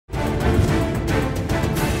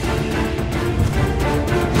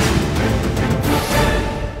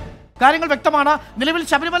കാര്യങ്ങൾ വ്യക്തമാണ്. നിലവിൽ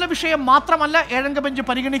ശബരിമല വിഷയം മാത്രമല്ല ഏഴംഗ ബെഞ്ച്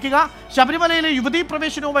പരിഗണിക്കുക. ശബരിമലയിലെ യുവതീ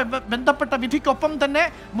പ്രവേശനവുമായി ബന്ധപ്പെട്ട വിധിക്കൊപ്പം തന്നെ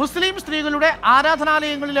മുസ്ലിം സ്ത്രീകളുടെ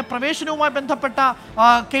ആരാധനാലയങ്ങളിലെ പ്രവേശനവുമായി ബന്ധപ്പെട്ട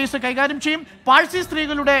കേസ് കൈകാര്യം ചെയ്യും. പാഴ്സി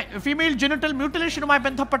സ്ത്രീകളുടെ ഫീമെയിൽ ജെനിറ്റൽ മ്യൂട്ടിലേഷനുമായി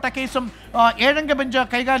ബന്ധപ്പെട്ട കേസും ഏഴംഗ ബെഞ്ച്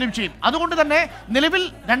കൈകാര്യം ചെയ്യും. അതുകൊണ്ട് തന്നെ നിലവിൽ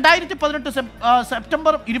 2018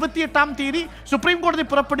 സെപ്റ്റംബർ 28 തീയതി സുപ്രീം കോടതി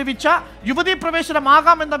പുറപ്പെടുവിച്ച യുവതീ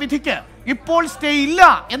പ്രവേശനമാകാമെന്ന വിധിക്ക് ഇപ്പോൾ സ്റ്റേ ഇല്ല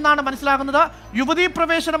എന്നാണ് മനസ്സിലാകുന്നത്. യുവതീ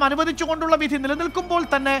പ്രവേശനം അനുവദിച്ചുകൊണ്ടുള്ള വിധി നിലനിൽക്കുമ്പോൾ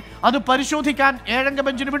തന്നെ അത് പരിശോധിക്കാൻ ഏഴംഗ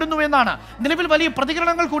ബെഞ്ചിന് വിടുന്നു എന്നാണ്. നിലവിൽ വലിയ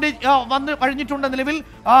പ്രതികരണങ്ങൾ കൂടി വന്ന് കഴിഞ്ഞിട്ടുണ്ട്. നിലവിൽ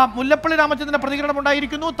മുല്ലപ്പള്ളി രാമചന്ദ്രന്റെ പ്രതികരണം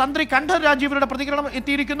ഉണ്ടായിരിക്കുന്നു. തന്ത്രി കണ്ഠർ രാജീവരുടെ പ്രതികരണം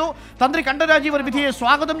എത്തിയിരിക്കുന്നു. തന്ത്രി കണ്ഠർ രാജീവർ വിധിയെ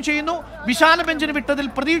സ്വാഗതം ചെയ്യുന്നു. വിശാല ബെഞ്ചിന് വിട്ടതിൽ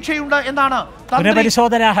പ്രതീക്ഷയുണ്ട് എന്നാണ്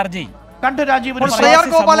പരിശോധനാ ഹർജി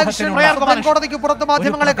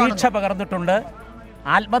പകർന്നിട്ടുണ്ട്,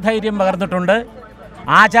 ആത്മധൈര്യം പകർന്നിട്ടുണ്ട്.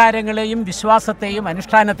 ആചാരങ്ങളെയും വിശ്വാസത്തെയും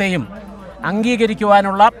അനുഷ്ഠാനത്തെയും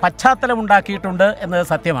അംഗീകരിക്കുവാനുള്ള പശ്ചാത്തലമുണ്ടാക്കിയിട്ടുണ്ട് എന്നത്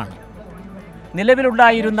സത്യമാണ്.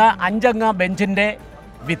 നിലവിലുണ്ടായിരുന്ന 5-അംഗ ബെഞ്ചിൻ്റെ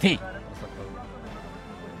വിധി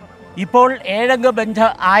ഇപ്പോൾ 7-അംഗ ബെഞ്ച്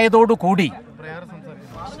ആയതോടുകൂടി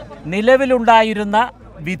നിലവിലുണ്ടായിരുന്ന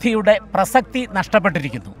വിധിയുടെ പ്രസക്തി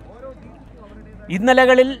നഷ്ടപ്പെട്ടിരിക്കുന്നു.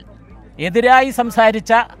 ഇന്നലകളിൽ എതിരായി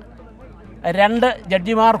സംസാരിച്ച 2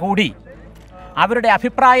 ജഡ്ജിമാർ കൂടി അവരുടെ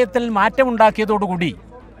അഭിപ്രായത്തിൽ മാറ്റമുണ്ടാക്കിയതോടുകൂടി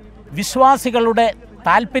വിശ്വാസികളുടെ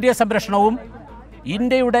താൽപ്പര്യ സംരക്ഷണവും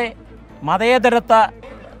ഇന്ത്യയുടെ മതേതരത്വ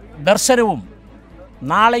ദർശനവും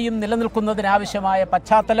നാളെയും നിലനിൽക്കുന്നതിനാവശ്യമായ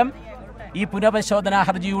പശ്ചാത്തലം ഈ പുനഃപരിശോധനാ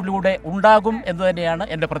ഹർജിയിലൂടെ ഉണ്ടാകും എന്ന് തന്നെയാണ്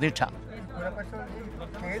എൻ്റെ പ്രതീക്ഷ.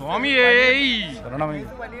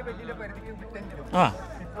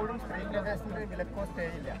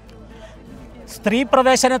 സ്ത്രീ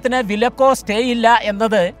പ്രവേശനത്തിന് വിലക്കോ സ്റ്റേ ഇല്ല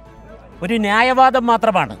എന്നത് ഒരു ന്യായവാദം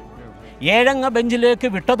മാത്രമാണ്. 7-അംഗ ബെഞ്ചിലേക്ക്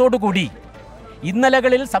വിട്ടതോടുകൂടി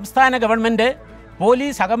ഇന്നലകളിൽ സംസ്ഥാന ഗവൺമെൻറ്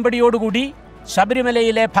പോലീസ് അകമ്പടിയോടുകൂടി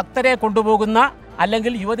ശബരിമലയിലെ ഭക്തരെ കൊണ്ടുപോകുന്ന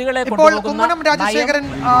അല്ലെങ്കിൽ യുവതികളെ കൊണ്ടുപോകുന്ന രാജശേഖരൻ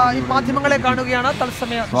മാധ്യമങ്ങളെ കാണുകയാണ്.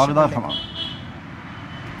 സ്വാഗതാർഹമാണ്.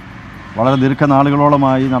 വളരെ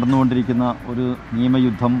ദീർഘനാളുകളോളമായി നടന്നുകൊണ്ടിരിക്കുന്ന ഒരു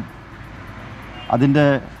നിയമയുദ്ധം, അതിൻ്റെ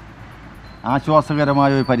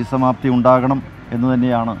ആശ്വാസകരമായ ഒരു പരിസമാപ്തി ഉണ്ടാകണം എന്ന്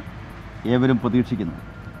തന്നെയാണ് ഏവരും പ്രതീക്ഷിക്കുന്നത്.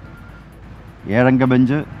 7-അംഗ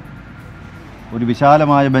ബെഞ്ച്, ഒരു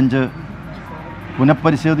വിശാലമായ ബെഞ്ച്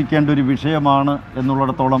പുനഃപരിശോധിക്കേണ്ട ഒരു വിഷയമാണ്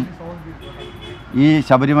എന്നുള്ളിടത്തോളം ഈ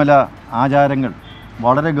ശബരിമല ആചാരങ്ങൾ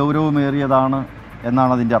വളരെ ഗൗരവമേറിയതാണ്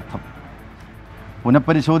എന്നാണ് അതിൻ്റെ അർത്ഥം.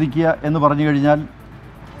 പുനഃപരിശോധിക്കുക എന്ന് പറഞ്ഞു കഴിഞ്ഞാൽ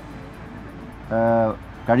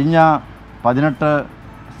കഴിഞ്ഞ 18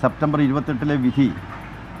 സെപ്റ്റംബർ 28 വിധി,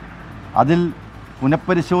 അതിൽ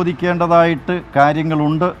പുനഃപരിശോധിക്കേണ്ടതായിട്ട്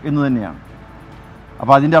കാര്യങ്ങളുണ്ട് എന്ന് തന്നെയാണ്.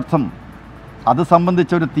 അപ്പോൾ അതിൻ്റെ അർത്ഥം അത്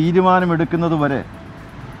സംബന്ധിച്ചൊരു തീരുമാനമെടുക്കുന്നത് വരെ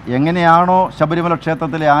എങ്ങനെയാണോ ശബരിമല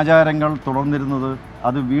ക്ഷേത്രത്തിലെ ആചാരങ്ങൾ തുടർന്നിരുന്നത്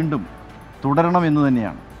അത് വീണ്ടും തുടരണമെന്ന്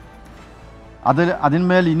തന്നെയാണ്.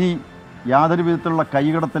 അതിന്മേൽ ഇനി യാതൊരു വിധത്തിലുള്ള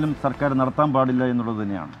കൈകടത്തലും സർക്കാർ നടത്താൻ പാടില്ല എന്നുള്ളത്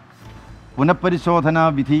തന്നെയാണ്. പുനഃപരിശോധനാ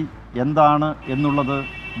വിധി എന്താണ് എന്നുള്ളത്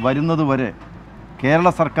വരുന്നത് വരെ കേരള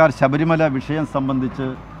സർക്കാർ ശബരിമല വിഷയം സംബന്ധിച്ച്,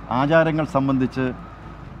 ആചാരങ്ങൾ സംബന്ധിച്ച്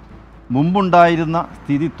മുമ്പുണ്ടായിരുന്ന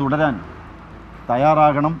സ്ഥിതി തുടരാൻ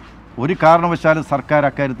തയ്യാറാകണം. ഒരു കാരണവശാലും സർക്കാർ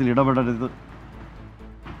അക്കാര്യത്തിൽ ഇടപെടരുത്.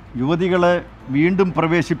 യുവതികളെ വീണ്ടും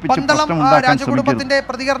പ്രവേശിപ്പിച്ച് പ്രശ്നമുണ്ടാക്കാൻ ശ്രമിക്കരുത്.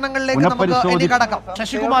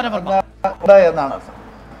 എന്നാണ്.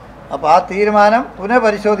 അപ്പോൾ ആ തീരുമാനം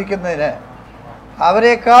പുനഃപരിശോധിക്കുന്നതിന്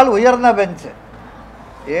അവരെക്കാൾ ഉയർന്ന ബെഞ്ച്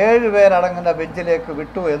 7 പേരടങ്ങുന്ന ബെഞ്ചിലേക്ക്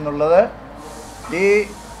വിട്ടു എന്നുള്ളത് ഈ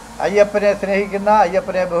അയ്യപ്പനെ സ്നേഹിക്കുന്ന,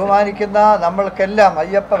 അയ്യപ്പനെ ബഹുമാനിക്കുന്ന നമ്മൾക്കെല്ലാം,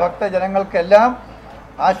 അയ്യപ്പ ഭക്തജനങ്ങൾക്കെല്ലാം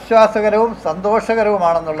ആശ്വാസകരവും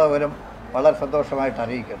സന്തോഷകരവുമാണെന്നുള്ളവരും വളരെ സന്തോഷമായിട്ട്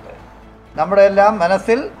അറിയിക്കട്ടെ. നമ്മുടെ എല്ലാം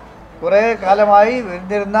മനസ്സിൽ കുറേ കാലമായി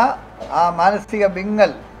വരുന്നിരുന്ന ആ മാനസിക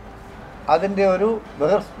വിങ്ങൽ, അതിൻ്റെ ഒരു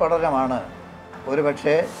ബഹിർസ്ഫുടനമാണ്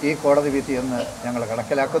ഒരുപക്ഷെ ഈ കോടതി വിധിയെന്ന് ഞങ്ങൾ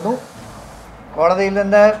കണക്കിലാക്കുന്നു. കോടതിയിൽ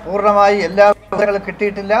നിന്ന് പൂർണ്ണമായി എല്ലാ വിവരങ്ങളും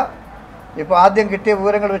കിട്ടിയിട്ടില്ല. ഇപ്പോൾ ആദ്യം കിട്ടിയ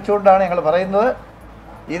വിവരങ്ങൾ വെച്ചുകൊണ്ടാണ് ഞങ്ങൾ പറയുന്നത്.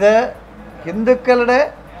 ഇത് ഹിന്ദുക്കളുടെ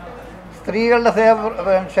സ്ത്രീകളുടെ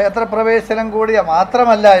ക്ഷേത്രപ്രവേശനം കൂടിയ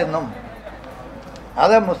മാത്രമല്ല എന്നും,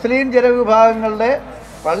 അത് മുസ്ലിം ജനവിഭാഗങ്ങളുടെ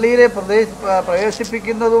പള്ളിയിലെ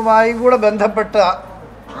പ്രവേശിപ്പിക്കുന്നതുമായും കൂടെ ബന്ധപ്പെട്ട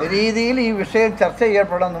രീതിയിൽ ഈ വിഷയം ചർച്ച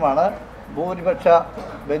ചെയ്യപ്പെടണമെന്നുമാണ് ഭൂരിപക്ഷ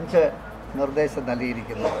ബെഞ്ച് നിർദ്ദേശം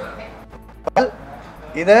നൽകിയിരിക്കുന്നത്.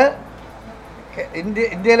 ഇത്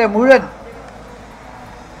ഇന്ത്യയിലെ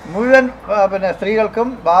മുഴുവൻ സ്ത്രീകൾക്കും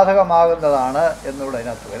ബാധകമാകുന്നതാണ് എന്നുകൂടെ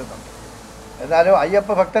അതിനകത്ത് വരുന്നുണ്ട്. എന്നാലും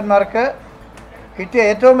അയ്യപ്പ ഭക്തന്മാർക്ക് കിട്ടിയ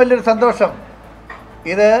ഏറ്റവും വലിയൊരു സന്തോഷം,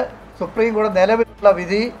 ഇത് സുപ്രീം കോടതി നിലവിലുള്ള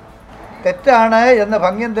വിധി തെറ്റാണ് എന്ന്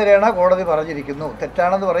ഭംഗ്യന്തരേണ കോടതി പറഞ്ഞിരിക്കുന്നു.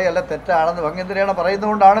 തെറ്റാണെന്ന് പറയല്ല, തെറ്റാണെന്ന് ഭംഗ്യന്തരേണ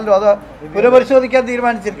പറയുന്നതുകൊണ്ടാണല്ലോ അത് പുനഃപരിശോധിക്കാൻ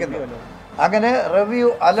തീരുമാനിച്ചിരിക്കുന്നത്. അങ്ങനെ റിവ്യൂ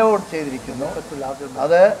അലൗഡ് ചെയ്തിരിക്കുന്നു.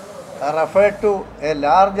 അത് referred to A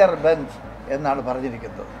larger bench എന്നാണ്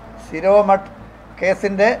പറഞ്ഞിരിക്കുന്നത്. ശിരോമഠ്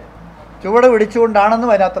കേസിൻ്റെ ചുവട് പിടിച്ചുകൊണ്ടാണെന്നും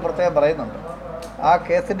അതിനകത്ത് പ്രത്യേകം പറയുന്നുണ്ട്. ആ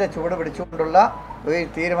കേസിൻ്റെ ചുവട് പിടിച്ചുകൊണ്ടുള്ള ഈ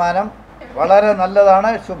തീരുമാനം വളരെ നല്ലതാണ്,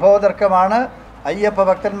 ശുഭോദർക്കമാണ്, അയ്യപ്പ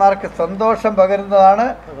ഭക്തന്മാർക്ക് സന്തോഷം പകരുന്നതാണ്,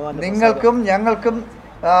 നിങ്ങൾക്കും ഞങ്ങൾക്കും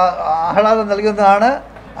ആഹ്ലാദം നൽകുന്നതാണ്.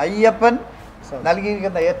 അയ്യപ്പൻ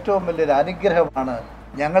നൽകിയിരിക്കുന്ന ഏറ്റവും വലിയൊരു അനുഗ്രഹമാണ്.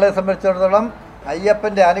 ഞങ്ങളെ സംബന്ധിച്ചിടത്തോളം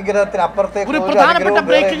അയ്യപ്പന്റെ അനുഗ്രഹത്തിന് അപ്പുറത്തേക്ക് ഒരു പ്രധാനപ്പെട്ട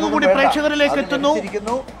ബ്രേക്കിംഗ് കൂടി പ്രേക്ഷകരിലേക്ക് എത്തുന്നു.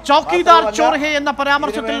 ചൗക്കിദാർ ചോർഹെ എന്ന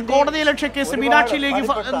പരാമർശത്തിൽ കോടതിയലക്ഷ്യ കേസ് മീനാക്ഷിയിലേക്ക്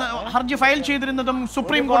ഹർജി ഫയൽ ചെയ്തിരുന്നതും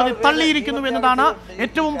സുപ്രീം കോടതി തള്ളിയിരിക്കുന്നു എന്നതാണ്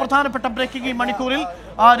ഏറ്റവും പ്രധാനപ്പെട്ട ബ്രേക്കിംഗ് ഈ മണിക്കൂറിൽ.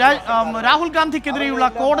 രാഹുൽ ഗാന്ധിക്കെതിരെയുള്ള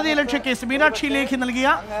കോടതിയലക്ഷ്യ കേസ് മീനാക്ഷിയിലേക്ക് നൽകിയ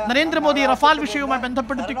നരേന്ദ്രമോദി റഫാൽ വിഷയവുമായി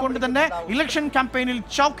ബന്ധപ്പെടുത്തിക്കൊണ്ട് തന്നെ ഇലക്ഷൻ ക്യാമ്പയിനിൽ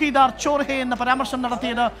ചൗക്കിദാർ ചോർഹെ എന്ന പരാമർശം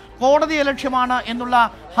നടത്തിയത് കോടതിയലക്ഷ്യമാണ് എന്നുള്ള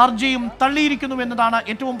ഹർജിയും തള്ളിയിരിക്കുന്നു എന്നതാണ്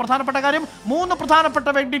ഏറ്റവും പ്രധാനപ്പെട്ട കാര്യം. 3 പ്രധാനപ്പെട്ട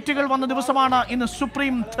വെർഡിക്റ്റുകൾ വന്ന ദിവസമാണ് ഇന്ന്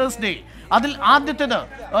സുപ്രീം തേഴ്സ്ഡേ. അതിൽ ആദ്യത്തേത്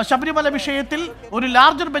ശബരിമല വിഷയത്തിൽ ഒരു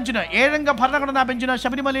ലാർജർ ബെഞ്ചിന് 7 അംഗ ഭരണഘടനാ ബെഞ്ചിന്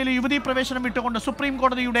ശബരിമലയിലെ യുവതീ പ്രവേശനം വിട്ടുകൊണ്ട് സുപ്രീം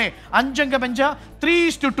കോടതിയുടെ 5 അംഗ ബെഞ്ച്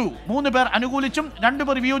 3:2 3 പേർ അനുകൂലിച്ചും 2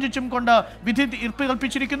 പേർ വിയോജിച്ചും കൊണ്ട് വിധി തീർപ്പ്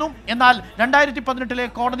കൽപ്പിച്ചിരിക്കുന്നു. എന്നാൽ 2018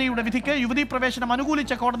 കോടതിയുടെ വിധിക്ക് യുവതീ പ്രവേശനം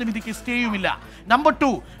അനുകൂലിച്ച കോടതി വിധിക്ക് സ്റ്റേയുമില്ല. നമ്പർ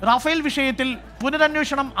 2 റാഫേൽ വിഷയത്തിൽ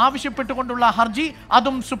പുനരന്വേഷണം ആവശ്യപ്പെട്ടുകൊണ്ടുള്ള ഹർജി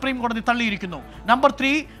അതും സുപ്രീം കോടതി തള്ളിയിരിക്കുന്നു. നമ്പർ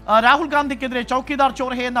 3 രാഹുൽ ഗാന്ധിക്കെതിരെ ചൗക്കിദാർ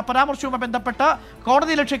ചോർഹെ എന്ന പരാമർശവുമായി ബന്ധപ്പെട്ട്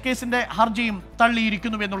കോടതിയലക്ഷ്യ കേസിന്റെ ഹർജിയും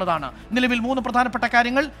തള്ളിയിരിക്കുന്നു എന്നുള്ളതാണ് നിലവിൽ 3 പ്രധാനപ്പെട്ട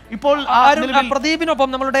കാര്യങ്ങൾ. ഇപ്പോൾ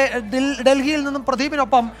പ്രദീപിനൊപ്പം നമ്മളുടെ ഡൽഹിയിൽ നിന്നും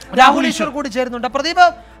പ്രദീപിനൊപ്പം രാഹുൽ ഈശ്വർ കൂടി ചേരുന്നുണ്ട്. പ്രദീപ്,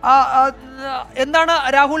 എന്താണ്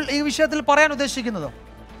രാഹുൽ ഈ വിഷയത്തിൽ പറയാൻ ഉദ്ദേശിക്കുന്നത്?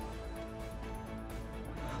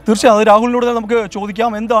 തീർച്ചയായും അത് രാഹുലിനോട് നമുക്ക്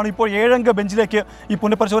ചോദിക്കാം. എന്താണ് ഇപ്പോൾ 7 അംഗ ബെഞ്ചിലേക്ക് ഈ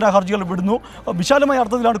പുനഃപരിശോധനാ ഹർജികൾ വിടുന്നു? വിശാലമായ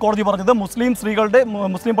അർത്ഥത്തിലാണ് കോടതി പറഞ്ഞത് മുസ്ലിം സ്ത്രീകളുടെ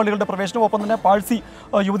മുസ്ലിം പള്ളികളുടെ പ്രവേശനവും ഒപ്പം തന്നെ പാഴ്സി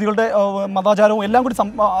യുവതികളുടെ മതാചാരവും എല്ലാം കൂടി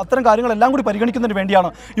അത്തരം കാര്യങ്ങളെല്ലാം കൂടി പരിഗണിക്കുന്നതിന് വേണ്ടിയാണ്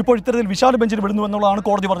ഇപ്പോൾ ഇത്തരത്തിൽ വിശാല ബെഞ്ചിൽ വിടുന്നു എന്നുള്ളതാണ്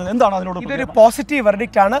കോടതി പറഞ്ഞത്. എന്താണ് അതിനോട്? ഇതൊരു പോസിറ്റീവ്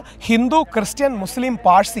വെർഡിക്റ്റ് ആണ്. ഹിന്ദു, ക്രിസ്ത്യൻ, മുസ്ലിം,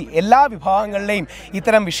 പാഴ്സി എല്ലാ വിഭാഗങ്ങളിലെയും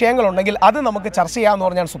ഇത്തരം വിഷയങ്ങളുണ്ടെങ്കിൽ അത് നമുക്ക് ചർച്ച ചെയ്യാമെന്ന്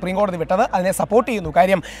പറഞ്ഞാണ് സുപ്രീം കോടതി വിട്ടത്. അതിനെ സപ്പോർട്ട് ചെയ്യുന്നു.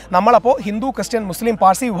 കാര്യം നമ്മളപ്പോൾ ഹിന്ദു, ക്രിസ്ത്യൻ, മുസ്ലിം,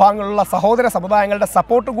 പാഴ്സി വിഭാഗങ്ങളിലുള്ള സഹോദര സമുദായങ്ങളുടെ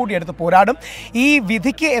സപ്പോർട്ട് കൂടി എടുത്ത് പോരാടും. ഈ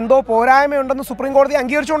വിധിക്ക് എന്തോ പോരായ്മയുണ്ടെന്ന് സുപ്രീം കോടതി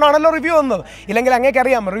അംഗീകരിച്ചുകൊണ്ടാണല്ലോ റിവ്യൂ വന്നത്. ഇല്ലെങ്കിൽ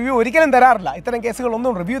അങ്ങേക്കറിയാം റിവ്യൂ ഒരിക്കലും തരാറില്ല, ഇത്തരം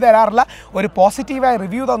കേസുകളൊന്നും റിവ്യൂ തരാറില്ല. ഒരു പോസിറ്റീവായ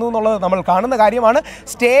റിവ്യൂ തന്നു എന്നുള്ളത് നമ്മൾ കാണുന്ന കാര്യമാണ്.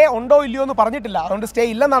 സ്റ്റേ ഉണ്ടോ ഇല്ലയോ എന്ന് പറഞ്ഞിട്ടില്ല, അതുകൊണ്ട് സ്റ്റേ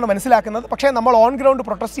ഇല്ലെന്നാണ് മനസ്സിലാക്കുന്നത്. പക്ഷേ നമ്മൾ ഓൺ ഗ്രൗണ്ട്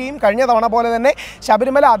പ്രൊട്ടസ്റ്റ് ചെയ്യും. കഴിഞ്ഞ തവണ പോലെ തന്നെ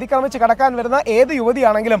ശബരിമല അതിക്രമിച്ച് കടക്കാൻ വരുന്ന ഏത്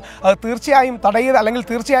യുവതിയാണെങ്കിലും തീർച്ചയായും തടയുക അല്ലെങ്കിൽ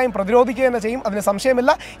തീർച്ചയായും പ്രതിരോധിക്കുക തന്നെ ചെയ്യും, അതിന്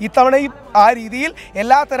സംശയമില്ല. ഇത്തവണയും ആ രീതിയിൽ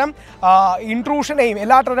എല്ലാത്തരം ഇൻട്രൂഷനെയും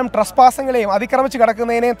എല്ലാത്തരം ട്രസ്പാസിങ്ങളെയും അതിക്രമിച്ച്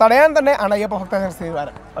കിടക്കുന്നതിനെയും തടയാൻ തന്നെ ആണ് അയ്യപ്പ ഭക്തജന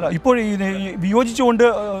തീരുമാനം. അല്ല, ഇപ്പോൾ ഈ വിയോജിച്ചുകൊണ്ട്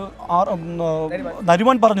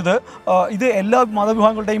നരിമാൻ പറഞ്ഞത് ഇത് എല്ലാ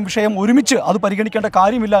മതവിഭാഗങ്ങളുടെയും വിഷയം ഒരുമിച്ച് അത് പരിഗണിക്കേണ്ട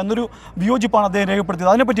കാര്യമില്ല എന്നൊരു വിയോജിപ്പാണ് അദ്ദേഹം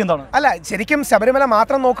രേഖപ്പെടുത്തിയത്. അതിനെപ്പറ്റി എന്താണ്? അല്ല, ശരിക്കും ശബരിമല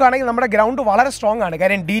മാത്രം നോക്കുകയാണെങ്കിൽ നമ്മുടെ ഗ്രൗണ്ട് വളരെ സ്ട്രോങ് ആണ്.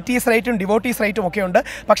 കാര്യം DTs റൈറ്റും ഡിവോട്ടീസ് റൈറ്റും ഒക്കെ ഉണ്ട്.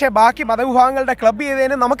 പക്ഷേ ബാക്കി മതവിഭാഗങ്ങളുടെ ക്ലബ്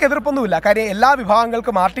ചെയ്തതിന് നമുക്ക് എതിർപ്പൊന്നുമില്ല. കാര്യം എല്ലാ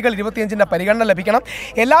വിഭാഗങ്ങൾക്കും ആർട്ടിക്കിൾ 25 പരിഗണന ലഭിക്കണം.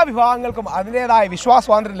 എല്ലാ വിഭാഗങ്ങൾക്കും അതിൻ്റേതായ വിശ്വാസ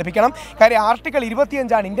സ്വാതന്ത്ര്യം ലഭിക്കണം. കാര്യം ആർട്ടിക്കിൾ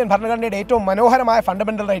 25 ഇന്ത്യൻ ഭരണഘടനയുടെ ഏറ്റവും മനോഹരമായ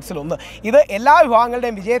ഫണ്ടമെന്റൽ റൈറ്റ്സിൽ ഒന്ന്. ഇത് എല്ലാ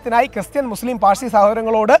വിഭാഗങ്ങളുടെയും വിജയത്തിനായി ക്രിസ്ത്യൻ, മുസ്ലിം, പാഴ്സി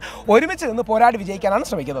സഹോദരങ്ങളോട് ഒരുമിച്ച് നിന്ന് പോരാടി വിജയിക്കാനാണ്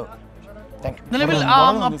ശ്രമിക്കുന്നത്. നിലവിൽ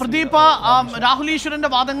പ്രദീപ, രാഹുൽ ഈശ്വരന്റെ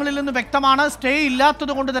വാദങ്ങളിൽ നിന്ന് വ്യക്തമാണ് സ്റ്റേ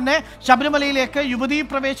ഇല്ലാത്തത് കൊണ്ട് തന്നെ ശബരിമലയിലേക്ക് യുവതീ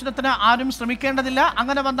പ്രവേശനത്തിന് ആരും ശ്രമിക്കേണ്ടതില്ല.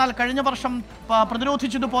 അങ്ങനെ വന്നാൽ കഴിഞ്ഞ വർഷം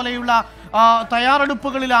പ്രതിരോധിച്ചതുപോലെയുള്ള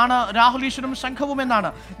തയ്യാറെടുപ്പുകളിലാണ് രാഹുൽ ഈശ്വരും സംഘവും എന്നാണ്.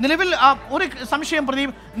 നിലവിൽ ഒരു സംശയം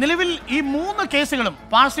പ്രദീപ്, നിലവിൽ ഈ 3 കേസുകളും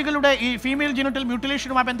പാഴ്സികളുടെ ഈ ഫീമെയിൽ ജെനിറ്റൽ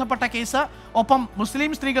മ്യൂട്ടിലേഷനുമായി ബന്ധപ്പെട്ട കേസ്, ഒപ്പം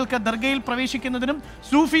മുസ്ലിം സ്ത്രീകൾക്ക് ദർഗയിൽ പ്രവേശിക്കുന്നതിനും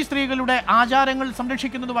സൂഫി സ്ത്രീകളുടെ ആചാരങ്ങൾ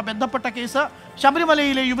സംരക്ഷിക്കുന്നതുമായി ബന്ധപ്പെട്ട കേസ്,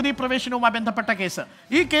 ശബരിമലയിലെ യുവതീ പ്രവേശനവുമായി ബന്ധപ്പെട്ട കേസ്,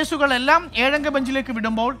 ഈ കേസുകളെല്ലാം 7 അംഗ ബെഞ്ചിലേക്ക്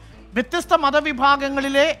വിടുമ്പോൾ വ്യത്യസ്ത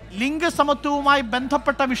മതവിഭാഗങ്ങളിലെ ലിംഗസമത്വവുമായി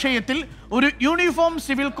ബന്ധപ്പെട്ട വിഷയത്തിൽ ഒരു യൂണിഫോം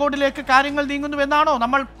സിവിൽ കോഡിലേക്ക് കാര്യങ്ങൾ നീങ്ങുന്നുവെന്നാണോ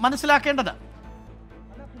നമ്മൾ മനസ്സിലാക്കേണ്ടത്?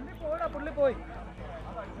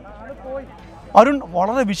 അരുൺ,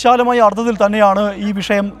 വളരെ വിശാലമായ അർത്ഥത്തിൽ തന്നെയാണ് ഈ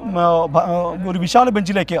വിഷയം ഒരു വിശാല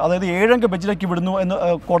ബെഞ്ചിലേക്ക്, അതായത് 7 അംഗ ബെഞ്ചിലേക്ക് വിടുന്നു എന്ന്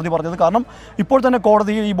കോടതി പറഞ്ഞത്. കാരണം ഇപ്പോൾ തന്നെ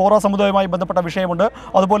കോടതി ഈ ബോറ സമുദായവുമായി ബന്ധപ്പെട്ട വിഷയമുണ്ട്.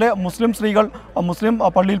 അതുപോലെ മുസ്ലിം സ്ത്രീകൾ മുസ്ലിം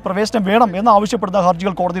പള്ളിയിൽ പ്രവേശനം വേണം എന്ന് ആവശ്യപ്പെടുന്ന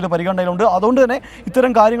ഹർജികൾ കോടതിയുടെ പരിഗണനയിലുണ്ട്. അതുകൊണ്ട് തന്നെ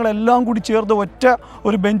ഇത്തരം കാര്യങ്ങളെല്ലാം കൂടി ചേർത്ത് ഒറ്റ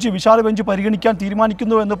ഒരു ബെഞ്ച്, വിശാല ബെഞ്ച് പരിഗണിക്കാൻ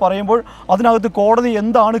തീരുമാനിക്കുന്നു എന്ന് പറയുമ്പോൾ അതിനകത്ത് കോടതി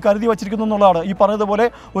എന്താണ് കരുതി വച്ചിരിക്കുന്നത് എന്നുള്ളതാണ്. ഈ പറഞ്ഞതുപോലെ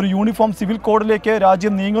ഒരു യൂണിഫോം സിവിൽ കോഡിലേക്ക്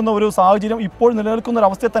രാജ്യം നീങ്ങുന്ന ഒരു സാഹചര്യം ഇപ്പോൾ നിലനിൽക്കുന്ന ഒരു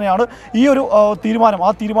അവസ്ഥയിൽ തന്നെയാണ് ഈ ഒരു തീരുമാനം, ആ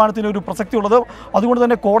തീരുമാനത്തിന് ഒരു പ്രസക്തി ഉള്ളത്. അതുകൊണ്ട്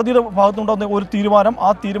തന്നെ കോടതിയുടെ ഭാഗത്തുണ്ടാകുന്ന ഒരു തീരുമാനം, ആ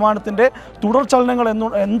തീരുമാനത്തിൻ്റെ തുടർചലനങ്ങൾ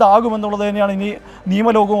എന്താകുമെന്നുള്ളത് തന്നെയാണ് ഇനി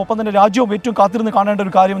നിയമലോകവും ഒപ്പം തന്നെ രാജ്യവും ഏറ്റവും കാത്തിരുന്ന് കാണേണ്ട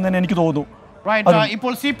ഒരു കാര്യം എന്ന് തന്നെ എനിക്ക് തോന്നുന്നു.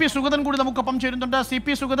 ഇപ്പോൾ സി പി സുഗതൻ കൂടി നമുക്കൊപ്പം ചേരുന്നുണ്ട്. സി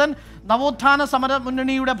പി സുഗതൻ, നവോത്ഥാന സമര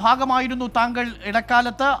മുന്നണിയുടെ ഭാഗമായിരുന്നു താങ്കൾ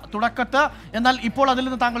ഇടക്കാലത്ത്, തുടക്കത്ത്. എന്നാൽ ഇപ്പോൾ അതിൽ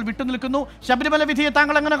നിന്ന് താങ്കൾ വിട്ടുനിൽക്കുന്നു. ശബരിമല വിധിയെ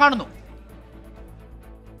താങ്കൾ എങ്ങനെ കാണുന്നു?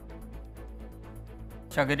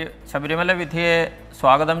 ശബരിമല വിധിയെ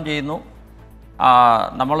സ്വാഗതം ചെയ്യുന്നു.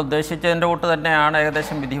 നമ്മൾ ഉദ്ദേശിച്ചതിൻ്റെ കൂട്ട് തന്നെയാണ്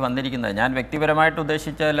ഏകദേശം വിധി വന്നിരിക്കുന്നത്. ഞാൻ വ്യക്തിപരമായിട്ട്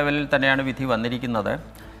ഉദ്ദേശിച്ച ലെവലിൽ തന്നെയാണ് വിധി വന്നിരിക്കുന്നത്.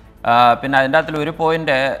 പിന്നെ അതിൻ്റെ അകത്തിൽ ഒരു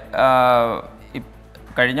പോയിൻ്റ്,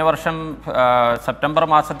 കഴിഞ്ഞ വർഷം സെപ്റ്റംബർ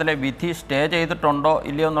മാസത്തിലെ വിധി സ്റ്റേ ചെയ്തിട്ടുണ്ടോ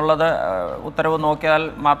ഇല്ലയോ എന്നുള്ളത് ഉത്തരവ് നോക്കിയാൽ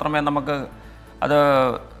മാത്രമേ നമുക്ക് അത്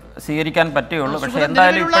സ്വീകരിക്കാൻ പറ്റുകയുള്ളൂ. പക്ഷേ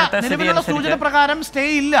എന്തായാലും ഇപ്പോഴത്തെ സ്ഥിതി അനുസരിച്ച് പ്രകാരം സ്റ്റേ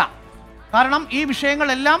ഇല്ല. കാരണം ഈ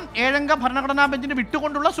വിഷയങ്ങളെല്ലാം 7 ഭരണഘടനാ ബെഞ്ചിന്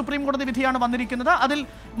വിട്ടുകൊണ്ടുള്ള സുപ്രീം കോടതി വിധിയാണ് വന്നിരിക്കുന്നത്. അതിൽ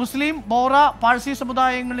മുസ്ലിം, ബോറ, പാഴ്സി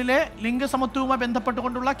സമുദായങ്ങളിലെ ലിംഗസമത്വവുമായി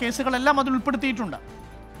ബന്ധപ്പെട്ടുകൊണ്ടുള്ള കേസുകളെല്ലാം അതിൽ ഉൾപ്പെടുത്തിയിട്ടുണ്ട്.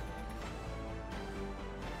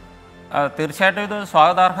 തീർച്ചയായിട്ടും ഇത്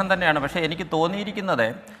സ്വാഗതാർഹം തന്നെയാണ്. പക്ഷേ എനിക്ക് തോന്നിയിരിക്കുന്നത്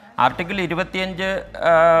ആർട്ടിക്കിൾ 25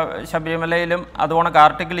 ശബരിമലയിലും അതുകൊണ്ട്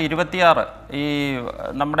ആർട്ടിക്കിൾ 26 ഈ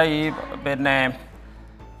നമ്മുടെ ഈ പിന്നെ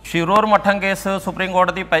ഷിറൂർ മഠം കേസ് സുപ്രീം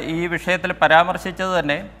കോടതി ഈ വിഷയത്തിൽ പരാമർശിച്ചത്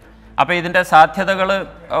തന്നെ. അപ്പോൾ ഇതിൻ്റെ സാധ്യതകൾ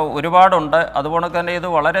ഒരുപാടുണ്ട്. അതുകൊണ്ട് തന്നെ ഇത്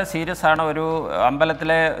വളരെ സീരിയസ് ആണ്. ഒരു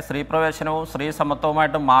അമ്പലത്തിലെ സ്ത്രീ പ്രവേശനവും സ്ത്രീ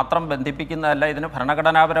സമത്വവുമായിട്ട് മാത്രം ബന്ധിപ്പിക്കുന്നതല്ല, ഇതിന്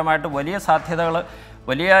ഭരണഘടനാപരമായിട്ട് വലിയ സാധ്യതകൾ,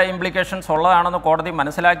 വലിയ ഇംപ്ലിക്കേഷൻസ് ഉള്ളതാണെന്ന് കോടതി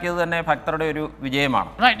മനസ്സിലാക്കിയത് തന്നെ ഭക്തരുടെ ഒരു വിജയമാണ്.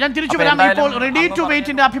 ഞാൻ തിരിച്ചു വരാം. ഇപ്പോൾ റെഡി ടു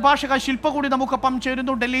വെയിറ്റിന്റെ അഭിഭാഷക ശില്പ കൂടി നമുക്കൊപ്പം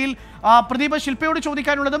ചേരുന്നു ഡൽഹിയിൽ. പ്രദീപ്, ശില്പയോട്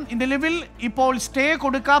ചോദിക്കാനുള്ളതും, നിലവിൽ ഇപ്പോൾ സ്റ്റേ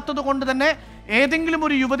കൊടുക്കാത്തത് കൊണ്ട് തന്നെ ഏതെങ്കിലും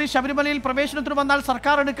ഒരു യുവതി ശബരിമലയിൽ പ്രവേശനത്തിന് വന്നാൽ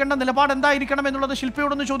സർക്കാർ എടുക്കേണ്ട നിലപാട് എന്തായിരിക്കണം എന്നുള്ളത്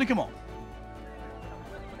ശില്പയോടൊന്ന് ചോദിക്കുമോ?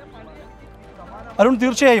 അരുൺ,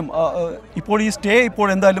 തീർച്ചയായും ഇപ്പോൾ ഈ സ്റ്റേ ഇപ്പോൾ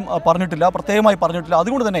എന്തായാലും പറഞ്ഞിട്ടില്ല, പ്രത്യേകമായി പറഞ്ഞിട്ടില്ല.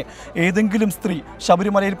 അതുകൊണ്ട് തന്നെ ഏതെങ്കിലും സ്ത്രീ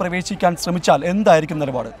ശബരിമലയിൽ പ്രവേശിക്കാൻ ശ്രമിച്ചാൽ എന്തായിരിക്കും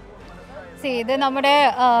നിലപാട്? ഇത് നമ്മുടെ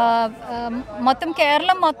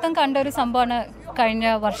കേരളം മൊത്തം കണ്ട ഒരു സംഭവമാണ് കഴിഞ്ഞ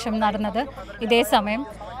വർഷം നടന്നത്. ഇതേ സമയം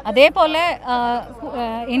അതേപോലെ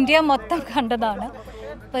ഇന്ത്യ മൊത്തം കണ്ടതാണ്.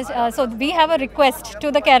 So we have a request to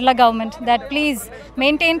the Kerala government that please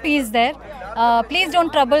maintain peace there. Please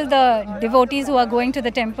don't trouble the devotees who are going to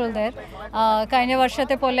the temple there. കഴിഞ്ഞ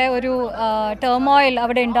വർഷത്തെ പോലെ ഒരു ടേമോയിൽ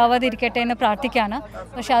അവിടെ ഉണ്ടാവാതിരിക്കട്ടെ എന്ന് പ്രാർത്ഥിക്കുകയാണ്.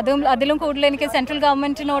 പക്ഷേ അതിലും കൂടുതൽ എനിക്ക് സെൻട്രൽ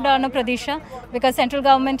ഗവൺമെൻറ്റിനോടാണ് പ്രതീക്ഷ. ബിക്കോസ് സെൻട്രൽ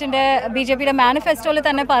ഗവൺമെൻറ്റിൻ്റെ BJPയുടെ മാനിഫെസ്റ്റോയിൽ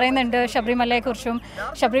തന്നെ പറയുന്നുണ്ട് ശബരിമലയെക്കുറിച്ചും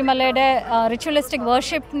ശബരിമലയുടെ റിച്വലിസ്റ്റിക്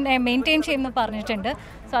വർഷിപ്പിനെ മെയിൻറ്റെയിൻ ചെയ്യുമെന്ന് പറഞ്ഞിട്ടുണ്ട്.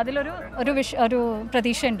 സോ അതിലൊരു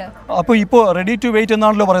പ്രതീക്ഷയുണ്ട്. അപ്പോൾ ഇപ്പോൾ റെഡി ടു വെയിറ്റ്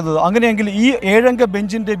എന്നാണല്ലോ പറയുന്നത്. അങ്ങനെയെങ്കിൽ ഈ 7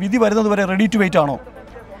 ബെഞ്ചിൻ്റെ വിധി വരുന്നത് വരെ റെഡി ടു വെയിറ്റ് ആണോ?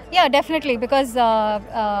 Yeah, definitely, because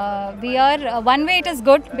we are one way it is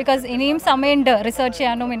good because ഇനിയും സമയമുണ്ട് റിസർച്ച്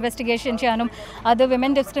ചെയ്യാനും ഇൻവെസ്റ്റിഗേഷൻ ചെയ്യാനും. അത്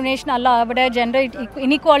വിമൻ ഡിസ്ക്രിമിനേഷൻ അല്ല, അവിടെ ജെൻഡർ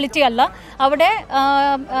ഇനീക്വാളിറ്റി അല്ല, അവിടെ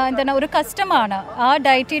എന്താണ് ഒരു കസ്റ്റമാണ്. ആ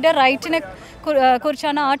ഡൈറ്റിയുടെ റൈറ്റിനെ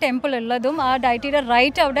കുറിച്ചാണ് ആ ടെമ്പിൾ ഉള്ളതും. ആ ഡൈറ്റിയുടെ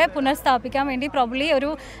റൈറ്റ് അവിടെ പുനഃസ്ഥാപിക്കാൻ വേണ്ടി പ്രോബ്ലി ഒരു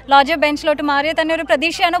ലാർജർ ബെഞ്ചിലോട്ട് മാറിയ തന്നെ ഒരു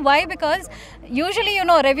പ്രതീക്ഷയാണ്. Y? Because usually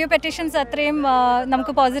review petitions അത്രയും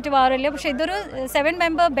നമുക്ക് പോസിറ്റീവ് ആവില്ല. പക്ഷേ ഇതൊരു 7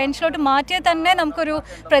 മെമ്പർ ബെഞ്ചിലോട്ട് മാറ്റിയാൽ തന്നെ നമുക്കൊരു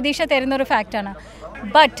പ്രതീക്ഷ തരുന്നൊരു ഫാക്റ്റാണ്.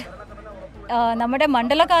 ബട്ട് നമ്മുടെ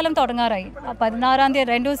മണ്ഡലകാലം തുടങ്ങാറായി. 16-ാം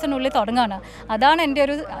തീയതി 2 ദിവസത്തിനുള്ളിൽ തുടങ്ങാണ്. അതാണ് എൻ്റെ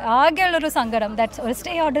ഒരു ആകെയുള്ളൊരു സങ്കടം. ദാറ്റ്സ് ഒരു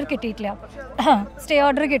സ്റ്റേ ഓർഡർ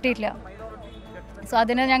കിട്ടിയിട്ടില്ല. സോ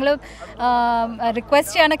അതിന് ഞങ്ങൾ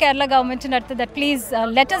റിക്വസ്റ്റ് ചെയ്യാണ് കേരള ഗവൺമെൻറ്റിൻ്റെ അടുത്ത് that please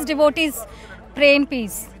let us devotees pray in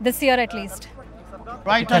peace this year at least.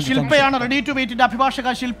 ശില്പയാണ് ready to വെയിറ്റിന്റെ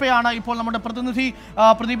അഭിഭാഷക ശില്പയാണ് ഇപ്പോൾ നമ്മുടെ പ്രതിനിധി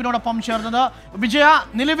പ്രദീപിനോടൊപ്പം ചേർന്നത്. വിജയ,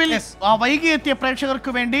 നിലവിൽ വൈകിയെത്തിയ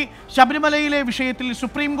പ്രേക്ഷകർക്ക് വേണ്ടി ശബരിമലയിലെ വിഷയത്തിൽ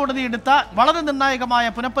സുപ്രീം കോടതി എടുത്ത വളരെ നിർണായകമായ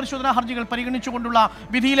പുനഃപരിശോധനാ ഹർജികൾ പരിഗണിച്ചുകൊണ്ടുള്ള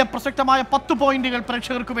വിധിയിലെ പ്രസക്തമായ 10 പോയിന്റുകൾ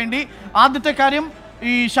പ്രേക്ഷകർക്ക് വേണ്ടി. ആദ്യത്തെ കാര്യം,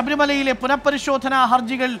 ഈ ശബരിമലയിലെ പുനഃപരിശോധനാ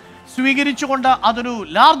ഹർജികൾ സ്വീകരിച്ചുകൊണ്ട് അതൊരു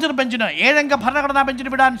ലാർജർ ബെഞ്ചിന് 7 ഭരണഘടനാ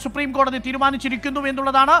ബെഞ്ചിന് വിടാൻ സുപ്രീം കോടതി തീരുമാനിച്ചിരിക്കുന്നു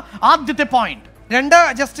എന്നുള്ളതാണ് ആദ്യത്തെ പോയിന്റ്. 2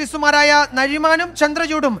 ജസ്റ്റിസുമാരായ നരിമാനും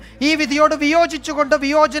ചന്ദ്രചൂഡും ഈ വിധിയോട് വിയോജിച്ചുകൊണ്ട്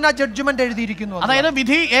വിയോജന ജഡ്ജ്മെന്റ് എഴുതിയിരിക്കുന്നു. അതായത്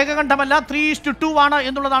വിധി ഏകകണ്ഠമല്ല, 3:2 ആണ്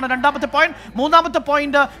എന്നുള്ളതാണ് രണ്ടാമത്തെ പോയിന്റ്. മൂന്നാമത്തെ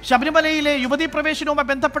പോയിന്റ്, ശബരിമലയിലെ യുവതീ പ്രവേശനവുമായി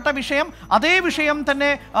ബന്ധപ്പെട്ട വിഷയം, അതേ വിഷയം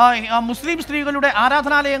തന്നെ മുസ്ലിം സ്ത്രീകളുടെ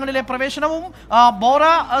ആരാധനാലയങ്ങളിലെ പ്രവേശനവും ബോറ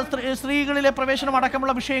സ്ത്രീകളിലെ പ്രവേശനം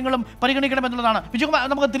അടക്കമുള്ള വിഷയങ്ങളും പരിഗണിക്കണമെന്നുള്ളതാണ്. വിജയകുമാർ,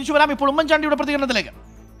 നമുക്ക് തിരിച്ചു വരാം ഇപ്പോൾ ഉമ്മൻചാണ്ടിയുടെ പ്രതികരണത്തിലേക്ക്.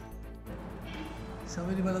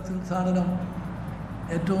 ശബരിമല തീർത്ഥാടനം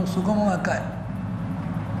ഏറ്റവും സുഗമമാക്കാൻ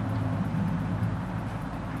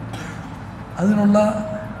അതിനുള്ള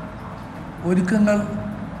ഒരുക്കങ്ങൾ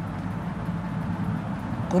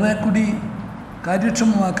കുറേ കൂടി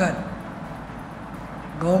കാര്യക്ഷമമാക്കാൻ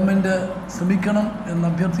ഗവൺമെൻറ് ശ്രമിക്കണം എന്ന്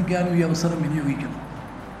അഭ്യർത്ഥിക്കാനും ഈ അവസരം വിനിയോഗിക്കുന്നു.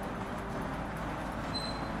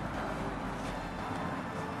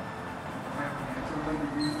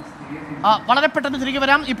 വളരെ പെട്ടെന്ന് തിരികെ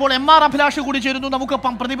വരാം. ഇപ്പോൾ MR അഭിലാഷ് കൂടി ചേരുന്നു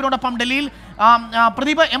നമുക്കൊപ്പം പ്രദീപിനോടൊപ്പം ഡൽഹിയിൽ.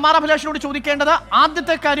 പ്രദീപ്, MR അഭിലാഷിനോട് ചോദിക്കേണ്ടത്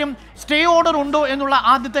ആദ്യത്തെ കാര്യം, സ്റ്റേ ഓർഡർ ഉണ്ടോ എന്നുള്ള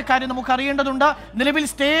ആദ്യത്തെ കാര്യം നമുക്ക് അറിയേണ്ടതുണ്ട്. നിലവിൽ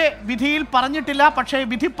സ്റ്റേ വിധിയിൽ പറഞ്ഞിട്ടില്ല, പക്ഷേ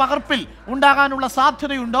വിധി പകർപ്പിൽ ഉണ്ടാകാനുള്ള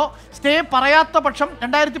സാധ്യതയുണ്ടോ? സ്റ്റേ പറയാത്ത പക്ഷം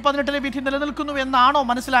 2018 വിധി നിലനിൽക്കുന്നു എന്നാണോ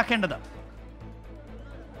മനസ്സിലാക്കേണ്ടത്?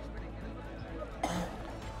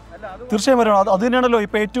 തീർച്ചയായും വരണം. അത് തന്നെയാണല്ലോ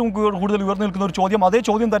ഇപ്പോൾ ഏറ്റവും കൂടുതൽ ഉയർന്നു നിൽക്കുന്ന ഒരു ചോദ്യം. അതേ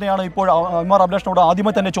ചോദ്യം തന്നെയാണ് ഇപ്പോൾ MR അഭിലാഷിനോട്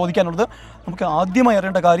ആദ്യമായി തന്നെ ചോദിക്കാനുള്ളത്. നമുക്ക് ആദ്യമായി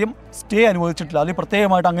അറിയേണ്ട കാര്യം, സ്റ്റേ അനുവദിച്ചിട്ടില്ല, അല്ലെങ്കിൽ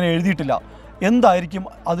പ്രത്യേകമായിട്ട് അങ്ങനെ എഴുതിയിട്ടില്ല. എന്തായിരിക്കും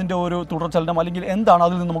അതിൻ്റെ ഒരു തുടർചലനം, അല്ലെങ്കിൽ എന്താണ്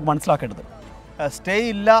അതിൽ നിന്ന് നമുക്ക് മനസ്സിലാക്കേണ്ടത്? സ്റ്റേ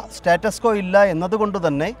ഇല്ല, സ്റ്റാറ്റസ്കോ ഇല്ല എന്നതുകൊണ്ട്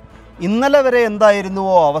തന്നെ ഇന്നലെ വരെ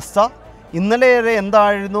എന്തായിരുന്നുവോ അവസ്ഥ, ഇന്നലെ വരെ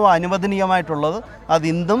എന്തായിരുന്നു അനുവദനീയമായിട്ടുള്ളത്, അത്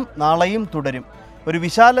ഇന്നും നാളെയും തുടരും. ഒരു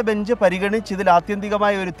വിശാല ബെഞ്ച് പരിഗണിച്ച് ഇതിൽ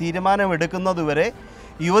ആത്യന്തികമായ ഒരു തീരുമാനമെടുക്കുന്നതുവരെ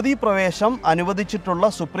യുവതീ പ്രവേശം അനുവദിച്ചിട്ടുള്ള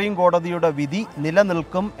സുപ്രീം കോടതിയുടെ വിധി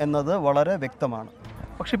നിലനിൽക്കും എന്നത് വളരെ വ്യക്തമാണ്.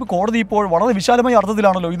 പക്ഷേ ഇപ്പോൾ കോടതി ഇപ്പോൾ വളരെ വിശാലമായ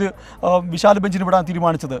അർത്ഥത്തിലാണല്ലോ ഇത് വിശാല ബെഞ്ചിന് വിടാൻ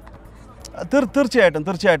തീരുമാനിച്ചത്.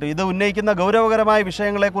 തീർച്ചയായിട്ടും ഇത് ഉന്നയിക്കുന്ന ഗൗരവകരമായ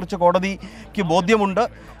വിഷയങ്ങളെക്കുറിച്ച് കോടതിക്ക് ബോധ്യമുണ്ട്.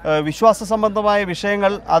 വിശ്വാസ സംബന്ധമായ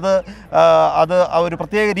വിഷയങ്ങൾ അത് ഒരു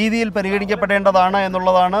പ്രത്യേക രീതിയിൽ പരിഗണിക്കപ്പെടേണ്ടതാണ്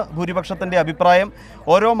എന്നുള്ളതാണ് ഭൂരിപക്ഷത്തിൻ്റെ അഭിപ്രായം.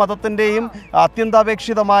 ഓരോ മതത്തിൻ്റെയും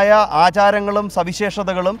അത്യന്താപേക്ഷിതമായ ആചാരങ്ങളും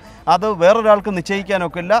സവിശേഷതകളും അത് വേറൊരാൾക്ക്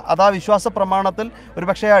നിശ്ചയിക്കാനൊക്കില്ല. അത് ആ വിശ്വാസ പ്രമാണത്തിൽ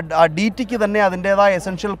ഒരുപക്ഷെ ആ DTക്ക് തന്നെ അതിൻ്റേതായ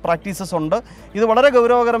എസെൻഷ്യൽ പ്രാക്ടീസസ് ഉണ്ട്. ഇത് വളരെ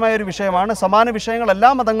ഗൗരവകരമായ ഒരു വിഷയമാണ്. സമാന വിഷയങ്ങൾ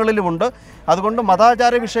എല്ലാ മതങ്ങളിലുമുണ്ട്. അതുകൊണ്ട്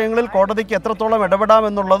മതാചാര വിഷയങ്ങളിൽ കോടതിക്ക് എത്രത്തോളം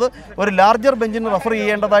ഇടപെടാമെന്നുള്ളത് ഒരു ലാർജർ ബെഞ്ചിന് റെഫർ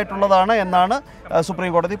ചെയ്യേണ്ടതായിട്ടുള്ളതാണ് എന്നാണ്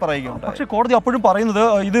സുപ്രീം കോടതി പറയുകയുണ്ട്. പക്ഷേ കോടതി അപ്പോഴും പറയുന്നത്,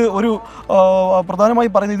 ഇത് ഒരു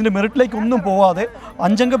പ്രധാനമായും പറയുന്നത്, ഇതിൻ്റെ മെറിറ്റിലേക്ക് ഒന്നും പോവാതെ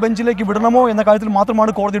 5 അംഗ ബെഞ്ചിലേക്ക് വിടണമോ എന്ന കാര്യത്തിൽ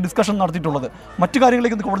മാത്രമാണ് കോടതി ഡിസ്കഷൻ നടത്തിയിട്ടുള്ളത്. മറ്റു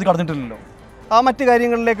കാര്യങ്ങളിലേക്ക് കോടതി കടന്നിട്ടില്ലല്ലോ. മറ്റു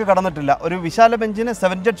കാര്യങ്ങളിലേക്ക് കടന്നിട്ടില്ല. ഒരു വിശാല ബെഞ്ചിന്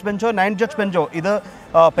 7 ജഡ്ജ് ബെഞ്ചോ 9 ജഡ്ജ് ബെഞ്ചോ ഇത്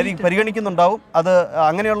പരിഗണിക്കുന്നുണ്ടാവും. അത്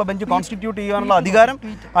അങ്ങനെയുള്ള ബെഞ്ച് കോൺസ്റ്റിറ്റ്യൂട്ട് ചെയ്യാനുള്ള അധികാരം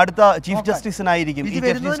അടുത്ത ചീഫ് ജസ്റ്റിസിനായിരിക്കും. ഈ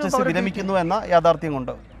ചീഫ് ജസ്റ്റിസ് വിരമിക്കുന്നു എന്ന യാഥാർത്ഥ്യം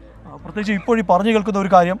കൊണ്ട്. പ്രത്യേകിച്ച് ഇപ്പോഴും പറഞ്ഞു കേൾക്കുന്ന ഒരു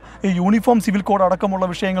കാര്യം, ഈ യൂണിഫോം സിവിൽ കോഡ് അടക്കമുള്ള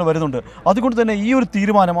വിഷയങ്ങൾ വരുന്നുണ്ട്. അതുകൊണ്ട് തന്നെ ഈ ഒരു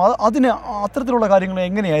തീരുമാനം അതിന് അത്തരത്തിലുള്ള കാര്യങ്ങൾ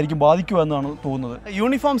എങ്ങനെയായിരിക്കും ബാധിക്കുക എന്നാണ് തോന്നുന്നത്?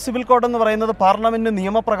 യൂണിഫോം സിവിൽ കോഡ് എന്ന് പറയുന്നത് പാർലമെൻറ്റ്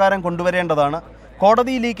നിയമപ്രകാരം കൊണ്ടുവരേണ്ടതാണ്.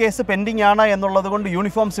 കോടതിയിൽ ഈ കേസ് പെൻഡിംഗ് ആണ് എന്നുള്ളത് കൊണ്ട്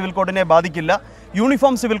യൂണിഫോം സിവിൽ കോഡിനെ ബാധിക്കില്ല.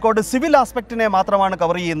 യൂണിഫോം സിവിൽ കോഡ് സിവിൽ ആസ്പെക്റ്റിനെ മാത്രമാണ്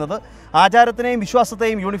കവർ ചെയ്യുന്നത്. ആചാരത്തിനെയും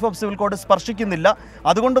വിശ്വാസത്തെയും യൂണിഫോം സിവിൽ കോഡ് സ്പർശിക്കുന്നില്ല.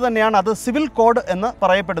 അതുകൊണ്ട് തന്നെയാണ് അത് സിവിൽ കോഡ് എന്ന്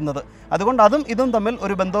പറയപ്പെടുന്നത്. അതുകൊണ്ട് അതും ഇതും തമ്മിൽ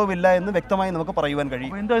ഒരു ബന്ധവുമില്ല എന്ന് വ്യക്തമായി നമുക്ക് പറയുവാൻ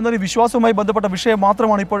കഴിയും. എന്തായാലും വിശ്വാസവുമായി ബന്ധപ്പെട്ട വിഷയം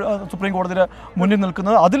മാത്രമാണ് ഇപ്പോൾ സുപ്രീം കോടതിയുടെ മുന്നിൽ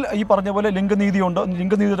നിൽക്കുന്നത്. അതിൽ ഈ പറഞ്ഞ പോലെ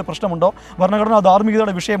ലിംഗനീതിയുടെ പ്രശ്നമുണ്ടോ, ഭരണഘടനാ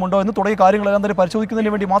ധാർമ്മികതയുടെ വിഷയമുണ്ടോ എന്ന് തുടങ്ങിയ കാര്യങ്ങളെല്ലാം തന്നെ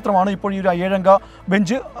പരിശോധിക്കുന്നതിന് വേണ്ടി മാത്രമാണ് ഇപ്പോൾ ഈ ഒരു 7 അംഗ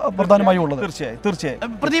ബെഞ്ച് പ്രധാനമായും ഉള്ളത്. തീർച്ചയായും.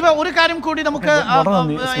 പ്രദീപ്, ഒരു കാര്യം കൂടി നമുക്ക്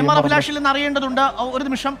MR അഭിലാഷിൽ നിന്ന് അറിയേണ്ടതുണ്ട്. ഒരു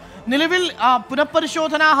നിമിഷം, നിലവിൽ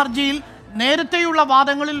പുനഃപരിശോധനാ ഹർജിയിൽ നേരത്തെയുള്ള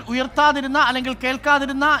വാദങ്ങളിൽ ഉയർത്താതിരുന്ന അല്ലെങ്കിൽ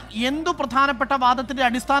കേൾക്കാതിരുന്ന എന്തു പ്രധാനപ്പെട്ട വാദത്തിന്റെ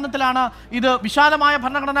അടിസ്ഥാനത്തിലാണ് ഇത് വിശാലമായ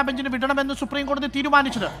ഭരണഘടനാ ബെഞ്ചിന് വിടണമെന്ന് സുപ്രീം കോടതി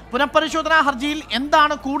തീരുമാനിച്ചത്? പുനഃപരിശോധനാ ഹർജിയിൽ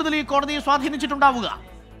എന്താണ് കൂടുതൽ ഈ കോടതിയെ സ്വാധീനിച്ചിട്ടുണ്ടാവുക?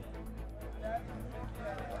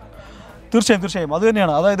 തീർച്ചയായും അത്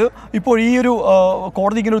തന്നെയാണ്. അതായത് ഇപ്പോൾ ഈ ഒരു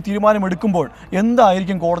കോടതി ഇങ്ങനെ ഒരു തീരുമാനം എടുക്കുമ്പോൾ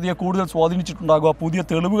എന്തായിരിക്കും കോടതിയെ കൂടുതൽ സ്വാധീനിച്ചിട്ടുണ്ടാകുക? പുതിയ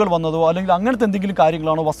തെളിവുകൾ വന്നതോ, അല്ലെങ്കിൽ അങ്ങനത്തെ എന്തെങ്കിലും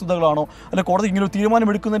കാര്യങ്ങളാണോ, വസ്തുതകളാണോ, അല്ലെങ്കിൽ കോടതി ഇങ്ങനെ ഒരു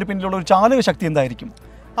തീരുമാനം എടുക്കുന്നതിന് പിന്നിലുള്ള ഒരു ചാലക ശക്തി എന്തായിരിക്കും?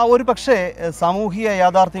 ഒരു പക്ഷേ സാമൂഹിക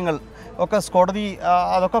യാഥാർത്ഥ്യങ്ങൾ ഒക്കെ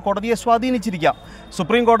അതൊക്കെ കോടതിയെ സ്വാധീനിച്ചിരിക്കാം.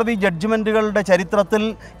 സുപ്രീം കോടതി ജഡ്ജ്മെൻറ്റുകളുടെ ചരിത്രത്തിൽ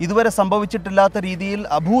ഇതുവരെ സംഭവിച്ചിട്ടില്ലാത്ത രീതിയിൽ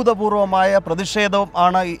അഭൂതപൂർവമായ പ്രതിഷേധം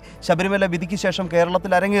ആണ് ശബരിമല വിധിക്ക് ശേഷം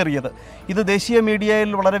കേരളത്തിൽ അരങ്ങേറിയത്. ഇത് ദേശീയ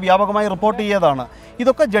മീഡിയയിൽ വളരെ വ്യാപകമായി റിപ്പോർട്ട് ചെയ്തതാണ്.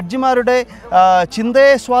 ഇതൊക്കെ ജഡ്ജിമാരുടെ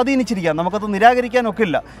ചിന്തയെ സ്വാധീനിച്ചിരിക്കാം. നമുക്കത്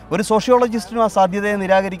നിരാകരിക്കാനൊക്കില്ല. ഒരു സോഷ്യോളജിസ്റ്റിനും ആ സാധ്യതയെ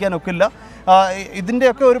നിരാകരിക്കാനൊക്കില്ല.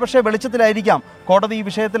 ഇതിൻ്റെയൊക്കെ ഒരു പക്ഷേ വെളിച്ചത്തിലായിരിക്കാം കോടതി ഈ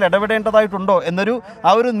വിഷയത്തിൽ ഇടപെടേണ്ടതായിട്ടുണ്ടോ എന്നൊരു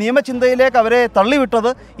ഒരു നിയമചിന്തയിലേക്ക് അവരെ തള്ളിവിട്ടത്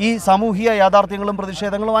ഈ സാമൂഹിക യാഥാർത്ഥ്യങ്ങളും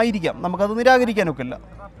പ്രതിഷേധങ്ങളും ആയിരിക്കാം. നമുക്കത് നിരാകരിക്കാനൊക്കില്ല.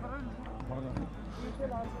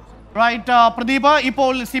 റൈറ്റ് പ്രദീപ്,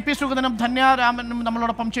 ഇപ്പോൾ CP സുഗതനും ധന്യ രാമനും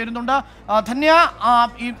നമ്മളോടൊപ്പം ചേരുന്നുണ്ട്. ധന്യ,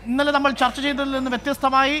 ഇന്നലെ നമ്മൾ ചർച്ച ചെയ്തതിൽ നിന്ന്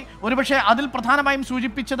വ്യത്യസ്തമായി ഒരുപക്ഷെ അതിൽ പ്രധാനമായും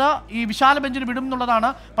സൂചിപ്പിച്ചത് ഈ വിശാല ബെഞ്ചിന് വിടും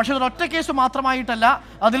എന്നുള്ളതാണ്. പക്ഷേ ഒരൊറ്റ കേസ് മാത്രമായിട്ടല്ല,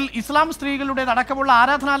 അതിൽ ഇസ്ലാം സ്ത്രീകളുടേതടക്കമുള്ള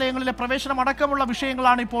ആരാധനാലയങ്ങളിലെ പ്രവേശനം അടക്കമുള്ള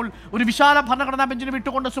വിഷയങ്ങളാണ് ഇപ്പോൾ ഒരു വിശാല ഭരണഘടനാ ബെഞ്ചിന്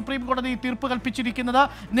വിട്ടുകൊണ്ട് സുപ്രീം കോടതി തീർപ്പ് കൽപ്പിച്ചിരിക്കുന്നത്.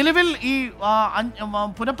 നിലവിൽ ഈ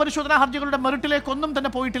പുനഃപരിശോധനാ ഹർജികളുടെ മെറിറ്റിലേക്കൊന്നും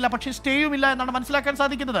തന്നെ പോയിട്ടില്ല, പക്ഷേ സ്റ്റേയും ഇല്ല എന്നാണ് മനസ്സിലാക്കാൻ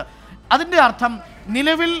സാധിക്കുന്നത്. അതിൻ്റെ അർത്ഥം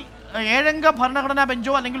നിലവിൽ 7 അംഗ ഭരണഘടനാ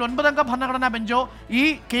ബെഞ്ചോ അല്ലെങ്കിൽ 9 അംഗ ഭരണഘടനാ ബെഞ്ചോ ഈ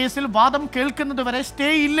കേസിൽ വാദം കേൾക്കുന്നത് വരെ സ്റ്റേ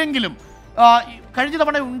ഇല്ലെങ്കിലും കഴിഞ്ഞ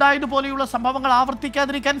തവണ ഉണ്ടായതുപോലെയുള്ള സംഭവങ്ങൾ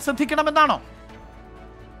ആവർത്തിക്കാതിരിക്കാൻ ശ്രദ്ധിക്കണമെന്നാണോ?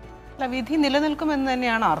 വിധി നിലനിൽക്കുമെന്ന്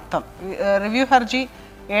തന്നെയാണ് അർത്ഥം. റിവ്യൂ ഹർജി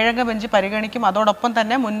 7 അംഗ ബെഞ്ച് പരിഗണിക്കും. അതോടൊപ്പം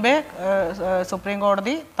തന്നെ മുൻപേ സുപ്രീം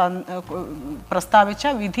കോടതി പ്രസ്താവിച്ച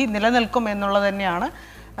വിധി നിലനിൽക്കും എന്നുള്ളത് തന്നെയാണ്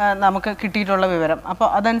നമുക്ക് കിട്ടിയിട്ടുള്ള വിവരം. അപ്പോൾ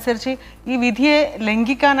അതനുസരിച്ച് ഈ വിധിയെ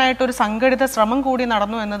ലംഘിക്കാനായിട്ടൊരു സംഘടിത ശ്രമം കൂടി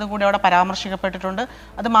നടന്നു എന്നത് കൂടി അവിടെ പരാമർശിക്കപ്പെട്ടിട്ടുണ്ട്.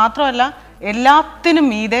 അത് മാത്രമല്ല, എല്ലാത്തിനും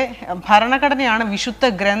മീതെ ഭരണഘടനയാണ് വിശുദ്ധ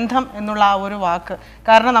ഗ്രന്ഥം എന്നുള്ള ആ ഒരു വാക്ക്.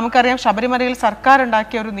 കാരണം നമുക്കറിയാം, ശബരിമലയിൽ സർക്കാർ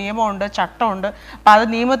ഉണ്ടാക്കിയ ഒരു നിയമമുണ്ട്, ചട്ടമുണ്ട്. അപ്പോൾ അത്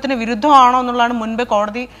നിയമത്തിന് വിരുദ്ധമാണോ എന്നുള്ളതാണ് മുൻപ്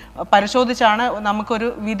കോടതി പരിശോധിച്ചാണ് നമുക്കൊരു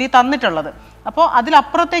വിധി തന്നിട്ടുള്ളത്. അപ്പോൾ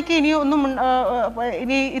അതിലപ്പുറത്തേക്ക്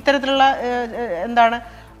ഇനി ഇത്തരത്തിലുള്ള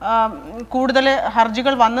കൂടുതൽ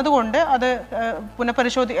ഹർജികൾ വന്നതുകൊണ്ട് അത്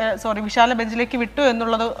വിശാല ബെഞ്ചിലേക്ക് വിട്ടു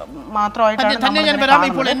എന്നുള്ളത് മാത്രമായിട്ടാണ്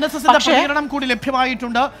കൂടി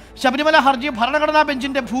ലഭ്യമായിട്ടുണ്ട്. ശബരിമല ഹർജി ഭരണഘടനാ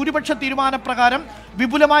ബെഞ്ചിന്റെ ഭൂരിപക്ഷ തീരുമാനപ്രകാരം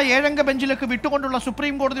വിപുലമായ 7-അംഗ ബെഞ്ചിലേക്ക് വിട്ടുകൊണ്ടുള്ള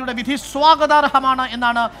സുപ്രീം കോടതിയുടെ വിധി സ്വാഗതാർഹമാണ്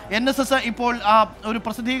എന്നാണ് NSS ഇപ്പോൾ ഒരു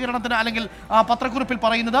പ്രസിദ്ധീകരണത്തിന് അല്ലെങ്കിൽ പത്രക്കുറിപ്പിൽ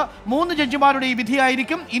പറയുന്നത്. 3 ജഡ്ജിമാരുടെ ഈ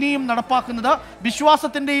വിധിയായിരിക്കും ഇനിയും നടപ്പാക്കുന്നത്.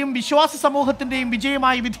 വിശ്വാസത്തിന്റെയും വിശ്വാസ സമൂഹത്തിന്റെയും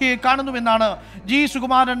വിജയമായി വിധിയെ കാണുന്നുവെന്നാണ് ജി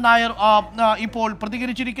സുകുമാരൻ നായർ ഇപ്പോൾ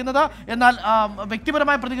പ്രതികരിച്ചിരിക്കുന്നത്. എന്നാൽ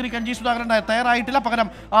വ്യക്തിപരമായി പ്രതികരിക്കാൻ ജി സുധാകരൻ നായർ തയ്യാറായിട്ടില്ല. പകരം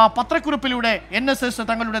പത്രക്കുറിപ്പിലൂടെ NSS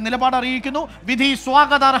തങ്ങളുടെ നിലപാട് അറിയിക്കുന്നു. വിധി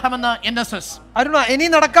സ്വാഗതാർഹമെന്ന് NSS. അരുണ, ഇനി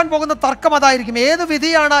നടക്കാൻ പോകുന്ന തർക്കം അതായിരിക്കും. ഏത്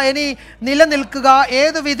വിധിയാണ് ഇനി നിലനിൽക്കുക,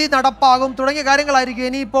 ഏത് വിധി നടപ്പാകും തുടങ്ങിയ കാര്യങ്ങളായിരിക്കും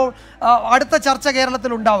ഇനിയിപ്പോൾ അടുത്ത ചർച്ച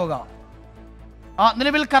കേരളത്തിൽ ഉണ്ടാവുക.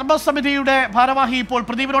 നിലവിൽ കർമ്മസമിതിയുടെ ഭാരവാഹി ഇപ്പോൾ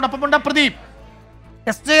പ്രദീപിനോടൊപ്പമുണ്ട്. പ്രദീപ്,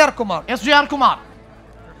 SJR കുമാർ.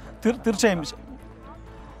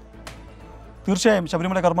 തീർച്ചയായും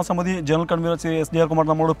Sabarimala കർമ്മസമിതി general convener SJR Kumar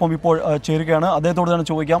നമ്മോടൊപ്പം ഇപ്പോൾ ചേരുകയാണ്. അദ്ദേഹത്തോട് തന്നെ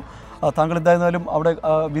ചോദിക്കാം, താങ്കൾ എന്തായിരുന്നാലും അവിടെ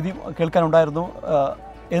വിധി കേൾക്കാനുണ്ടായിരുന്നു.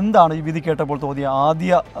 എന്താണ് ഈ വിധി കേട്ടപ്പോൾ തോന്നിയ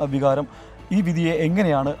ആദ്യ വികാരം? ഈ വിധിയെ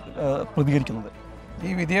എങ്ങനെയാണ് പ്രതികരിക്കുന്നത്? ഈ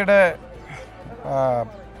വിധിയുടെ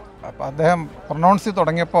അദ്ദേഹം പ്രൊനൗൺസ് ചെയ്ത്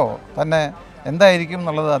തുടങ്ങിയപ്പോൾ തന്നെ എന്തായിരിക്കും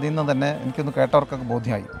എന്നുള്ളത് അതിൽ നിന്ന് തന്നെ എനിക്കൊന്ന് കേട്ടവർക്കൊക്കെ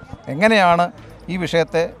ബോധ്യമായി. എങ്ങനെയാണ് ഈ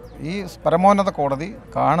വിഷയത്തെ ഈ പരമോന്നത കോടതി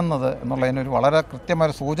കാണുന്നത് എന്നുള്ളതിനൊരു വളരെ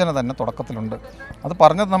കൃത്യമായ സൂചന തന്നെ തുടക്കത്തിലുണ്ട്. അത്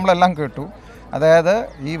പറഞ്ഞത് നമ്മളെല്ലാം കേട്ടു. അതായത്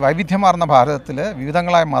ഈ വൈവിധ്യമാർന്ന ഭാരതത്തിൽ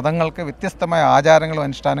വിവിധങ്ങളായ മതങ്ങൾക്ക് വ്യത്യസ്തമായ ആചാരങ്ങളും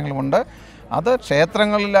അനുഷ്ഠാനങ്ങളുമുണ്ട്. അത്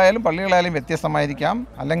ക്ഷേത്രങ്ങളിലായാലും പള്ളികളായാലും വ്യത്യസ്തമായിരിക്കാം,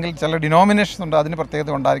 അല്ലെങ്കിൽ ചില ഡിനോമിനേഷൻസ് ഉണ്ട്, അതിന്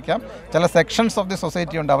പ്രത്യേകത ഉണ്ടായിരിക്കാം, ചില സെക്ഷൻസ് ഓഫ് ദി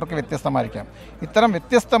സൊസൈറ്റി ഉണ്ട്, അവർക്ക് വ്യത്യസ്തമായിരിക്കാം. ഇത്തരം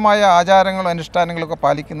വ്യത്യസ്തമായ ആചാരങ്ങളും അനുഷ്ഠാനങ്ങളൊക്കെ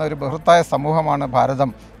പാലിക്കുന്ന ഒരു ബൃഹത്തായ സമൂഹമാണ് ഭാരതം.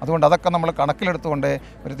 അതുകൊണ്ട് അതൊക്കെ നമ്മൾ കണക്കിലെടുത്തുകൊണ്ട്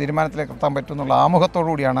ഒരു തീരുമാനത്തിലേക്ക് എത്താൻ പറ്റും എന്നുള്ള ആമുഖത്തോടു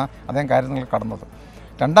കൂടിയാണ് അദ്ദേഹം കാര്യങ്ങൾ കടന്നത്.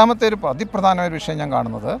 രണ്ടാമത്തെ ഒരു അതിപ്രധാനമായ ഒരു വിഷയം ഞാൻ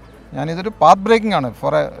കാണുന്നത്, ഞാനിതൊരു പാത്ത് ബ്രേക്കിംഗ് ആണ്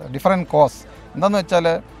ഫോർ എ ഡിഫറെൻറ്റ് കോസ്. എന്താണെന്ന് വെച്ചാൽ,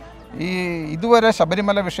 ഈ ഇതുവരെ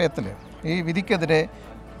ശബരിമല വിഷയത്തിൽ ഈ വിധിക്കെതിരെ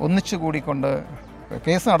ഒന്നിച്ചു കൂടിക്കൊണ്ട്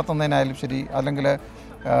കേസ് നടത്തുന്നതിനായാലും ശരി, അല്ലെങ്കിൽ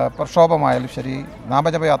പ്രക്ഷോഭമായാലും ശരി,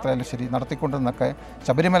 നാമജപയാത്രയായാലും ശരി നടത്തിക്കൊണ്ടിരുന്നൊക്കെ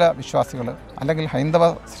ശബരിമല വിശ്വാസികൾ അല്ലെങ്കിൽ ഹൈന്ദവ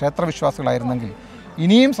ക്ഷേത്രവിശ്വാസികളായിരുന്നെങ്കിൽ,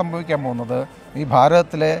 ഇനിയും സംഭവിക്കാൻ പോകുന്നത് ഈ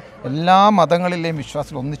ഭാരതത്തിലെ എല്ലാ മതങ്ങളിലെയും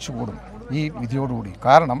വിശ്വാസികൾ ഒന്നിച്ചുകൂടും ഈ വിധിയോടുകൂടി.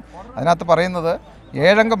 കാരണം അതിനകത്ത് പറയുന്നത്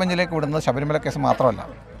 7-അംഗ ബെഞ്ചിലേക്ക് വിടുന്നത് ശബരിമല കേസ് മാത്രമല്ല.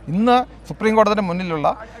 ഇന്ന് സുപ്രീം കോടതിയുടെ മുന്നിലുള്ള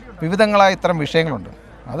വിവിധങ്ങളായ ഇത്തരം വിഷയങ്ങളുണ്ട്.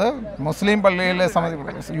 അത് മുസ്ലിം പള്ളിയിലെ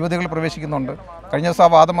യുവതികൾ പ്രവേശിക്കുന്നുണ്ട്. കഴിഞ്ഞ ദിവസം ആ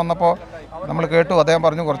വാദം വന്നപ്പോൾ നമ്മൾ കേട്ടു, അദ്ദേഹം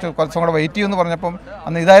പറഞ്ഞു കുറച്ചും കൂടെ വെയിറ്റ് ചെയ്യുമെന്ന് പറഞ്ഞപ്പം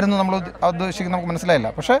അന്ന് ഇതായിരുന്നു നമ്മൾ ഉദ്ദേശിക്കുന്നത്, നമുക്ക് മനസ്സിലായില്ല.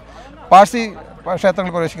 പക്ഷേ പാഴ്സി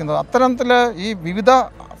ക്ഷേത്രങ്ങളിൽ പ്രവേശിക്കുന്നത്, അത്തരത്തിൽ ഈ വിവിധ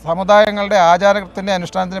സമുദായങ്ങളുടെ ആചാരത്തിൻ്റെ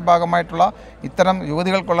അനുഷ്ഠാനത്തിൻ്റെ ഭാഗമായിട്ടുള്ള ഇത്തരം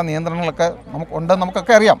യുവതികൾക്കുള്ള നിയന്ത്രണങ്ങളൊക്കെ ഉണ്ടെന്ന്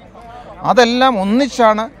നമുക്കൊക്കെ അറിയാം. അതെല്ലാം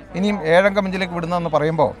ഒന്നിച്ചാണ് ഇനിയും 7-അംഗ ബെഞ്ചിലേക്ക് വിടുന്നതെന്ന്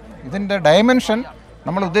പറയുമ്പോൾ ഇതിൻ്റെ ഡയമെൻഷൻ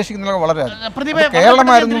നമ്മൾ ഉദ്ദേശിക്കുന്നത് വളരെ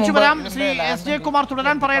കുമാർ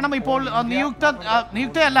തുടരാൻ പറയണം. ഇപ്പോൾ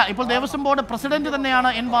നിയുക്തയല്ല, ഇപ്പോൾ ദേവസ്വം ബോർഡ് പ്രസിഡന്റ് തന്നെയാണ്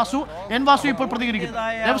എൻ വാസു ഇപ്പോൾ പ്രതികരിക്കുന്നത്.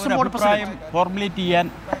 ദേവസ്വം ബോർഡ് പ്രസിഡന്റ് ഫോർമുലേറ്റ് ചെയ്യാൻ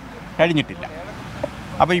കഴിഞ്ഞിട്ടില്ല.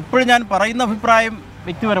 അപ്പോൾ ഇപ്പോഴും ഞാൻ പറയുന്ന അഭിപ്രായം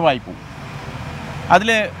വ്യക്തിപരമായി പോകും. അതിൽ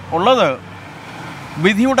ഉള്ളത്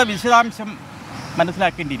വിധിയുടെ വിശദാംശം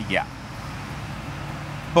മനസ്സിലാക്കേണ്ടിയിരിക്കുക.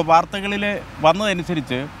 ഇപ്പോൾ വാർത്തകളിൽ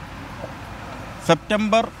വന്നതനുസരിച്ച്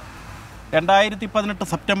 2018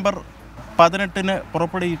 സെപ്റ്റംബർ 18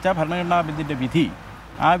 പുറപ്പെടുവിച്ച ഭരണഘടനാ ബെഞ്ചിൻ്റെ വിധി,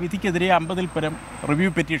 ആ വിധിക്കെതിരെ 50-ൽ പരം റിവ്യൂ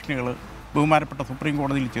പെറ്റീഷനുകൾ ബഹുമാനപ്പെട്ട സുപ്രീം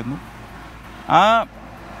കോടതിയിൽ ചെന്നു. ആ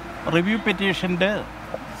റിവ്യൂ പെറ്റീഷൻ്റെ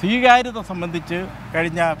സ്വീകാര്യത സംബന്ധിച്ച്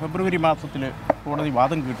കഴിഞ്ഞ ഫെബ്രുവരി മാസത്തിൽ കോടതി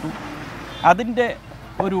വാദം കേട്ടു. അതിൻ്റെ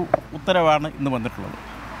ഒരു ഉത്തരവാണ് ഇന്ന് വന്നിട്ടുള്ളത്.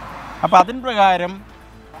 അപ്പോൾ അതിൻ പ്രകാരം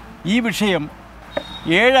ഈ വിഷയം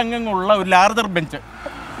 7 അംഗങ്ങളുള്ള ഒരു ലാർജർ ബെഞ്ച്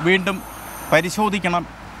വീണ്ടും പരിശോധിക്കണം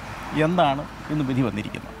എന്നാണ് ഇന്ന് വിധി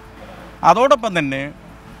വന്നിരിക്കുന്നത്. അതോടൊപ്പം തന്നെ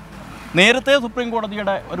നേരത്തെ സുപ്രീം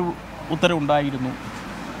കോടതിയുടെ ഒരു ഉത്തരവുണ്ടായിരുന്നു.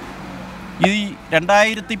 ഈ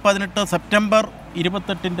 2018 സെപ്റ്റംബർ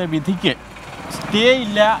 28 വിധിക്ക് സ്റ്റേ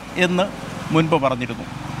ഇല്ല എന്ന് മുൻപ് പറഞ്ഞിരുന്നു.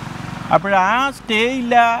 അപ്പോൾ ആ സ്റ്റേ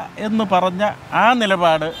ഇല്ല എന്ന് പറഞ്ഞ ആ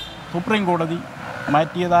നിലപാട് സുപ്രീം കോടതി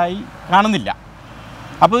മാറ്റിയതായി കാണുന്നില്ല.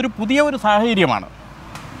 അപ്പോൾ ഒരു പുതിയ ഒരു സാഹചര്യമാണ്.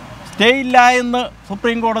 സ്റ്റേ ഇല്ല എന്ന്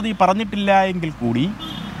സുപ്രീം കോടതി പറഞ്ഞിട്ടുണ്ടെങ്കിൽ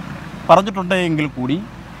കൂടി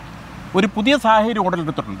ഒരു പുതിയ സാഹചര്യം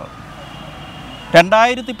ഉടലെടുത്തിട്ടുണ്ട്.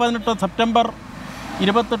 2018 സെപ്റ്റംബർ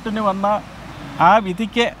 28 വന്ന ആ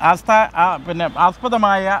വിധിക്ക്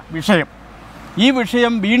ആസ്പദമായ വിഷയം, ഈ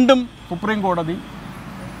വിഷയം വീണ്ടും സുപ്രീം കോടതി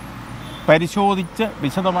പരിശോധിച്ച്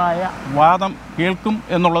വിശദമായ വാദം കേൾക്കും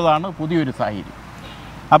എന്നുള്ളതാണ് പുതിയൊരു സാഹചര്യം.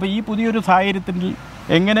 അപ്പോൾ ഈ പുതിയൊരു സാഹചര്യത്തിൽ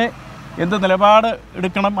എങ്ങനെ എന്ത് നിലപാട്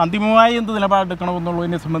എടുക്കണം, അന്തിമമായി എന്ത് നിലപാടെടുക്കണം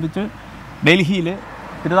എന്നുള്ളതിനെ സംബന്ധിച്ച് ഡൽഹിയിൽ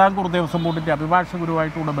തിരുവിതാംകൂർ ദേവസ്വം ബോർഡിൻ്റെ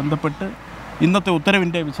അഭിഭാഷകരുമായിട്ടുകൂടെ ബന്ധപ്പെട്ട് ഇന്നത്തെ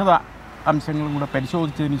ഉത്തരവിൻ്റെ വിശദ അംശങ്ങളും കൂടെ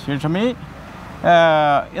പരിശോധിച്ചതിന് ശേഷമേ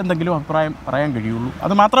എന്തെങ്കിലും അഭിപ്രായം പറയാൻ കഴിയുള്ളൂ.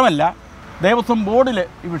 അതുമാത്രമല്ല, ദേവസ്വം ബോർഡിൽ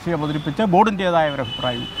ഈ വിഷയം അവതരിപ്പിച്ച് ബോർഡിൻ്റേതായ ഒരു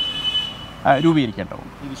അഭിപ്രായം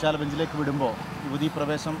രൂപീകരിക്കേണ്ടതുണ്ട്. ഈ വിശാല ബെഞ്ചിലേക്ക് വിടുമ്പോൾ യുവതീ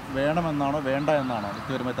പ്രവേശം വേണമെന്നാണോ വേണ്ട എന്നാണോ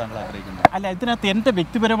വ്യക്തിപരമായി താങ്കൾ ആഗ്രഹിക്കുന്നത്? അല്ല, ഇതിനകത്ത് എൻ്റെ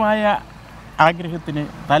വ്യക്തിപരമായ ആഗ്രഹത്തിന്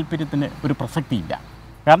താല്പര്യത്തിന് ഒരു പ്രസക്തിയില്ല.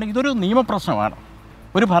 കാരണം ഇതൊരു നിയമപ്രശ്നമാണ്,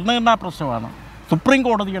 ഒരു ഭരണഘടനാ പ്രശ്നമാണ്, സുപ്രീം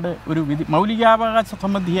കോടതിയുടെ ഒരു വിധി, മൗലികാവകാശ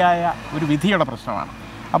സംബന്ധിയായ ഒരു വിധിയുടെ പ്രശ്നമാണ്.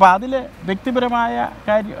 അപ്പോൾ അതിൽ വ്യക്തിപരമായ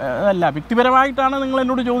വ്യക്തിപരമായിട്ടാണ് നിങ്ങൾ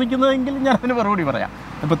എന്നോട് ചോദിക്കുന്നതെങ്കിൽ ഞാൻ അതിന് മറുപടി പറയാം.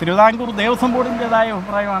 ഇപ്പോൾ തിരുവിതാംകൂർ ദേവസ്വം ബോർഡിൻ്റേതായ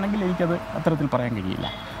അഭിപ്രായമാണെങ്കിൽ എനിക്കത് അത്തരത്തിൽ പറയാൻ കഴിയില്ല.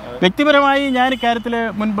 വ്യക്തിപരമായി ഞാൻ ഇക്കാര്യത്തിൽ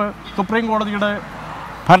മുൻപ് സുപ്രീം കോടതിയുടെ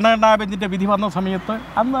ഭരണഘടനാ ബെഞ്ചിൻ്റെ വിധി വന്ന സമയത്ത്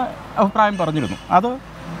അന്ന് അഭിപ്രായം പറഞ്ഞിരുന്നു. അത്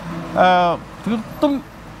തീർത്തും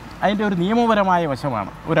അതിൻ്റെ ഒരു നിയമപരമായ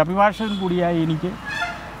വശമാണ്. ഒരു അഭിഭാഷകൻ കൂടിയായി എനിക്ക്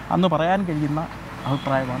അന്ന് പറയാൻ കഴിയുന്ന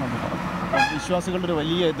അഭിപ്രായമാണ് അത് പറഞ്ഞത്. വിശ്വാസികളുടെ ഒരു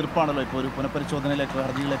വലിയ എതിർപ്പാണല്ലോ ഇപ്പോൾ ഒരു പുനഃപരിശോധനയിലേക്ക്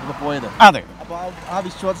ഹർജികളിലേക്കൊക്കെ പോയത്. അതെ. അപ്പോൾ ആ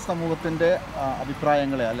വിശ്വാസ സമൂഹത്തിൻ്റെ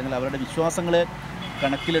അഭിപ്രായങ്ങളെ അല്ലെങ്കിൽ അവരുടെ വിശ്വാസങ്ങളെ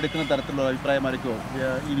കണക്കിലെടുക്കുന്ന തരത്തിലുള്ള അഭിപ്രായമായിരിക്കുമോ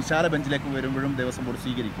ഈ വിശാല ബെഞ്ചിലേക്ക് വരുമ്പോഴും ദേവസ്വം ബോർഡ്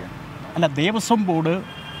സ്വീകരിക്കുക? അല്ല, ദേവസ്വം ബോർഡ്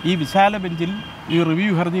ഈ വിശാല ബെഞ്ചിൽ ഈ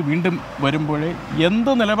റിവ്യൂ ഹർജി വീണ്ടും വരുമ്പോൾ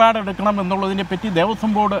എന്ത് നിലപാടെടുക്കണം എന്നുള്ളതിനെ പറ്റി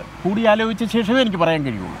ദേവസ്വം ബോർഡ് കൂടിയാലോചിച്ച ശേഷമേ എനിക്ക് പറയാൻ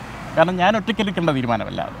കഴിയുള്ളൂ. കാരണം ഞാൻ ഒറ്റയ്ക്കെടുക്കേണ്ട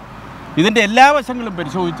തീരുമാനമല്ലാതെ ഇതിൻ്റെ എല്ലാ വശങ്ങളും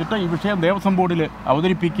പരിശോധിച്ചിട്ട് ഈ വിഷയം ദേവസ്വം ബോർഡിൽ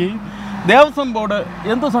അവതരിപ്പിക്കുകയും ദേവസ്വം ബോർഡ്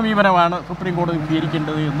എന്ത് സമീപനമാണ് സുപ്രീം കോടതി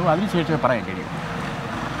സ്വീകരിക്കേണ്ടത് എന്നും അതിനുശേഷമേ പറയാൻ കഴിയും.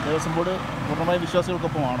 ദേവസ്വം ബോർഡ് പൂർണ്ണമായി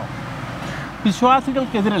വിശ്വാസികൾക്കൊപ്പമാണോ?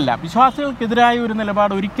 വിശ്വാസികൾക്കെതിരല്ല. വിശ്വാസികൾക്കെതിരായ ഒരു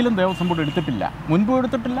നിലപാട് ഒരിക്കലും ദേവസ്വം ബോർഡ് എടുത്തിട്ടില്ല. മുൻപും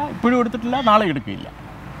എടുത്തിട്ടില്ല, ഇപ്പോഴും എടുത്തിട്ടില്ല, നാളെ എടുക്കില്ല.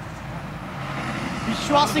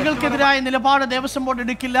 വിശ്വാസികൾക്കെതിരായ നിലപാട് ദേവസ്വം ബോർഡ്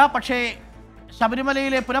എടുക്കില്ല. പക്ഷേ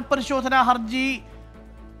ശബരിമലയിലെ പുനഃപരിശോധനാ ഹർജി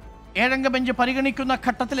ഏഴംഗ ബെഞ്ച് പരിഗണിക്കുന്ന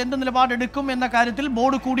ഘട്ടത്തിൽ എന്ത് നിലപാടെടുക്കും എന്ന കാര്യത്തിൽ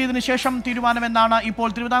ബോർഡ് കൂടിയതിനു ശേഷം തീരുമാനമെന്നാണ് ഇപ്പോൾ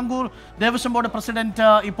തിരുവിതാംകൂർ ദേവസ്വം ബോർഡ് പ്രസിഡന്റ്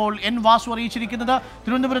ഇപ്പോൾ എൻ വാസു അറിയിച്ചിരിക്കുന്നത്.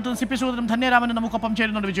 തിരുവനന്തപുരത്ത് സി പി സുഗതനും ധന്യരാമനും നമുക്കൊപ്പം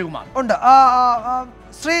ചേരുന്നുണ്ട്. വിജയകുമാർ ഉണ്ട്.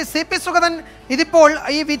 ശ്രീ സി പി സുഗതൻ, ഇതിപ്പോൾ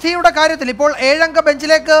ഈ വിധിയുടെ കാര്യത്തിൽ ഇപ്പോൾ ഏഴംഗ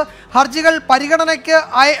ബെഞ്ചിലേക്ക് ഹർജികൾ പരിഗണനയ്ക്ക്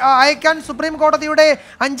അയക്കാൻ സുപ്രീം കോടതിയുടെ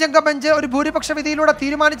 5 അംഗ ബെഞ്ച് ഒരു ഭൂരിപക്ഷ വിധിയിലൂടെ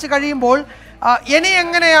തീരുമാനിച്ചു കഴിയുമ്പോൾ ഇനി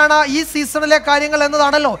എങ്ങനെയാണ് ഈ സീസണിലെ കാര്യങ്ങൾ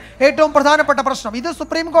എന്നതാണല്ലോ ഏറ്റവും പ്രധാനപ്പെട്ട പ്രശ്നം. ഇത്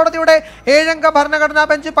സുപ്രീം കോടതിയുടെ 7 അംഗ ഭരണഘടനാ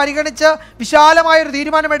ബെഞ്ച് പരിഗണിച്ച് വിശാലമായൊരു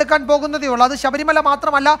തീരുമാനമെടുക്കാൻ പോകുന്നതേ ഉള്ളൂ. അത് ശബരിമല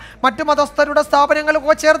മാത്രമല്ല, മറ്റു മതസ്ഥരുടെ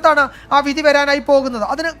സ്ഥാപനങ്ങളൊക്കെ ചേർത്താണ് ആ വിധി വരാനായി പോകുന്നത്.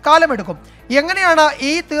 അതിന് കാലമെടുക്കും. എങ്ങനെയാണ്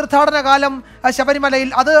ഈ തീർത്ഥാടന കാലം ശബരിമലയിൽ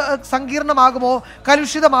അത് സങ്കീർണമാകുമോ,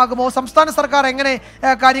 കലുഷിതമാകുമോ? സംസ്ഥാന സർക്കാർ എങ്ങനെ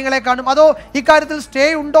കാര്യങ്ങളെ കാണും? അതോ ഇക്കാര്യത്തിൽ സ്റ്റേ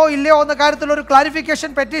ഉണ്ടോ ഇല്ലയോ എന്ന കാര്യത്തിലൊരു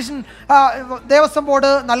ക്ലാരിഫിക്കേഷൻ പെറ്റീഷൻ ദേവസ്വം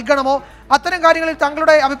ബോർഡ് നൽകണമോ? അത്തരം കാര്യങ്ങളിൽ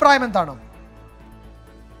താങ്കളുടെ അഭിപ്രായം എന്താണ്?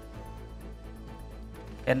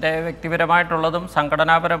 എൻ്റെ വ്യക്തിപരമായിട്ടുള്ളതും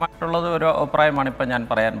സംഘടനാപരമായിട്ടുള്ളതും ഒരു അഭിപ്രായമാണ് ഇപ്പോൾ ഞാൻ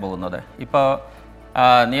പറയാൻ പോകുന്നത്. ഇപ്പോൾ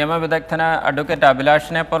നിയമവിദഗ്ധന അഡ്വക്കേറ്റ്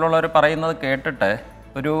അഭിലാഷിനെ പോലുള്ളവർ പറയുന്നത് കേട്ടിട്ട്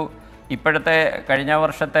ഇപ്പോഴത്തെ കഴിഞ്ഞ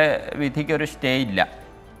വർഷത്തെ വിധിക്കൊരു സ്റ്റേ ഇല്ല.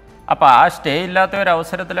 അപ്പോൾ ആ സ്റ്റേ ഇല്ലാത്ത ഒരു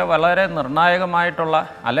അവസരത്തിൽ വളരെ നിർണായകമായിട്ടുള്ള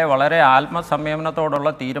വളരെ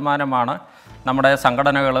ആത്മസംയമനത്തോടുള്ള തീരുമാനമാണ് നമ്മുടെ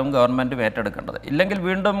സംഘടനകളും ഗവൺമെൻറ്റും ഏറ്റെടുക്കേണ്ടത്. ഇല്ലെങ്കിൽ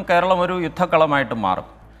വീണ്ടും കേരളം ഒരു യുദ്ധക്കളമായിട്ട് മാറും.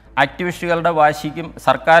 ആക്ടിവിസ്റ്റുകളുടെ വാശിക്കും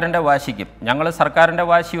സർക്കാരിൻ്റെ വാശിക്കും, ഞങ്ങൾ സർക്കാരിൻ്റെ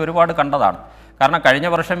വാശി ഒരുപാട് കണ്ടതാണ്. കാരണം കഴിഞ്ഞ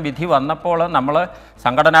വർഷം വിധി വന്നപ്പോൾ നമ്മൾ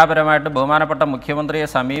സംഘടനാപരമായിട്ട് ബഹുമാനപ്പെട്ട മുഖ്യമന്ത്രിയെ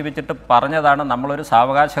സമീപിച്ചിട്ട് പറഞ്ഞതാണ്, നമ്മളൊരു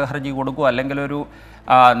സാവകാശ ഹർജി കൊടുക്കുക, അല്ലെങ്കിൽ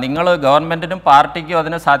നിങ്ങൾ ഗവൺമെൻറ്റിനും പാർട്ടിക്കും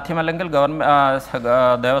അതിന് സാധ്യമല്ലെങ്കിൽ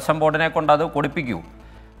ദേവസ്വം ബോർഡിനെ കൊണ്ട് അത് കൊടുപ്പിക്കൂ.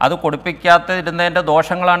 അത് കൊടുപ്പിക്കാതിരുന്നതിൻ്റെ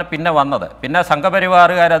ദോഷങ്ങളാണ് പിന്നെ വന്നത്. പിന്നെ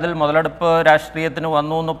സംഘപരിവാറുകാർ അതിൽ മുതലെടുപ്പ് രാഷ്ട്രീയത്തിന്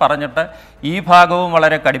വന്നു എന്ന് പറഞ്ഞിട്ട് ഈ ഭാഗവും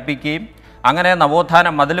വളരെ കടുപ്പിക്കുകയും അങ്ങനെ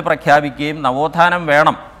നവോത്ഥാനം മതിൽ പ്രഖ്യാപിക്കുകയും നവോത്ഥാനം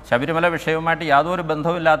വേണം, ശബരിമല വിഷയവുമായിട്ട് യാതൊരു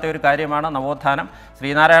ബന്ധവുമില്ലാത്ത ഒരു കാര്യമാണ് നവോത്ഥാനം.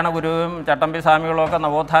 ശ്രീനാരായണ ഗുരുവും ചട്ടമ്പി സ്വാമികളും ഒക്കെ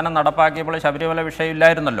നവോത്ഥാനം നടപ്പാക്കിയപ്പോൾ ശബരിമല വിഷയം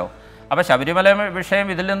ഇല്ലായിരുന്നല്ലോ. അപ്പോൾ ശബരിമല വിഷയം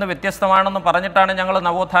ഇതിൽ നിന്ന് വ്യത്യസ്തമാണെന്ന് പറഞ്ഞിട്ടാണ് ഞങ്ങൾ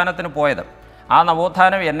നവോത്ഥാനത്തിന് പോയത്. ആ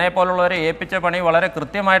നവോത്ഥാനം എന്നെപ്പോലുള്ളവരെ ഏൽപ്പിച്ച പണി വളരെ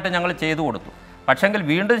കൃത്യമായിട്ട് ഞങ്ങൾ ചെയ്തു കൊടുത്തു. പക്ഷെങ്കിൽ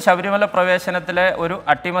വീണ്ടും ശബരിമല പ്രവേശനത്തിലെ ഒരു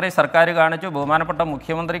അട്ടിമറി സർക്കാർ കാണിച്ചു. ബഹുമാനപ്പെട്ട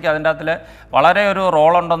മുഖ്യമന്ത്രിക്ക് അതിൻ്റെ അകത്തിൽ വളരെ ഒരു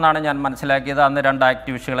റോളുണ്ടെന്നാണ് ഞാൻ മനസ്സിലാക്കിയത് അന്ന് 2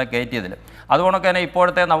 ആക്ടിവിസ്റ്റുകളെ കയറ്റിയതിൽ. അതുകൊണ്ടൊക്കെ തന്നെ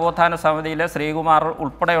ഇപ്പോഴത്തെ നവോത്ഥാന സമിതിയിലെ ശ്രീകുമാർ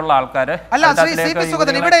ഉൾപ്പെടെയുള്ള ആൾക്കാർ അല്ല ശ്രീ CP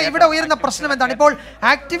സുഗതൻ, ഇവിടെ ഉയരുന്ന പ്രശ്നം എന്താണ്? ഇപ്പോൾ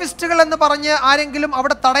ആക്ടിവിസ്റ്റുകൾ എന്ന് പറഞ്ഞ് ആരെങ്കിലും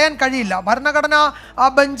അവിടെ തടയാൻ കഴിയില്ല. ഭരണഘടനാ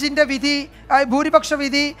ബെഞ്ചിന്റെ വിധി, ഭൂരിപക്ഷ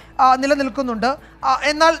വിധി നിലനിൽക്കുന്നുണ്ട്.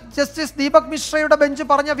 എന്നാൽ ജസ്റ്റിസ് ദീപക് മിശ്രയുടെ ബെഞ്ച്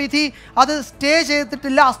പറഞ്ഞ വിധി അത് സ്റ്റേ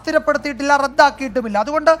ചെയ്തിട്ടില്ല, അസ്ഥിരപ്പെടുത്തിയിട്ടില്ല, റദ്ദാക്കിയിട്ടുമില്ല.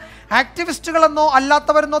 അതുകൊണ്ട് ആക്ടിവിസ്റ്റുകളെന്നോ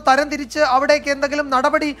അല്ലാത്തവരെന്നോ തരംതിരിച്ച് അവിടേക്ക് എന്തെങ്കിലും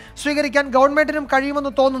നടപടി സ്വീകരിക്കാൻ ഗവൺമെന്റിനും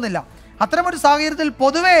കഴിയുമെന്ന് തോന്നുന്നില്ല. അത്തരമൊരു സാഹചര്യത്തിൽ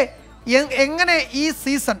പൊതുവെ എങ്ങനെ ഈ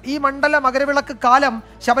സീസൺ, ഈ മണ്ഡല മകരവിളക്ക് കാലം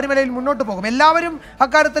ശബരിമലയിൽ മുന്നോട്ട് പോകും? എല്ലാവരും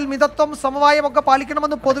അക്കാര്യത്തിൽ മിതത്വം, സമവായം ഒക്കെ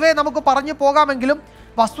പാലിക്കണമെന്ന് പൊതുവെ നമുക്ക് പറഞ്ഞു പോകാമെങ്കിലും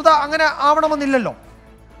വസ്തുത അങ്ങനെ ആവണമെന്നില്ലല്ലോ.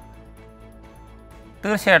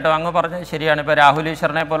 തീർച്ചയായിട്ടും അങ്ങ് പറഞ്ഞത് ശരിയാണ്. ഇപ്പോൾ രാഹുൽ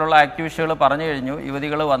ഈശ്വറിനെ പോലുള്ള ആക്ടിവിസ്റ്റുകൾ പറഞ്ഞു കഴിഞ്ഞു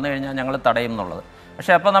യുവതികൾ വന്നു കഴിഞ്ഞാൽ ഞങ്ങൾ തടയും എന്നുള്ളത്.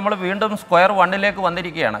 പക്ഷേ അപ്പോൾ നമ്മൾ വീണ്ടും സ്ക്വയർ 1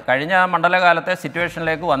 വന്നിരിക്കുകയാണ്. കഴിഞ്ഞ മണ്ഡലകാലത്തെ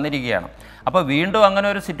സിറ്റുവേഷനിലേക്ക് വന്നിരിക്കുകയാണ്. അപ്പോൾ വീണ്ടും അങ്ങനെ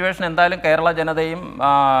ഒരു സിറ്റുവേഷൻ എന്തായാലും കേരള ജനതയും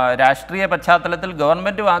രാഷ്ട്രീയ പശ്ചാത്തലത്തിൽ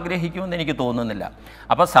ഗവൺമെൻറ്റും ആഗ്രഹിക്കുമെന്ന് എനിക്ക് തോന്നുന്നില്ല.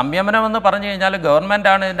 അപ്പോൾ സംയമനം എന്ന് പറഞ്ഞു കഴിഞ്ഞാൽ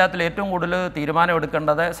ഗവൺമെൻറ്റാണ് ഇതിൻ്റെ അകത്തിൽ ഏറ്റവും കൂടുതൽ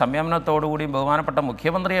തീരുമാനമെടുക്കേണ്ടത്. സംയമനത്തോടുകൂടിയും ബഹുമാനപ്പെട്ട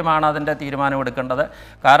മുഖ്യമന്ത്രിയുമാണ് അതിൻ്റെ തീരുമാനമെടുക്കേണ്ടത്.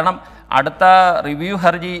 കാരണം അടുത്ത റിവ്യൂ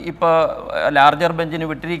ഹർജി ഇപ്പോൾ ലാർജർ ബെഞ്ചിന്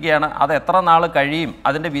വിട്ടിരിക്കുകയാണ്. അത് എത്ര നാൾ കഴിയും,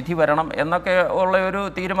 അതിൻ്റെ വിധി വരണം എന്നൊക്കെ ഉള്ള ഒരു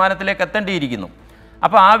തീരുമാനത്തിലേക്ക് എത്തേണ്ടിയിരിക്കുന്നു.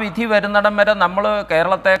 അപ്പോൾ ആ വിധി വരുന്നിടം വരെ നമ്മൾ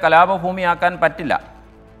കേരളത്തെ കലാപഭൂമിയാക്കാൻ പറ്റില്ല.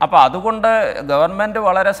 അപ്പോൾ അതുകൊണ്ട് ഗവൺമെൻറ്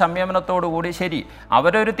വളരെ സംയമനത്തോടുകൂടി ശരി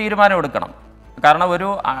അവരൊരു തീരുമാനം എടുക്കണം. കാരണം ഒരു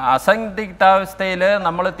അസംദിഗ്ധാവസ്ഥയിൽ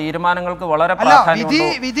നമ്മൾ തീരുമാനങ്ങൾക്ക് വളരെ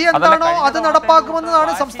വിധി എന്താണോ അത്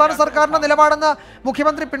നടപ്പാക്കുമെന്നതാണ് സംസ്ഥാന സർക്കാരിന്റെ നിലപാടെന്ന്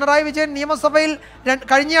മുഖ്യമന്ത്രി പിണറായി വിജയൻ നിയമസഭയിൽ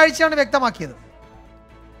കഴിഞ്ഞ ആഴ്ചയാണ് വ്യക്തമാക്കിയത്.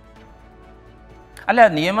 അല്ല,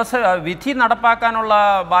 വിധി നടപ്പാക്കാനുള്ള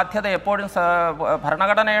ബാധ്യത എപ്പോഴും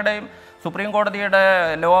ഭരണഘടനയുടെയും സുപ്രീം കോടതിയുടെ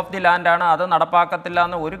ലോ ഓഫ് ദി ലാൻഡാണ്. അത് നടപ്പാക്കത്തില്ല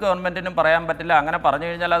എന്ന് ഒരു ഗവൺമെൻറ്റിനും പറയാൻ പറ്റില്ല. അങ്ങനെ പറഞ്ഞു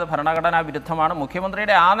കഴിഞ്ഞാൽ അത് ഭരണഘടനാ വിരുദ്ധമാണ്.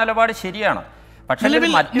 മുഖ്യമന്ത്രിയുടെ ആ നിലപാട് ശരിയാണ്. പക്ഷേ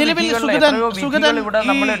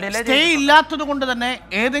സ്റ്റേ ഇല്ലാത്തത് കൊണ്ട് തന്നെ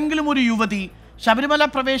ഏതെങ്കിലും ഒരു യുവതി ശബരിമല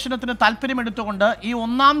പ്രവേശനത്തിന് താല്പര്യമെടുത്തുകൊണ്ട് ഈ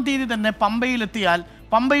 1-ാം തീയതി തന്നെ പമ്പയിലെത്തിയാൽ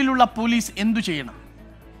പമ്പയിലുള്ള പോലീസ് എന്തു ചെയ്യണം?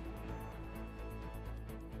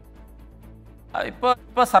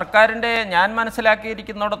 ഇപ്പോൾ സർക്കാരിൻ്റെ ഞാൻ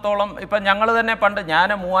മനസ്സിലാക്കിയിരിക്കുന്നിടത്തോളം ഇപ്പം ഞങ്ങൾ തന്നെ പണ്ട് ഞാൻ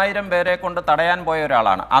 3000 പേരെ കൊണ്ട് തടയാൻ പോയ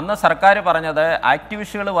ഒരാളാണ്. അന്ന് സർക്കാർ പറഞ്ഞത്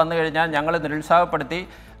ആക്ടിവിസ്റ്റുകൾ വന്നു കഴിഞ്ഞാൽ ഞങ്ങൾ നിരുത്സാഹപ്പെടുത്തി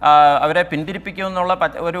അവരെ പിന്തിരിപ്പിക്കുമെന്നുള്ള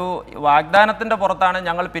ഒരു വാഗ്ദാനത്തിൻ്റെ പുറത്താണ്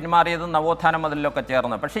ഞങ്ങൾ പിന്മാറിയതും നവോത്ഥാന മതിലൊക്കെ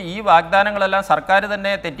ചേർന്ന്. പക്ഷേ ഈ വാഗ്ദാനങ്ങളെല്ലാം സർക്കാർ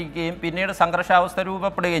തന്നെ തെറ്റിക്കുകയും പിന്നീട് സംഘർഷാവസ്ഥ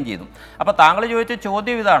രൂപപ്പെടുകയും ചെയ്തു. അപ്പോൾ താങ്കൾ ചോദിച്ച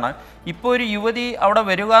ചോദ്യം ഇതാണ്, ഇപ്പോൾ ഒരു യുവതി അവിടെ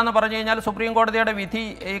വരിക എന്ന് പറഞ്ഞു കഴിഞ്ഞാൽ സുപ്രീം കോടതിയുടെ വിധി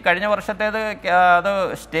ഈ കഴിഞ്ഞ വർഷത്തേത് അത്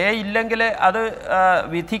സ്റ്റേ ഇല്ലെങ്കിൽ അത്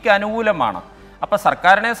വിധിക്ക് അനുകൂലമാണ്. അപ്പോൾ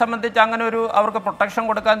സർക്കാരിനെ സംബന്ധിച്ച് അങ്ങനെ ഒരു അവർക്ക് പ്രൊട്ടക്ഷൻ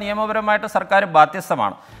കൊടുക്കാൻ നിയമപരമായിട്ട് സർക്കാർ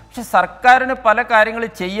ബാധ്യസ്ഥമാണ്. പക്ഷെ സർക്കാരിന് പല കാര്യങ്ങൾ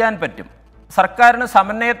ചെയ്യാൻ പറ്റും. സർക്കാരിന്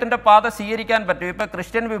സമന്വയത്തിൻ്റെ പാത സ്വീകരിക്കാൻ പറ്റും. ഇപ്പോൾ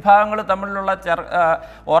ക്രിസ്ത്യൻ വിഭാഗങ്ങൾ തമ്മിലുള്ള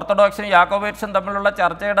ഓർത്തഡോക്സും യാക്കോബൈറ്റ്സും തമ്മിലുള്ള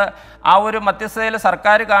ചർച്ചയുടെ ആ ഒരു മധ്യസ്ഥതയിൽ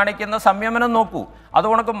സർക്കാർ കാണിക്കുന്ന സംയമനം നോക്കൂ.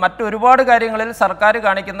 അതുകൊണ്ട് മറ്റൊരുപാട് കാര്യങ്ങളിൽ സർക്കാർ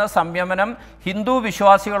കാണിക്കുന്ന സംയമനം ഹിന്ദു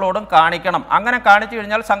വിശ്വാസികളോടും കാണിക്കണം. അങ്ങനെ കാണിച്ചു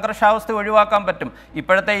കഴിഞ്ഞാൽ സംഘർഷാവസ്ഥ ഒഴിവാക്കാൻ പറ്റും.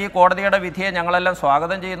 ഇപ്പോഴത്തെ ഈ കോടതിയുടെ വിധിയെ ഞങ്ങളെല്ലാം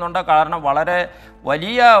സ്വാഗതം ചെയ്യുന്നുണ്ട്. കാരണം വളരെ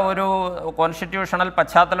വലിയ ഒരു കോൺസ്റ്റിറ്റ്യൂഷണൽ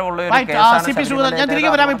പശ്ചാത്തലമുള്ള ഒരു കേസാണ്. ഞാൻ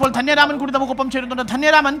തിരികെ വരാം. ഇപ്പോൾ ധന്യരാമൻ കൂടി നമുക്കൊപ്പം ചേരുന്നുണ്ട്.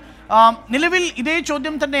 ധന്യരാമൻ, നിലവിൽ ഇതേ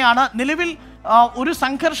ചോദ്യം തന്നെയാണ്. നിലവിൽ ഒരു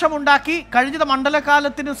സംഘർഷമുണ്ടാക്കി കഴിഞ്ഞ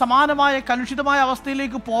മണ്ഡലകാലത്തിന് സമാനമായ കലുഷിതമായ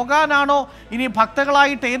അവസ്ഥയിലേക്ക് പോകാനാണോ ഇനി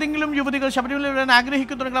ഭക്തകളായിട്ട് ഏതെങ്കിലും യുവതികൾ ശബരിമല വരാൻ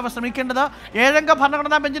ആഗ്രഹിക്കുന്നുണ്ടെങ്കിൽ അവർ ശ്രമിക്കേണ്ടത്? 7-അംഗ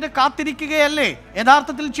ഭരണഘടനാ ബെഞ്ചിന് കാത്തിരിക്കുകയല്ലേ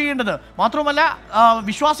യഥാർത്ഥത്തിൽ ചെയ്യേണ്ടത്? മാത്രമല്ല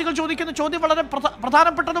വിശ്വാസികൾ ചോദിക്കുന്ന ചോദ്യം വളരെ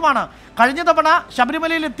പ്രധാനപ്പെട്ടതുമാണ്. കഴിഞ്ഞ തവണ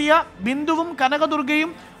ശബരിമലയിലെത്തിയ ബിന്ദുവും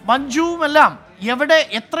കനകദുർഗയും മഞ്ജുവുമെല്ലാം എവിടെ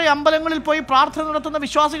എത്ര അമ്പലങ്ങളിൽ പോയി പ്രാർത്ഥന നടത്തുന്ന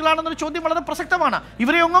വിശ്വാസികളാണെന്നൊരു ചോദ്യം വളരെ പ്രസക്തമാണ്.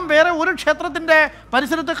 ഇവരെയൊന്നും വേറെ ഒരു ക്ഷേത്രത്തിന്റെ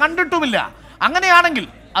പരിസരത്ത് കണ്ടിട്ടുമില്ല. അങ്ങനെയാണെങ്കിൽ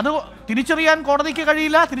അത് തിരിച്ചറിയാൻ കോടതിക്ക്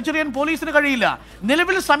കഴിയില്ല, തിരിച്ചറിയാൻ പോലീസിന് കഴിയില്ല.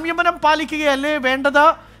 നിലവിൽ സംയമനം പാലിക്കുകയല്ലേ വേണ്ടത്?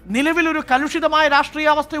 നിലവിലൊരു കലുഷിതമായ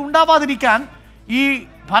രാഷ്ട്രീയാവസ്ഥ ഉണ്ടാവാതിരിക്കാൻ ഈ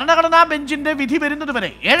ഭരണഘടനാ ബെഞ്ചിന്റെ വിധി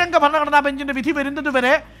വരുന്നതുവരെ, 7-അംഗ ഭരണഘടനാ ബെഞ്ചിന്റെ വിധി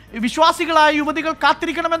വരുന്നതുവരെ വിശ്വാസികളായ യുവതികൾ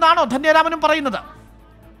കാത്തിരിക്കണമെന്നാണോ ധന്യരാമനും പറയുന്നത്?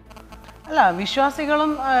 അല്ല,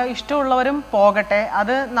 വിശ്വാസികളും ഇഷ്ടമുള്ളവരും പോകട്ടെ.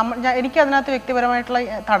 അത് എനിക്ക് അതിനകത്ത് വ്യക്തിപരമായിട്ടുള്ള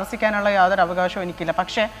തടസ്സിക്കാനുള്ള യാതൊരു അവകാശവും എനിക്കില്ല.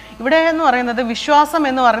 പക്ഷേ ഇവിടെ എന്ന് പറയുന്നത് വിശ്വാസം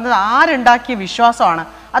എന്ന് പറയുന്നത് ആരുണ്ടാക്കിയ വിശ്വാസമാണ്.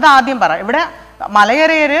 അത് ആദ്യം പറ. ഇവിടെ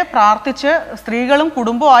മലയരയര് പ്രാർത്ഥിച്ച് സ്ത്രീകളും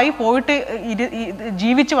കുടുംബമായി പോയിട്ട്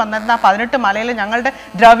ജീവിച്ചു വന്നിരുന്ന 18 മലയിൽ ഞങ്ങളുടെ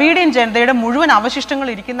ദ്രവീഡിയൻ ജനതയുടെ മുഴുവൻ അവശിഷ്ടങ്ങൾ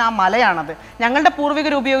ഇരിക്കുന്ന ആ മലയാണത്. ഞങ്ങളുടെ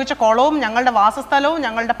പൂർവികർ ഉപയോഗിച്ച കുളവും ഞങ്ങളുടെ വാസസ്ഥലവും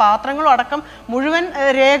ഞങ്ങളുടെ പാത്രങ്ങളും അടക്കം മുഴുവൻ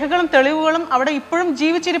രേഖകളും തെളിവുകളും അവിടെ ഇപ്പോഴും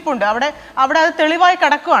ജീവിച്ചിരിപ്പുണ്ട്. അവിടെ അത് തെളിവായി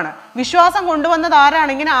കിടക്കുകയാണ്. വിശ്വാസം കൊണ്ടുവന്നത് ആരാണ്?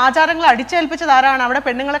 ഇങ്ങനെ ആചാരങ്ങൾ അടിച്ചേൽപ്പിച്ചത് ആരാണ്? അവിടെ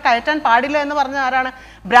പെണ്ണുങ്ങളെ കയറ്റാൻ പാടില്ല എന്ന് പറഞ്ഞത് ആരാണ്?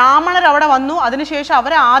 ബ്രാഹ്മണർ അവിടെ വന്നു. അതിനുശേഷം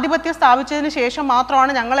അവരെ ആധിപത്യം സ്ഥാപിച്ചതിന് ശേഷം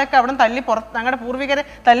മാത്രമാണ് ഞങ്ങളെയൊക്കെ അവിടെ ഞങ്ങളുടെ പൂർവികരെ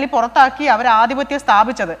തല്ലി പുറത്താക്കി അവർ ആധിപത്യം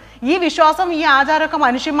സ്ഥാപിച്ചത്. ഈ വിശ്വാസം ഈ ആചാരമൊക്കെ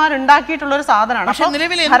മനുഷ്യന്മാർ ഉണ്ടാക്കിയിട്ടുള്ള ഒരു സാധനമാണ്. പക്ഷേ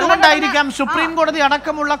നിലവിൽ എന്തുകൊണ്ടായിരിക്കാം സുപ്രീം കോടതി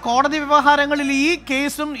അടക്കമുള്ള കോടതി വ്യവഹാരങ്ങളിൽ ഈ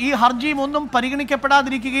കേസും ഈ ഹർജിയും ഒന്നും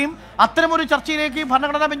പരിഗണിക്കപ്പെടാതിരിക്കുകയും അത്തരമൊരു ചർച്ചയിലേക്ക്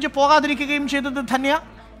ഭരണഘടനാ ബെഞ്ച് പോകാതിരിക്കുകയും ചെയ്തത് ധന്യ?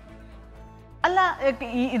 അല്ല,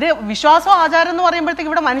 ഇത് വിശ്വാസവും ആചാരം എന്ന് പറയുമ്പോഴത്തേക്ക്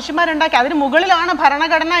ഇവിടെ മനുഷ്യന്മാരുണ്ടാക്കി അതിന് മുകളിലാണ്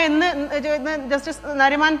ഭരണഘടന എന്ന് ജസ്റ്റിസ്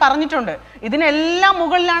നരിമാൻ പറഞ്ഞിട്ടുണ്ട്. ഇതിനെല്ലാം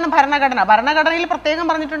മുകളിലാണ് ഭരണഘടന. ഭരണഘടനയിൽ പ്രത്യേകം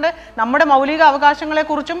പറഞ്ഞിട്ടുണ്ട്, നമ്മുടെ മൗലിക അവകാശങ്ങളെ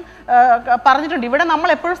കുറിച്ചും പറഞ്ഞിട്ടുണ്ട്. ഇവിടെ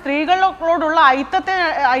നമ്മൾ എപ്പോഴും സ്ത്രീകളോടുള്ള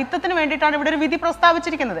ഐത്തത്തിന് വേണ്ടിയിട്ടാണ് ഇവിടെ ഒരു വിധി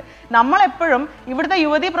പ്രസ്താവിച്ചിരിക്കുന്നത്. നമ്മളെപ്പോഴും ഇവിടുത്തെ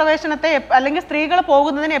യുവതീ പ്രവേശനത്തെ അല്ലെങ്കിൽ സ്ത്രീകൾ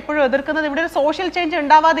പോകുന്നതിനെ എപ്പോഴും എതിർക്കുന്നത് ഇവിടെ ഒരു സോഷ്യൽ ചേഞ്ച്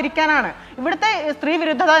ഉണ്ടാവാതിരിക്കാനാണ്. ഇവിടുത്തെ സ്ത്രീ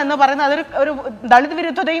വിരുദ്ധത എന്ന് പറയുന്നത് അതൊരു ഒരു ദളിത്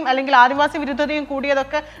വിരുദ്ധതയും അല്ലെങ്കിൽ ആദിവാസി വിരുദ്ധതയും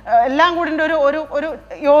കൂടിയതൊക്കെ എല്ലാം കൂടി ഒരു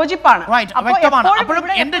യോജിപ്പാണ്. അപ്പോഴും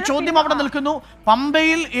എന്റെ ചോദ്യം അവിടെ നിൽക്കുന്നു,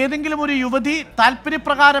 പമ്പയിൽ ഏതെങ്കിലും ഒരു യുവതി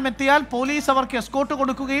താല്പര്യപ്രകാരം എത്തിയാൽ പോലീസ് അവർക്ക് എസ്കോർട്ട്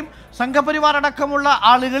കൊടുക്കുകയും സംഘപരിവാർ അടക്കമുള്ള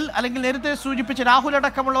ആളുകൾ അല്ലെങ്കിൽ നേരത്തെ സൂചിപ്പിച്ച രാഹുൽ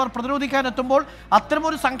അടക്കമുള്ളവർ പ്രതിരോധിക്കാൻ എത്തുമ്പോൾ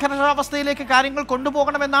അത്തരമൊരു സംഘർഷാവസ്ഥയിലേക്ക് കാര്യങ്ങൾ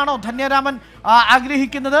കൊണ്ടുപോകണമെന്നാണോ ധന്യരാമൻ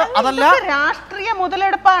ആഗ്രഹിക്കുന്നത്? അതല്ല, രാഷ്ട്രീയ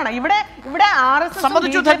മുതലെടുപ്പാണ് ഇവിടെ.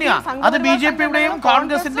 സമ്മതിച്ചു ധന്യ, അത് ബി.ജെ.പിയുടെയും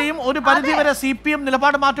കോൺഗ്രസിന്റെയും ഒരു പരിധിവരെ CPM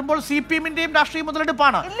നിലപാട് മാറ്റുമ്പോൾ CPM-ന്റെയും രാഷ്ട്രീയ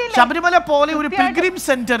മുതലെടുപ്പാണ്. ശബരിമല പോലെ ഒരു പിൽഗ്രിം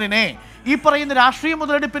സെന്ററിനെ ഈ പറയുന്ന രാഷ്ട്രീയ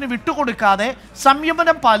മുതലെടുപ്പിന് വിട്ടുകൊടുക്കാതെ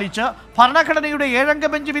സംയമനം പാലിച്ച് ഭരണഘടനയുടെ 7-അംഗ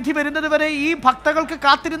ബെഞ്ച് വിധി വരുന്നത് വരെ ഈ ഭക്തകൾക്ക്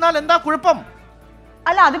കാത്തിരുന്നാൽ എന്താ കുഴപ്പം?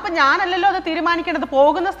 അല്ല, അതിപ്പോ ഞാനല്ലല്ലോ അത് തീരുമാനിക്കേണ്ടത്,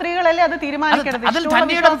 പോകുന്ന സ്ത്രീകളല്ലേ അത് തീരുമാനിക്കേണ്ടത്.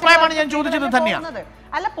 അഭിപ്രായമാണ് ഞാൻ ചോദിച്ചത് ധന്യ.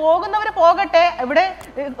 അല്ല, പോകുന്നവർ പോകട്ടെ. ഇവിടെ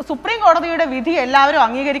സുപ്രീം കോടതിയുടെ വിധി എല്ലാവരും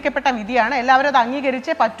അംഗീകരിക്കപ്പെട്ട വിധിയാണ്. എല്ലാവരും അത്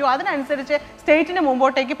അംഗീകരിച്ചേ പറ്റൂ. അതിനനുസരിച്ച് സ്റ്റേറ്റിന്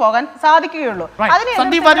മുമ്പോട്ടേക്ക് പോകാൻ സാധിക്കുകയുള്ളൂ.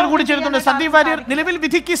 സന്ദീപ് വാര്യർ കൂടി ചേരുന്നുണ്ട്. സന്ദീപ് വാര്യർ, നിലവിൽ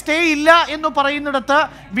വിധിക്ക് സ്റ്റേ ഇല്ല എന്ന് പറയുന്നിടത്ത്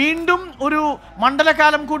വീണ്ടും ഒരു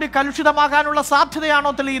മണ്ഡലകാലം കൂടി കലുഷിതമാകാനുള്ള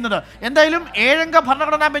സാധ്യതയാണോ തെളിയുന്നത്? എന്തായാലും 7-അംഗ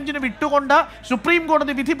ഭരണഘടനാ ബെഞ്ചിന് വിട്ടുകൊണ്ട് സുപ്രീം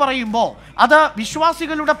കോടതി വിധി പറയുമ്പോൾ അത്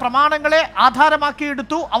വിശ്വാസികളുടെ പ്രമാണങ്ങളെ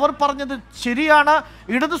ആധാരമാക്കിയെടുത്തു. അവർ പറഞ്ഞത് ശരിയാണ്.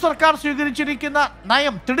 ഇടതു സർക്കാർ സ്വീകരിച്ചിരിക്കുന്ന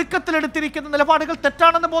നയം, തിടുക്കത്തിലെടുത്തിരിക്കുന്ന നിലപാടുകൾ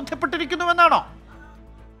തെറ്റാണെന്ന് ബോധ്യപ്പെട്ടിരിക്കുന്നുവെന്നാണോ?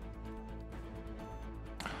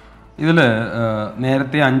 ഇതിൽ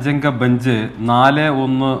നേരത്തെ 5-അംഗ ബെഞ്ച്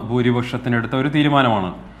 4-1 ഭൂരിപക്ഷത്തിനെടുത്ത ഒരു തീരുമാനമാണ്.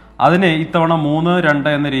 അതിനെ ഇത്തവണ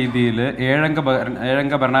 3-2 എന്ന രീതിയിൽ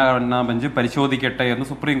 7-അംഗ ഭരണഘടനാ ബെഞ്ച് പരിശോധിക്കട്ടെ എന്ന്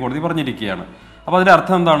സുപ്രീം കോടതി പറഞ്ഞിരിക്കുകയാണ്. അപ്പോൾ അതിൻ്റെ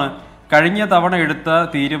അർത്ഥം എന്താണ്? കഴിഞ്ഞ തവണ എടുത്ത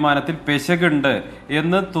തീരുമാനത്തിൽ പെശകുണ്ട്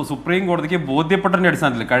എന്ന് സുപ്രീം കോടതിക്ക് ബോധ്യപ്പെട്ടതിൻ്റെ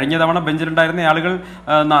അടിസ്ഥാനത്തിൽ കഴിഞ്ഞ തവണ ബെഞ്ചിലുണ്ടായിരുന്ന ആളുകൾ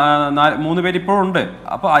 3 പേര് ഇപ്പോഴും ഉണ്ട്,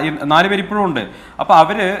 അപ്പോൾ 4 പേര് ഇപ്പോഴും ഉണ്ട്. അപ്പോൾ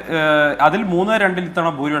അവർ അതിൽ 3-2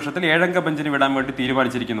 ഇത്തവണ ഭൂരിപക്ഷത്തിൽ 7-അംഗ ബെഞ്ചിന് വിടാൻ വേണ്ടി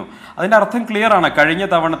തീരുമാനിച്ചിരിക്കുന്നു. അതിൻ്റെ അർത്ഥം ക്ലിയർ ആണ്. കഴിഞ്ഞ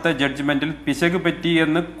തവണത്തെ ജഡ്ജ്മെന്റിൽ പിശക് പറ്റി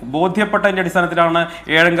എന്ന് ബോധ്യപ്പെട്ടതിൻ്റെ അടിസ്ഥാനത്തിലാണ്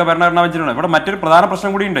 7-അംഗ ഭരണഘടനാ ബെഞ്ചിനുള്ളത്. ഇവിടെ മറ്റൊരു പ്രധാന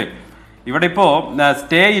പ്രശ്നം കൂടിയുണ്ട്. ഇവിടെ ഇപ്പോൾ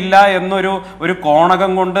സ്റ്റേ ഇല്ല എന്നൊരു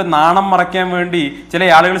കോണകം കൊണ്ട് നാണം മറയ്ക്കാൻ വേണ്ടി ചില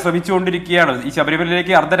ആളുകൾ ശ്രമിച്ചുകൊണ്ടിരിക്കുകയാണ്. ഈ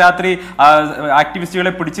ശബരിമലയിലേക്ക് അർദ്ധരാത്രി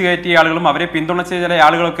ആക്ടിവിസ്റ്റുകളെ പിടിച്ചു കയറ്റിയ ആളുകളും അവരെ പിന്തുണച്ച ചില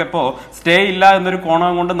ആളുകളൊക്കെ ഇപ്പോൾ സ്റ്റേ ഇല്ല എന്നൊരു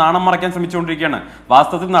കോണകം കൊണ്ട് നാണം മറയ്ക്കാൻ ശ്രമിച്ചുകൊണ്ടിരിക്കുകയാണ്.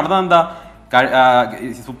 വാസ്തവത്തിൽ നടന്നതെന്താ?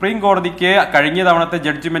 സുപ്രീം കോടതിക്ക് കഴിഞ്ഞ തവണത്തെ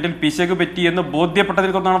ജഡ്ജ്മെന്റിൽ പിശക് പറ്റി എന്ന്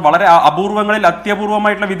ബോധ്യപ്പെട്ടതിൽ കൊണ്ടാണ്. വളരെ അപൂർവങ്ങളിൽ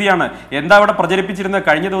അത്യപൂർവമായിട്ടുള്ള വിധിയാണ്. എന്താ ഇവിടെ പ്രചരിപ്പിച്ചിരുന്നത്?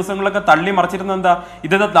 കഴിഞ്ഞ ദിവസങ്ങളിലൊക്കെ തള്ളി മറിച്ചിരുന്നത് എന്താ?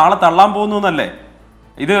 ഇത് നാളെ തള്ളാൻ പോകുന്നു എന്നല്ലേ?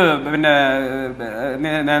 ഇത് പിന്നെ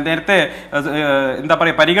നേരത്തെ എന്താ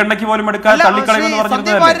പറയാ, പരിഗണനയ്ക്ക് പോലും എടുക്കാൻ തള്ളിക്കളയുമെന്ന്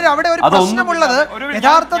പറഞ്ഞിരുന്നത്.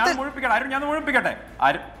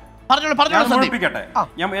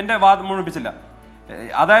 ഞാൻ എന്റെ വാദം മുഴുപ്പിച്ചില്ല.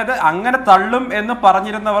 അതായത് അങ്ങനെ തള്ളും എന്ന്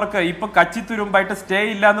പറഞ്ഞിരുന്നവർക്ക് ഇപ്പൊ കച്ചിത്തുരുമ്പായിട്ട് സ്റ്റേ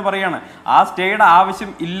ഇല്ല എന്ന് പറയാണ്. ആ സ്റ്റേയുടെ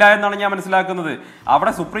ആവശ്യം ഇല്ല എന്നാണ് ഞാൻ മനസ്സിലാക്കുന്നത്.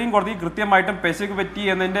 അവിടെ സുപ്രീം കോടതി കൃത്യമായിട്ടും പെശക് പറ്റി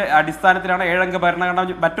എന്നതിന്റെ അടിസ്ഥാനത്തിലാണ് 7-അംഗ ഭരണഘടനാ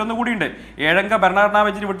ബെഞ്ച്. മറ്റൊന്നു കൂടിയുണ്ട്, 7-അംഗ ഭരണഘടനാ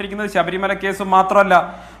ബെഞ്ചിന് വിട്ടിരിക്കുന്നത് ശബരിമല കേസ് മാത്രമല്ല,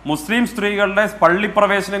 മുസ്ലിം സ്ത്രീകളുടെ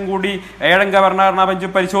പള്ളിപ്രവേശനം കൂടി 7-അംഗ ഭരണഘടനാ ബെഞ്ച്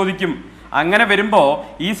പരിശോധിക്കും. അങ്ങനെ വരുമ്പോൾ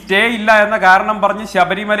ഈ സ്റ്റേ ഇല്ല എന്ന കാരണം പറഞ്ഞ്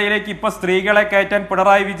ശബരിമലയിലേക്ക് ഇപ്പൊ സ്ത്രീകളെ കയറ്റാൻ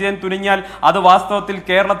പിണറായി വിജയൻ തുനിഞ്ഞാൽ അത് വാസ്തവത്തിൽ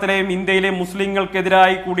കേരളത്തിലെയും ഇന്ത്യയിലെയും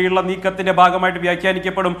മുസ്ലിങ്ങൾക്കെതിരായി കൂടിയുള്ള നീക്കത്തിന്റെ ഭാഗമായിട്ട്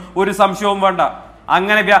വ്യാഖ്യാനിക്കപ്പെടും. ഒരു സംശയവും വേണ്ട.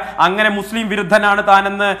 അങ്ങനെ മുസ്ലിം വിരുദ്ധനാണ്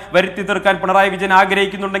താനെന്ന് വരുത്തി തീർക്കാൻ പിണറായി വിജയൻ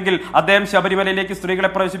ആഗ്രഹിക്കുന്നുണ്ടെങ്കിൽ അദ്ദേഹം ശബരിമലയിലേക്ക് സ്ത്രീകളെ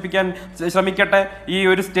പ്രവേശിപ്പിക്കാൻ ശ്രമിക്കട്ടെ, ഈ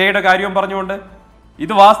ഒരു സ്റ്റേയുടെ കാര്യവും പറഞ്ഞുകൊണ്ട്.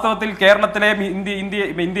 ഇത് വാസ്തവത്തിൽ കേരളത്തിലെയും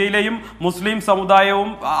ഇന്ത്യയിലെയും മുസ്ലിം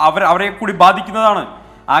സമുദായവും അവരെ കൂടി ബാധിക്കുന്നതാണ്.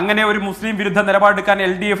 അങ്ങനെ ഒരു മുസ്ലിം വിരുദ്ധ നിലപാടെടുക്കാൻ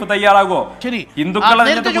LDF തയ്യാറാകുമോ?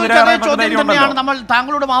 തന്നെയാണ് നമ്മൾ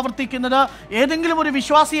താങ്കളോടും ആവർത്തിക്കുന്നത്. ഏതെങ്കിലും ഒരു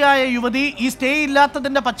വിശ്വാസിയായ യുവതി ഈ സ്റ്റേ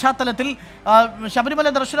ഇല്ലാത്തതിന്റെ പശ്ചാത്തലത്തിൽ ശബരിമല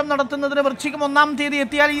ദർശനം നടത്തുന്നതിന് വൃശ്ചികം 1-ാം തീയതി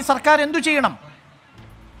എത്തിയാൽ ഈ സർക്കാർ എന്തു ചെയ്യണം?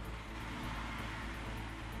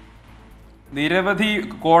 നിരവധി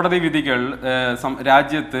കോടതി വിധികൾ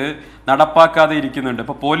രാജ്യത്ത് നടപ്പാക്കാതെ ഇരിക്കുന്നുണ്ട്.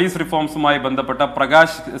 ഇപ്പോൾ പോലീസ് റിഫോംസുമായി ബന്ധപ്പെട്ട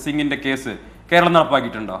പ്രകാശ് സിംഗിന്റെ കേസ് കേരളം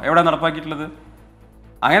നടപ്പാക്കിയിട്ടുണ്ടോ? എവിടെ നടപ്പാക്കിയിട്ടുള്ളത്?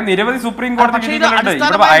 അങ്ങനെ നിരവധി സുപ്രീം കോടതി വിധികളുണ്ട്.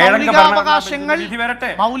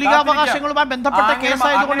 മൗലികാവകാശങ്ങളുമായി ബന്ധപ്പെട്ട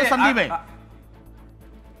കേസായതുകൊണ്ട് സന്ദീപേ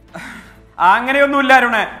അങ്ങനെയൊന്നുമില്ല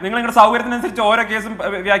അരുണേ. നിങ്ങൾ നിങ്ങളുടെ സൗകര്യത്തിനനുസരിച്ച് ഓരോ കേസും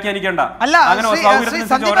വ്യാഖ്യാനിക്കേണ്ട. അല്ല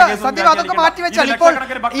സന്ദീപ്, അതൊക്കെ മാറ്റിവെച്ചാൽ ഇപ്പോൾ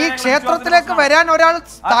ഈ ക്ഷേത്രത്തിലേക്ക് വരാൻ ഒരാൾ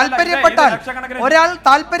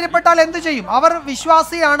താല്പര്യപ്പെട്ടാൽ എന്ത് ചെയ്യും? അവർ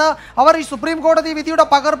വിശ്വാസിയാണ്, അവർ ഈ സുപ്രീം കോടതി വിധിയുടെ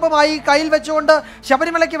പകർപ്പുമായി കയ്യിൽ വെച്ചുകൊണ്ട്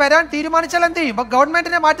ശബരിമലയ്ക്ക് വരാൻ തീരുമാനിച്ചാൽ എന്ത് ചെയ്യും?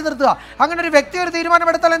 ഗവൺമെന്റിനെ മാറ്റി നിർത്തുക. അങ്ങനെ ഒരു വ്യക്തി ഒരു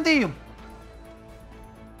തീരുമാനമെടുത്താൽ എന്ത് ചെയ്യും?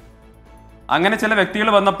 അങ്ങനെ ചില വ്യക്തികൾ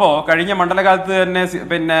വന്നപ്പോ കഴിഞ്ഞ മണ്ഡലകാലത്ത് തന്നെ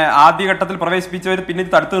പിന്നെ ആദ്യഘട്ടത്തിൽ പ്രവേശിപ്പിച്ചവർ പിന്നെ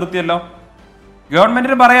തടുത്തു നിർത്തിയല്ലോ.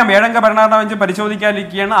 ഗവൺമെന്റിന് പറയാം, ഏഴംഗ ഭരണഘടനാ ബെഞ്ച്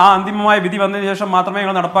പരിശോധിക്കാനിരിക്കുകയാണ്, ആ അന്തിമമായ വിധി വന്നതിന് ശേഷം മാത്രമേ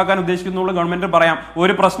ഞങ്ങൾ നടപ്പാക്കാൻ ഉദ്ദേശിക്കുന്നുള്ളൂ. ഗവൺമെന്റിന് പറയാം,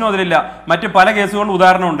 ഒരു പ്രശ്നം അതിലില്ല. മറ്റ് പല കേസുകളും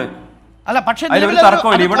ഉദാഹരണമുണ്ട്. അല്ല, പക്ഷേ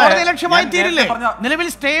ലക്ഷ്യമായി തീരില്ലേ? നിലവിൽ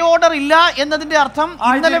സ്റ്റേ ഓർഡർ ഇല്ല എന്നതിന്റെ അർത്ഥം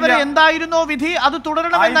ഇന്നലെ വരെ എന്തായിരുന്നോ വിധി അത്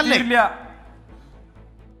തുടരണമെന്നല്ലേ?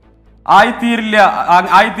 ആയിത്തീരില്ല.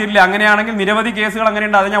 അങ്ങനെയാണെങ്കിൽ നിരവധി കേസുകൾ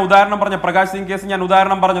അങ്ങനെയുണ്ട്. അത് ഞാൻ ഉദാഹരണം പറഞ്ഞ പ്രകാശ് സിംഗ് കേസ് ഞാൻ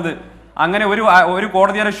ഉദാഹരണം പറഞ്ഞത്. അങ്ങനെ ഒരു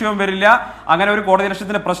കോടതി ലക്ഷ്യവും വരില്ല. അങ്ങനെ ഒരു കോടതി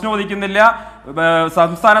ലക്ഷ്യത്തിന്റെ പ്രശ്നം ഉദിക്കുന്നില്ല.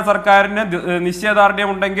 സംസ്ഥാന സർക്കാരിന് നിശ്ചയദാർഢ്യം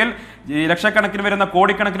ഉണ്ടെങ്കിൽ ലക്ഷക്കണക്കിന് വരുന്ന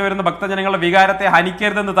കോടിക്കണക്കിന് വരുന്ന ഭക്തജനങ്ങളുടെ വികാരത്തെ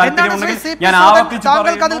ഹനിക്കരുതെന്ന് താല്പര്യമുണ്ടെങ്കിൽ ഞാൻ ആവർത്തിച്ചു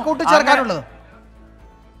പറയുന്നു.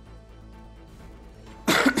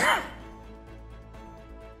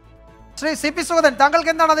 ശ്രീ സി പി സുഗതൻ,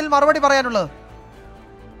 താങ്കൾക്ക് എന്താണ് അതിൽ മറുപടി പറയാനുള്ളത്?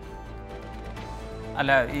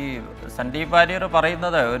 അല്ല, ഈ സന്ദീപ് വാര്യർ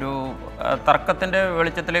പറയുന്നത് ഒരു തർക്കത്തിൻ്റെ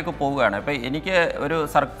വെളിച്ചത്തിലേക്ക് പോവുകയാണ്. ഇപ്പം എനിക്ക് ഒരു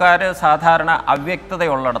സർക്കാർ സാധാരണ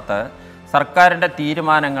അവ്യക്തതയുള്ളിടത്ത് സർക്കാരിൻ്റെ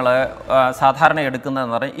തീരുമാനങ്ങൾ സാധാരണ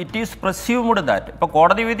എടുക്കുന്നതെന്ന് പറഞ്ഞാൽ ഇറ്റ് ഈസ് പ്രിസ്യൂംഡ് ദാറ്റ്. ഇപ്പോൾ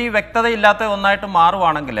കോടതി വിധി വ്യക്തതയില്ലാത്ത ഒന്നായിട്ട്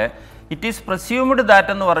മാറുവാണെങ്കിൽ ഇറ്റ് ഈസ് പ്രിസ്യൂംഡ്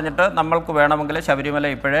ദാറ്റ് എന്ന് പറഞ്ഞിട്ട് നമ്മൾക്ക് വേണമെങ്കിൽ ശബരിമല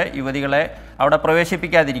ഇപ്പോഴേ യുവതികളെ അവിടെ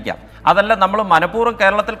പ്രവേശിപ്പിക്കാതിരിക്കാം. അതല്ല, നമ്മൾ മനഃപൂർവ്വം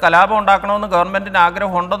കേരളത്തിൽ കലാപം ഉണ്ടാക്കണമെന്ന് ഗവൺമെൻറ്റിന്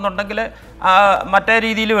ആഗ്രഹം ഉണ്ടെന്നുണ്ടെങ്കിൽ മറ്റേ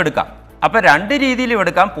രീതിയിലും എടുക്കാം. അപ്പോൾ രണ്ട് രീതിയിലും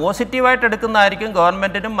എടുക്കാം. പോസിറ്റീവായിട്ട് എടുക്കുന്നതായിരിക്കും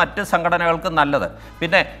ഗവൺമെൻറ്റിനും മറ്റ് സംഘടനകൾക്കും നല്ലത്.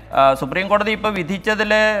 പിന്നെ സുപ്രീം കോടതി ഇപ്പോൾ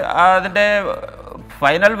വിധിച്ചതിൽ അതിൻ്റെ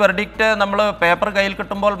ഫൈനൽ വെർഡിക്റ്റ് നമ്മൾ പേപ്പർ കയ്യിൽ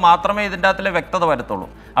കിട്ടുമ്പോൾ മാത്രമേ ഇതിൻ്റെ അകത്തിൽ വ്യക്തത വരുത്തുള്ളൂ.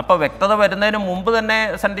 അപ്പോൾ വ്യക്തത വരുന്നതിന് മുമ്പ് തന്നെ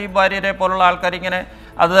സന്ദീപ് വാര്യരെ പോലുള്ള ആൾക്കാർ ഇങ്ങനെ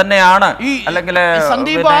അത് തന്നെയാണ് അല്ലെങ്കിൽ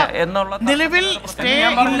നിലവിൽ സ്റ്റേ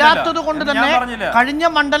ഇല്ലാത്തത് കൊണ്ട് തന്നെ കഴിഞ്ഞ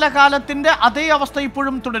മണ്ഡലകാലത്തിന്റെ അതേ അവസ്ഥ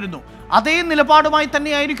ഇപ്പോഴും തുടരുന്നു. അതേ നിലപാടുമായി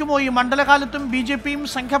തന്നെയായിരിക്കുമോ ഈ മണ്ഡലകാലത്തും ബി.ജെ.പിയും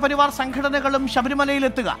സംഘപരിവാർ സംഘടനകളും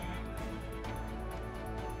ശബരിമലയിലെത്തുക?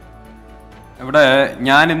 ഇവിടെ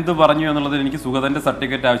ഞാൻ എന്ത് പറഞ്ഞു എന്നുള്ളത് എനിക്ക് സുഗതന്റെ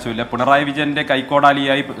സർട്ടിഫിക്കറ്റ് ആവശ്യമില്ല. പിണറായി വിജയന്റെ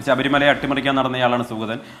കൈക്കോടാലിയായി ശബരിമലയെ അട്ടിമറിക്കാൻ നടന്നയാളാണ്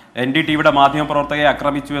സുഗതൻ. NDTVയുടെ മാധ്യമപ്രവർത്തകയെ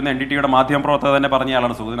ആക്രമിച്ചു എന്ന് NDTVയുടെ മാധ്യമപ്രവർത്തക തന്നെ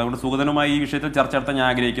പറഞ്ഞയാളാണ് സുഗതൻ. അതുകൊണ്ട് സുഗതനുമായി ഈ വിഷയത്തിൽ ചർച്ച നടത്താൻ ഞാൻ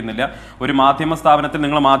ആഗ്രഹിക്കുന്നില്ല. ഒരു മാധ്യമ സ്ഥാപനത്തിൽ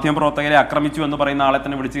നിങ്ങൾ മാധ്യമപ്രവർത്തകരെ ആക്രമിച്ചു എന്ന് പറയുന്ന ആളെ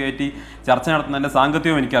തന്നെ വിളിച്ചു കയറ്റി ചർച്ച നടത്തുന്നതിന്റെ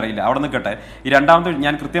സാങ്കത്യവും എനിക്കറിയില്ല. അവിടെ നിൽക്കട്ടെ. ഈ രണ്ടാമത്തെ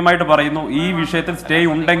ഞാൻ കൃത്യമായിട്ട് പറയുന്നു, ഈ വിഷയത്തിൽ സ്റ്റേ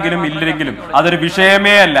ഉണ്ടെങ്കിലും ഇല്ലെങ്കിലും അതൊരു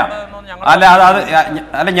വിഷയമേ അല്ല.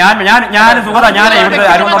 ഞാൻ സുഗത ഞാൻ ഇവിടുത്തെ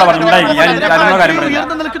അരുണോട് പറഞ്ഞു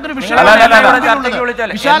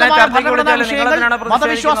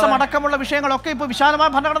മതവിശ്വാസം അടക്കമുള്ള വിഷയങ്ങളൊക്കെ ഇപ്പൊ വിശാലമായ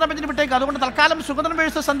ഭരണഘടനാ ബെഞ്ചിന് വിട്ടേക്ക്. അതുകൊണ്ട് തൽക്കാലം സുഗതൻ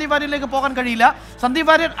വേഴ്സസ് സന്ദീപ് വാര്യരിലേക്ക് പോകാൻ കഴിയില്ല. സന്ദീപ്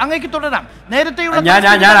വാര്യർ അങ്ങേക്ക് തുടരാം. നേരത്തെയുള്ള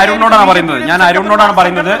ഞാൻ അരുണോടാണ്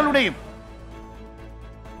പറയുന്നത്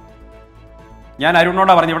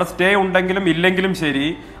ഇവിടെ സ്റ്റേ ഉണ്ടെങ്കിലും ഇല്ലെങ്കിലും ശരി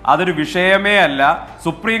അതൊരു വിഷയമേ അല്ല.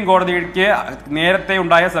 സുപ്രീം കോടതിക്ക് നേരത്തെ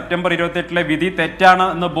ഉണ്ടായ സെപ്റ്റംബർ 28 വിധി തെറ്റാണ്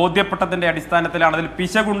എന്ന് ബോധ്യപ്പെട്ടതിന്റെ അടിസ്ഥാനത്തിലാണ്, അതിൽ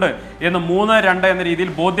പിശകുണ്ട് എന്ന് 3-2 എന്ന രീതിയിൽ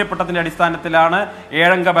ബോധ്യപ്പെട്ടതിന്റെ അടിസ്ഥാനത്തിലാണ്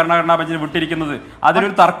ഏഴംഗ ഭരണഘടനാ ബെഞ്ചിന് വിട്ടിരിക്കുന്നത്.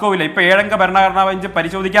 അതിലൊരു തർക്കവുമില്ല. ഇപ്പൊ ഏഴംഗ ഭരണഘടനാ ബെഞ്ച്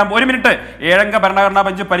ഏഴംഗ ഭരണഘടനാ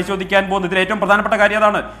ബെഞ്ച് പരിശോധിക്കാൻ പോകുന്നത് ഇതിൽ ഏറ്റവും പ്രധാനപ്പെട്ട കാര്യം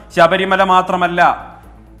അതാണ്. ശബരിമല മാത്രമല്ല,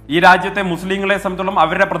 ഈ രാജ്യത്തെ മുസ്ലിങ്ങളെ സംബന്ധിച്ചിടത്തോളം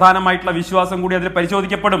അവരുടെ പ്രധാനമായിട്ടുള്ള വിശ്വാസം കൂടി അതിൽ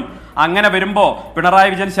പരിശോധിക്കപ്പെടും. അങ്ങനെ വരുമ്പോൾ പിണറായി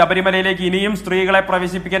വിജയൻ ശബരിമലയിലേക്ക് ഇനിയും സ്ത്രീകളെ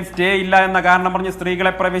പ്രവേശിപ്പിക്കാൻ സ്റ്റേ ഇല്ല എന്ന കാരണം പറഞ്ഞ്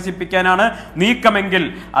സ്ത്രീകളെ പ്രവേശിപ്പിക്കാനാണ് നീക്കമെങ്കിൽ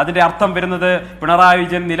അതിന്റെ അർത്ഥം വരുന്നത് പിണറായി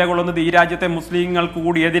വിജയൻ നിലകൊള്ളുന്നത് ഈ രാജ്യത്തെ മുസ്ലിങ്ങൾക്ക്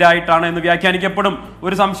കൂടി എതിരായിട്ടാണ് എന്ന് വ്യാഖ്യാനിക്കപ്പെടും.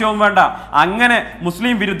 ഒരു സംശയവും വേണ്ട. അങ്ങനെ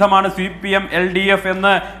മുസ്ലിം വിരുദ്ധമാണ് CPM LDF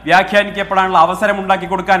എന്ന് വ്യാഖ്യാനിക്കപ്പെടാനുള്ള അവസരം ഉണ്ടാക്കി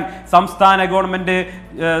കൊടുക്കാൻ സംസ്ഥാന ഗവൺമെന്റ്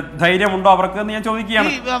ധൈര്യമുണ്ടോ അവർക്ക് എന്ന് ഞാൻ ചോദിക്കുകയാണ്.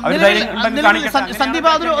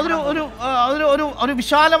 സന്ദീപ്, ഒരു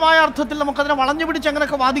വിശാലമായ അർത്ഥത്തിൽ നമുക്കതിനെ വളഞ്ഞു പിടിച്ച്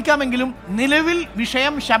അങ്ങനെയൊക്കെ വാദിക്കാമെങ്കിലും നിലവിൽ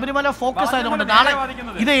വിഷയം ശബരിമല ഫോക്കസ് ആയതുകൊണ്ട് നാളെ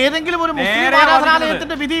ഇത് ഏതെങ്കിലും ഒരു മുസ്ലിം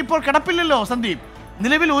ആരാധനാലയത്തിന്റെ വിധി ഇപ്പോൾ കിടപ്പില്ലല്ലോ സന്ദീപ്.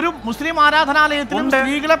 നിലവിൽ ഒരു മുസ്ലിം ആരാധനാലയത്തിലും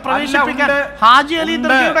സ്ത്രീകളെ പ്രവേശിപ്പിക്കാൻ ഹാജി അലി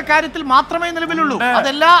ദർഗയുടെ കാര്യത്തിൽ മാത്രമേ നിലവിലുള്ളൂ.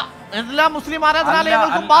 അതെല്ലാ മുസ്ലിം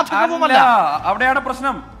ആരാധനാലയങ്ങൾക്കും ബാധകവുമല്ല. അവിടെയാണ്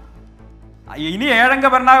പ്രശ്നം. ഇനി ഏഴംഗ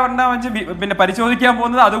ഭരണഘടനാ ബെഞ്ച് പിന്നെ പരിശോധിക്കാൻ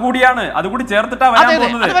പോകുന്നത് അതുകൂടിയാണ്. അതുകൂടി ചേർത്തിട്ടാണ് വരാൻ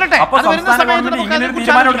പോകുന്നത്.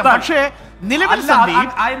 പക്ഷേ നിലവിൽ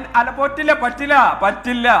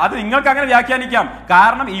പറ്റില്ല. അത് നിങ്ങൾക്ക് അങ്ങനെ വ്യാഖ്യാനിക്കാം.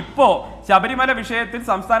 കാരണം ഇപ്പോ ശബരിമല വിഷയത്തിൽ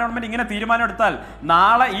സംസ്ഥാന ഗവൺമെന്റ് ഇങ്ങനെ തീരുമാനം എടുത്താൽ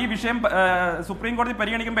നാളെ ഈ വിഷയം സുപ്രീം കോടതി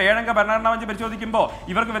പരിഗണിക്കുമ്പോൾ 7 അംഗ ഭരണഘടനാ ബെഞ്ച് പരിശോധിക്കുമ്പോൾ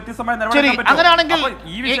ഇവർക്ക് വ്യത്യസ്തമായ അങ്ങനെയാണെങ്കിൽ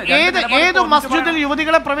ഏത് മസ്ജിദിൽ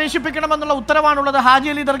യുവതികളെ പ്രവേശിപ്പിക്കണമെന്നുള്ള ഉത്തരവാണുള്ളത്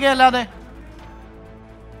ഹാജി അലി ദർഗ അല്ലാതെ?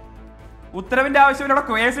 ഉത്തരവിന്റെ ആവശ്യമില്ല.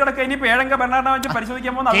 കേസ് കിടക്കുക. ഇനി 7 അംഗ ഭരണഘടനാ ബെഞ്ച്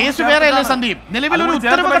പരിശോധിക്കാൻ പോകുന്ന കേസ് വേറെയല്ലേ സന്ദീപ്? നിലവിൽ ഒരു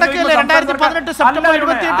ഉത്തരവ് കിടക്കുകയല്ലേ 2018 സെപ്റ്റംബർ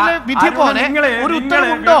 28 വിധി പോലെ ഒരു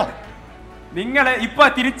ഉത്തരവുണ്ടോ? നിങ്ങൾ ഇപ്പൊ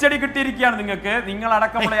തിരിച്ചടി കിട്ടിയിരിക്കുകയാണ്. നിങ്ങൾ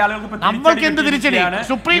അടക്കമുള്ള ആളുകൾക്ക് നമ്മൾക്ക് എന്ത് തിരിച്ചടി?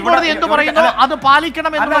 സുപ്രീം കോടതി എന്ത് പറയുന്നു അത്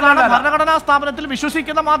പാലിക്കണം എന്നുള്ളതാണ് ഭരണഘടനാ സ്ഥാപനത്തിൽ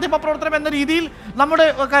വിശ്വസിക്കുന്ന മാധ്യമ പ്രവർത്തനം എന്ന രീതിയിൽ നമ്മുടെ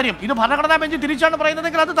കാര്യം. ഇത് ഭരണഘടനാ ബെഞ്ച് തിരിച്ചാണ്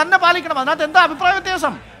പറയുന്നതെങ്കിൽ അത് തന്നെ പാലിക്കണം. അതിനകത്ത് എന്താ അഭിപ്രായ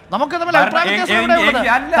വ്യത്യാസം? നമുക്ക് തമ്മിൽ അഭിപ്രായ വ്യത്യാസം.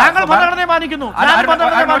 താങ്കൾ ഭരണഘടനയെ മാനിക്കുന്നു, ഞാൻ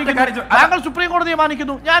ഭരണഘടനയെ മാനിക്കുന്നു. താങ്കൾ സുപ്രീം കോടതിയെ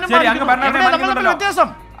മാനിക്കുന്നു, ഞാനും മാനിക്കുന്നു. വ്യത്യാസം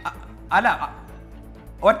അല്ല.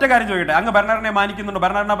 ഒറ്റ കാര്യം ചോദിക്കട്ടെ, അങ്ങ് ഭരണഘടനയെ മാനിക്കുന്നുണ്ട്?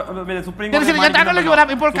 ഭരണഘടന സുപ്രീം കോടതി ഞാൻ താങ്കളിലേക്ക്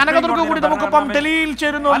വരാം. ഇപ്പോൾ കനകദുർഗ കൂടി നമുക്കിപ്പം ഡൽഹിയിൽ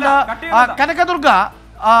ചേരുന്നുണ്ട്. കനകദുർഗ,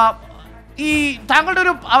 ഈ താങ്കളുടെ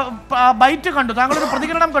ഒരു ബൈറ്റ് കണ്ടു, താങ്കളുടെ ഒരു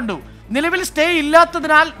പ്രതികരണം കണ്ടു. നിലവിൽ സ്റ്റേ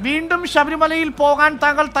ഇല്ലാത്തതിനാൽ വീണ്ടും ശബരിമലയിൽ പോകാൻ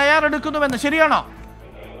താങ്കൾ തയ്യാറെടുക്കുന്നുവെന്ന്, ശരിയാണോ?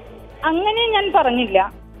 അങ്ങനെ ഞാൻ പറഞ്ഞില്ല.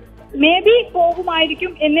 മേ ബി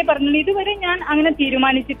പോകുമായിരിക്കും എന്നേ പറഞ്ഞുള്ളൂ. ഇതുവരെ ഞാൻ അങ്ങനെ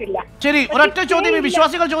തീരുമാനിച്ചിട്ടില്ല. ശരി, ഒരൊറ്റ ചോദ്യം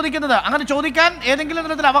വിശ്വാസികൾ ചോദിക്കുന്നത്, അങ്ങനെ ചോദിക്കാൻ ഏതെങ്കിലും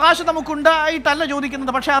തരത്തിൽ അവകാശം നമുക്കുണ്ടായിട്ടല്ല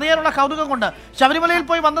ചോദിക്കുന്നത്, പക്ഷെ അറിയാനുള്ള കൗതുകം കൊണ്ട്. ശബരിമലയിൽ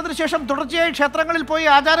പോയി വന്നതിന് ശേഷം തുടർച്ചയായി ക്ഷേത്രങ്ങളിൽ പോയി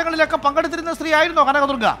ആചാരങ്ങളിലൊക്കെ പങ്കെടുത്തിരുന്ന സ്ത്രീ ആയിരുന്നോ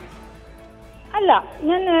കനകദുർഗ? അല്ല,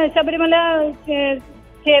 ഞാൻ ശബരിമല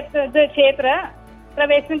ക്ഷേത്ര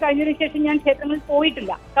പ്രവേശനം കഴിഞ്ഞതിന് ശേഷം ഞാൻ ക്ഷേത്രങ്ങളിൽ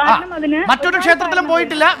പോയിട്ടില്ല. കാരണം അതിന് മറ്റൊരു ക്ഷേത്രത്തിലും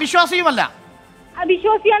പോയിട്ടില്ല, വിശ്വാസിയുമല്ല.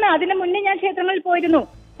 വിശ്വാസിയാണ്. അതിന് മുന്നേ ഞാൻ ക്ഷേത്രങ്ങളിൽ പോയിരുന്നു.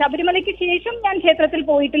 ശബരിമലയ്ക്ക് ശേഷം ഞാൻ ക്ഷേത്രത്തിൽ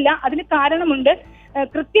പോയിട്ടില്ല. അതിന് കാരണമുണ്ട്.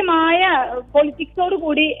 കൃത്യമായ പൊളിറ്റിക്സോട്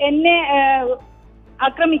കൂടി എന്നെ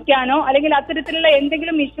ആക്രമിക്കാനോ അല്ലെങ്കിൽ അത്തരത്തിലുള്ള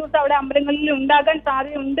എന്തെങ്കിലും ഇഷ്യൂസ് അവിടെ അമ്പലങ്ങളിൽ ഉണ്ടാകാൻ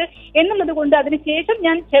സാധ്യതയുണ്ട് എന്നുള്ളത് കൊണ്ട് അതിനുശേഷം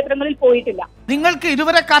ഞാൻ ക്ഷേത്രങ്ങളിൽ പോയിട്ടില്ല. നിങ്ങൾക്ക്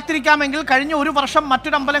ഇതുവരെ കാത്തിരിക്കാമെങ്കിൽ കഴിഞ്ഞ ഒരു വർഷം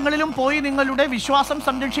മറ്റൊരു അമ്പലങ്ങളിലും പോയി നിങ്ങളുടെ വിശ്വാസം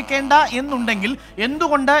സംരക്ഷിക്കേണ്ട എന്നുണ്ടെങ്കിൽ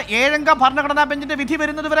എന്തുകൊണ്ട് 7 അംഗ ഭരണഘടനാ ബെഞ്ചിന്റെ വിധി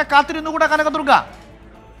വരുന്നതുവരെ കാത്തിരുന്നുകൂടെ കനകദുർഗ?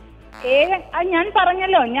 ഞാൻ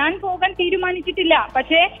പറഞ്ഞല്ലോ, ഞാൻ പോകാൻ തീരുമാനിച്ചിട്ടില്ല.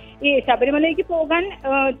 പക്ഷേ ഈ ശബരിമലയ്ക്ക് പോകാൻ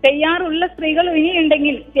തയ്യാറുള്ള സ്ത്രീകൾ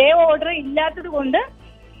ഇനിയുണ്ടെങ്കിൽ സ്റ്റേ ഓർഡർ ഇല്ലാത്തത് കൊണ്ട്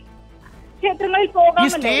ക്ഷേത്രങ്ങളിൽ പോകാൻ. ഈ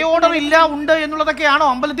സ്റ്റേ ഓർഡർ ഉണ്ട് എന്നുള്ളതൊക്കെയാണോ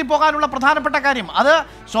അമ്പലത്തിൽ പോകാനുള്ള പ്രധാനപ്പെട്ട കാര്യം? അത്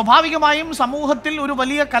സ്വാഭാവികമായും സമൂഹത്തിൽ ഒരു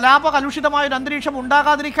വലിയ കലാപകലുഷിതമായ ഒരു അന്തരീക്ഷം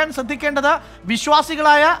ഉണ്ടാകാതിരിക്കാൻ ശ്രദ്ധിക്കേണ്ടത്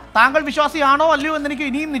വിശ്വാസികളായ താങ്കൾ വിശ്വാസിയാണോ അല്ലയോ എന്നെനിക്ക്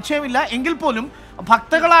ഇനിയും നിശ്ചയമില്ല. എങ്കിൽ പോലും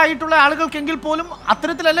ഭക്തകളായിട്ടുള്ള ആളുകൾക്കെങ്കിൽ പോലും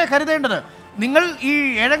അത്തരത്തിലല്ലേ കരുതേണ്ടത്? നിങ്ങൾ ഈ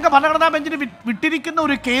 7 അംഗ ഭരണഘടനാ ബെഞ്ചിന് വിട്ടിരിക്കുന്ന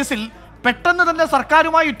ഒരു കേസിൽ പെട്ടെന്ന് തന്നെ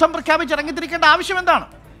സർക്കാരുമായി യുദ്ധം പ്രഖ്യാപിച്ച് ഇറങ്ങിത്തിരിക്കേണ്ട ആവശ്യം എന്താണ്?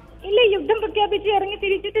 ഇല്ല, യുദ്ധം പ്രഖ്യാപിച്ച് ഇറങ്ങി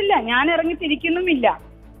തിരിച്ചിട്ടില്ല. ഞാൻ ഇറങ്ങി തിരിക്കുന്നുമില്ല.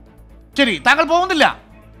 ശരി, താങ്കൾ പോകുന്നില്ല?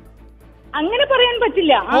 അങ്ങനെ പറയാൻ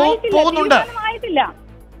പറ്റില്ല. ആയിട്ടില്ല.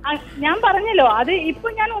 ഞാൻ പറഞ്ഞല്ലോ, അത് ഇപ്പൊ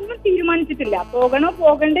ഞാൻ ഒന്നും തീരുമാനിച്ചിട്ടില്ല. പോകണോ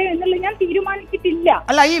പോകണ്ടേ എന്നുള്ളത് ഞാൻ തീരുമാനിച്ചിട്ടില്ല.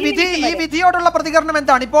 അല്ല, ഈ വിധിയോടുള്ള പ്രതികരണം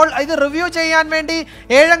എന്താണ്? ഇപ്പോൾ ഇത് റിവ്യൂ ചെയ്യാൻ വേണ്ടി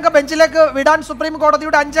 7 അംഗ ബെഞ്ചിലേക്ക് വിടാൻ സുപ്രീം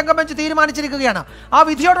കോടതിയുടെ 5 അംഗ ബെഞ്ച് തീരുമാനിച്ചിരിക്കുകയാണ്. ആ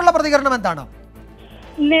വിധിയോടുള്ള പ്രതികരണം എന്താണ്?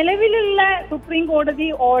 നിലവിലുള്ള സുപ്രീം കോടതി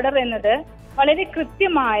ഓർഡർ എന്നത് വളരെ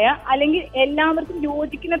കൃത്യമായ അല്ലെങ്കിൽ എല്ലാവർക്കും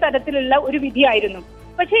യോജിക്കുന്ന തരത്തിലുള്ള ഒരു വിധിയായിരുന്നു.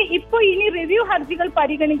 പക്ഷേ ഇപ്പൊ ഇനി റിവ്യൂ ഹർജികൾ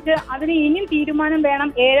പരിഗണിച്ച് അതിന് ഇനിയും തീരുമാനം വേണം.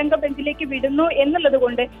 7 അംഗ ബെഞ്ചിലേക്ക് വിടുന്നു എന്നുള്ളത്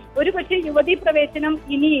കൊണ്ട് ഒരുപക്ഷെ യുവതീ പ്രവേശനം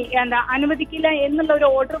ഇനി അനുവദിക്കില്ല എന്നുള്ള ഒരു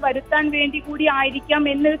ഓർഡർ വരുത്താൻ വേണ്ടി കൂടി ആയിരിക്കാം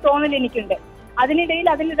എന്നൊരു തോന്നൽ എനിക്കുണ്ട്. അതിനിടയിൽ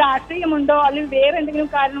അതിൽ രാഷ്ട്രീയമുണ്ടോ അല്ലെങ്കിൽ വേറെ എന്തെങ്കിലും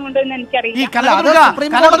കാരണമുണ്ടോ എന്ന് എനിക്കറിയില്ല.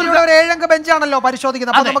 സുപ്രീം കോടതിയുടെ ഒരു 7 അംഗ ബെഞ്ചാണല്ലോ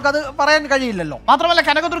പരിശോധിക്കുന്നത്, അപ്പോൾ നമുക്കത് പറയാൻ കഴിയില്ലല്ലോ. മാത്രമല്ല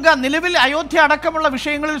കനകദുർഗ, നിലവിൽ അയോധ്യ അടക്കമുള്ള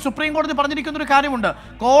വിഷയങ്ങളിൽ സുപ്രീം കോടതി പറഞ്ഞിരിക്കുന്ന ഒരു കാര്യമുണ്ട്.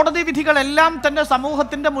 കോടതി വിധികളെല്ലാം തന്നെ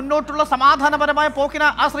സമൂഹത്തിന്റെ മുന്നോട്ടുള്ള സമാധാനപരമായ പോക്കിനെ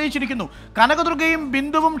ആശ്രയിച്ചിരിക്കുന്നു. കനകദുർഗയും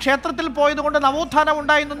ബിന്ദുവും ക്ഷേത്രത്തിൽ പോയതുകൊണ്ട് നവോത്ഥാനം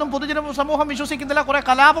ഉണ്ടായെന്നൊന്നും പൊതുജന സമൂഹം വിശ്വസിക്കുന്നില്ല. കുറെ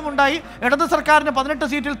കലാപമുണ്ടായി, ഇടത് സർക്കാരിന്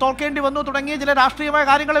 18 സീറ്റിൽ തോൽക്കേണ്ടി വന്നു തുടങ്ങിയ ചില രാഷ്ട്രീയമായ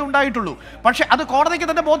കാര്യങ്ങളെ ഉണ്ടായിട്ടുള്ളൂ. പക്ഷെ അത് കോടതിക്ക്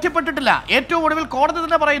തന്നെ ബോധ്യപ്പെട്ടിട്ടില്ല. ഏറ്റവും ഒടുവിൽ കോടതി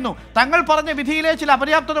തന്നെ പറയുന്നു തങ്ങൾ പറഞ്ഞ വിധിയിലെ ചില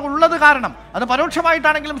അപര്യാപ്തതകൾ ഉള്ളത് കാരണം അത്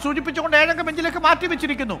പരോക്ഷമായിട്ടാണെങ്കിലും സൂചിപ്പിച്ചുകൊണ്ട് 7 അംഗ ബെഞ്ചിലേക്ക്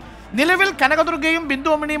മാറ്റിവെച്ചിരിക്കുന്നു. നിലവിൽ കനകദുർഗയും ബിന്ദു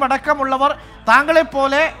അമ്മിണിയും അടക്കമുള്ളവർ താങ്കളെ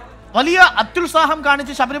പോലെ വലിയ അത്യുത്സാഹം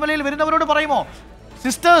കാണിച്ച് ശബരിമലയിൽ വരുന്നവരോട് പറയുമോ,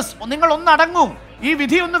 സിസ്റ്റേഴ്സ് നിങ്ങൾ ഒന്നടങ്ങൂ, ഈ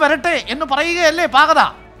വിധി ഒന്ന് വരട്ടെ എന്ന് പറയുകയല്ലേ പാകത?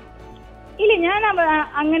 ഇല്ല, ഞാൻ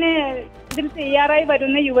അങ്ങനെ ഇതിൽ തയ്യാറായി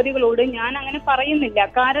വരുന്ന യുവതികളോട് ഞാൻ അങ്ങനെ പറയുന്നില്ല.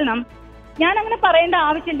 കാരണം ഞാൻ അങ്ങനെ പറയേണ്ട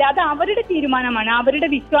ആവശ്യമില്ല. അത് അവരുടെ തീരുമാനമാണ്, അവരുടെ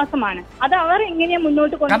വിശ്വാസമാണ്. അത് അവർ എങ്ങനെയാ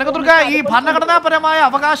മുന്നോട്ട് കനകദുർഗ, ഈ ഭരണഘടനാപരമായ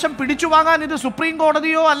അവകാശം പിടിച്ചു വാങ്ങാൻ ഇത് സുപ്രീം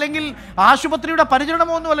കോടതിയോ അല്ലെങ്കിൽ ആശുപത്രിയുടെ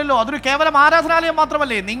പരിചരണമോ ഒന്നുമല്ലല്ലോ. അതൊരു കേവലം ആരാധനാലയം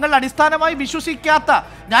മാത്രമല്ലേ. നിങ്ങൾ അടിസ്ഥാനമായി വിശ്വസിക്കാത്ത,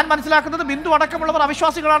 ഞാൻ മനസ്സിലാക്കുന്നത് ബിന്ദു അടക്കമുള്ളവർ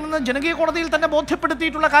അവിശ്വാസികളാണെന്ന് ജനകീയ കോടതിയിൽ തന്നെ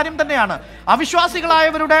ബോധ്യപ്പെടുത്തിയിട്ടുള്ള കാര്യം തന്നെയാണ്.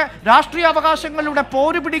 അവിശ്വാസികളായവരുടെ രാഷ്ട്രീയ അവകാശങ്ങളുടെ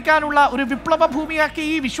പോര് പിടിക്കാനുള്ള ഒരു വിപ്ലവ ഭൂമിയാക്കി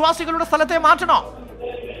ഈ വിശ്വാസികളുടെ സ്ഥലത്തെ മാറ്റണോ?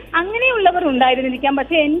 അങ്ങനെയുള്ളവർ ഉണ്ടായിരുന്നിരിക്കാം.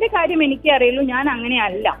 പക്ഷെ എന്റെ കാര്യം എനിക്കേ അറിയുള്ളൂ, ഞാൻ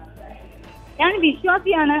അങ്ങനെയല്ല, ഞാൻ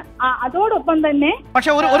വിശ്വാസിയാണ്. അതോടൊപ്പം തന്നെ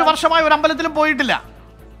പക്ഷെ ഒരു വർഷമായി ഒരു അമ്പലത്തിലും പോയിട്ടില്ല.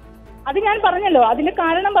 അത് ഞാൻ പറഞ്ഞല്ലോ, അതിന്റെ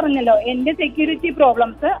കാരണം പറഞ്ഞല്ലോ, എന്റെ സെക്യൂരിറ്റി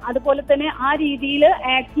പ്രോബ്ലംസ്, അതുപോലെ തന്നെ ആ രീതിയിൽ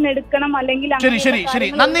ആക്ഷൻ എടുക്കണം അല്ലെങ്കിൽ. ശരി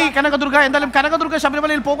നന്ദി കനകദുർഗ. എന്തായാലും കനകദുർഗ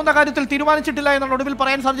ശബരിമലയിൽ പോകുന്ന കാര്യത്തിൽ തീരുമാനിച്ചിട്ടില്ല എന്നുള്ള ഒടുവിൽ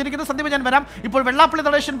പറയാൻ സാധിച്ചിരിക്കുന്നു. സന്ദീപ് ഞാൻ വരാം. ഇപ്പോൾ വെള്ളാപ്പള്ളി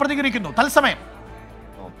നടേശൻ പ്രതികരിക്കുന്നു തത്സമയം.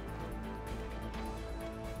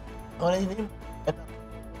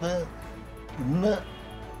 ഇന്ന്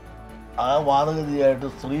ആ വാദഗതിയായിട്ട്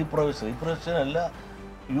സ്ത്രീ പ്രവേശനമല്ല,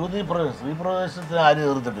 യുവതീ പ്രവേശനം. സ്ത്രീ പ്രവേശനത്തിന് ആരും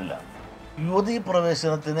എതിർത്തിട്ടില്ല. യുവതീ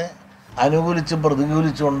പ്രവേശനത്തിന് അനുകൂലിച്ചും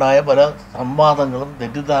പ്രതികൂലിച്ചും ഉണ്ടായ പല സംവാദങ്ങളും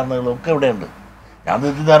തെറ്റിദ്ധാരണകളും ഒക്കെ ഇവിടെയുണ്ട്. ഞാൻ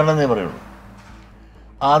തെറ്റിദ്ധാരണ എന്നേ പറയുള്ളൂ.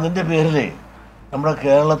 അതിൻ്റെ പേരിൽ നമ്മുടെ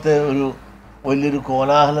കേരളത്തെ ഒരു വലിയൊരു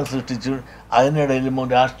കോലാഹലം സൃഷ്ടിച്ചു അതിനിടയിലും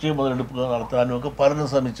രാഷ്ട്രീയ മുതലെടുപ്പ് നടത്താനും ഒക്കെ പലരും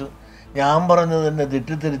ശ്രമിച്ചു. ഞാൻ പറഞ്ഞത് തന്നെ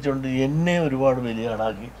തെറ്റിദ്ധരിച്ചുകൊണ്ട് എന്നെ ഒരുപാട്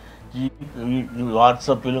ബലിയാടാക്കി. ഈ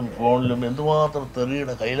വാട്സപ്പിലും ഫോണിലും എന്തുമാത്രം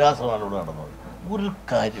തെറിയുടെ കൈലാസമാണ് ഇവിടെ നടന്നത്. ഒരു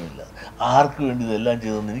കാര്യമില്ല. ആർക്ക് വേണ്ടി ഇതെല്ലാം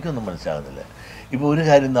ചെയ്തതെന്ന് എനിക്കൊന്നും മനസ്സിലാകുന്നില്ല. ഇപ്പോൾ ഒരു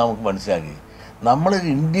കാര്യം നമുക്ക് മനസ്സിലാക്കി, നമ്മൾ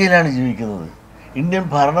ഇന്ത്യയിലാണ് ജീവിക്കുന്നത്. ഇന്ത്യൻ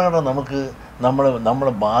ഭരണഘടന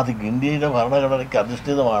നമ്മളെ ബാധിക്കും. ഇന്ത്യയിലെ ഭരണഘടനയ്ക്ക്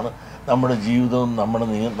അധിഷ്ഠിതമാണ് നമ്മുടെ ജീവിതവും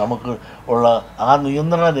നമുക്ക് ഉള്ള ആ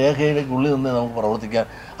നിയന്ത്രണ രേഖയിലേക്കുള്ളിൽ നിന്ന് നമുക്ക് പ്രവർത്തിക്കാൻ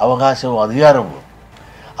അവകാശവും അധികാരവും.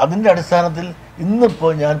 അതിൻ്റെ അടിസ്ഥാനത്തിൽ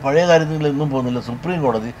ഇന്നിപ്പോൾ ഞാൻ പഴയ കാര്യത്തിൽ എന്നും പോകുന്നില്ല, സുപ്രീം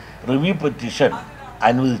കോടതി റിവ്യൂ പെറ്റീഷൻ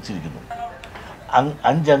അനുവദിച്ചിരിക്കുന്നു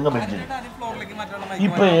 5 അംഗ ബെഞ്ചിന്.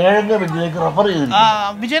 ഇപ്പോൾ 7 അംഗ ബെഞ്ചിലേക്ക് റെഫർ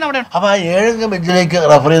ചെയ്തിരിക്കുന്നു. അപ്പോൾ ആ 7 അംഗ ബെഞ്ചിലേക്ക്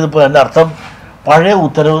റെഫർ ചെയ്തപ്പോൾ എൻ്റെ അർത്ഥം പഴയ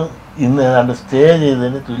ഉത്തരവ് ഇന്ന് ഏതാണ്ട് സ്റ്റേ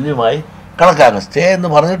ചെയ്തതിന് തുല്യമായി കണക്കാക്കാം. സ്റ്റേ എന്ന്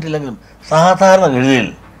പറഞ്ഞിട്ടില്ലെങ്കിലും സാധാരണ ഗതിയിൽ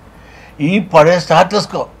ഈ പഴയ സ്റ്റാറ്റസ്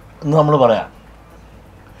കോ എന്ന് നമ്മൾ പറയാം,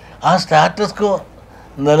 ആ സ്റ്റാറ്റസ് കോ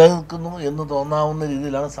നിലനിൽക്കുന്നു എന്ന് തോന്നാവുന്ന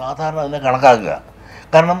രീതിയിലാണ് സാധാരണ അതിനെ കണക്കാക്കുക.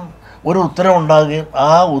 കാരണം ഒരു ഉത്തരവുണ്ടാകുകയും ആ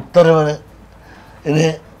ഉത്തരവിന്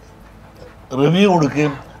റിവ്യൂ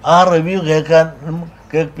കൊടുക്കുകയും ആ റിവ്യൂ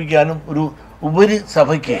കേൾപ്പിക്കാനും ഒരു ഉപരി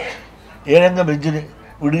സഭയ്ക്ക് 7 അംഗ ബെഞ്ചിന്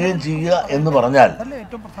വിടുകയും ചെയ്യുക എന്ന് പറഞ്ഞാൽ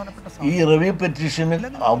ഈ റിവ്യൂ പെറ്റീഷന്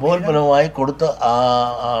അപോൽപനമായി കൊടുത്ത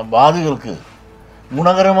വാദികൾക്ക്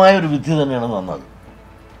ഗുണകരമായ ഒരു വിധി തന്നെയാണ് വന്നത്.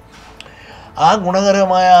 ആ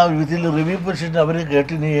ഗുണകരമായ ആ വിധിയിൽ റിവ്യൂ പെറ്റീഷൻ അവർ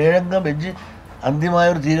കേട്ടിന് 7 അംഗ ബെഞ്ച് അന്തിമമായ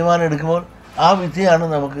ഒരു തീരുമാനം എടുക്കുമ്പോൾ ആ വിധിയാണ്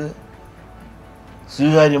നമുക്ക്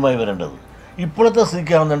സ്വീകാര്യമായി വരേണ്ടത്. ഇപ്പോഴത്തെ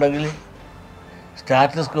സ്ഥിതിക്കാണെന്നുണ്ടെങ്കിൽ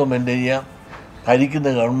സ്റ്റാറ്റസ് കോ മെയിൻറ്റെയിൻ ചെയ്യാം. ഭരിക്കുന്ന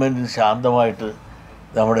ഗവൺമെൻറ്റിന് ശാന്തമായിട്ട്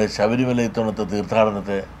നമ്മുടെ ശബരിമല ഇത്തവണത്തെ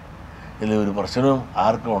തീർത്ഥാടനത്തെ ഒരു പ്രശ്നവും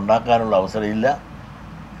ആർക്കും ഉണ്ടാക്കാനുള്ള അവസരമില്ല.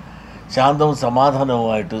 ശാന്തവും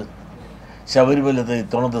സമാധാനവുമായിട്ട് ശബരിമലത്തെ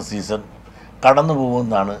ഇത്തവണത്തെ സീസൺ കടന്നു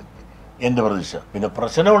പോകുമെന്നാണ് എൻ്റെ പ്രതീക്ഷ. പിന്നെ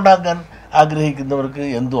പ്രശ്നം ഉണ്ടാക്കാൻ ആഗ്രഹിക്കുന്നവർക്ക്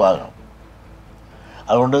എന്തും ആകാം.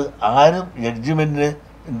 അതുകൊണ്ട് ആരും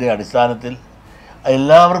ജഡ്ജ്മെൻറ്റിൻ്റെ അടിസ്ഥാനത്തിൽ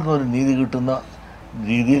എല്ലാവർക്കും ഒരു നീതി കിട്ടുന്ന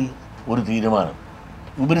രീതിയിൽ ഒരു തീരുമാനം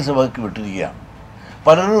ഉപരിസഭയ്ക്ക് വിട്ടിരിക്കുകയാണ്.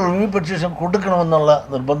 പലരും റിവ്യൂ പെറ്റീഷൻ കൊടുക്കണമെന്നുള്ള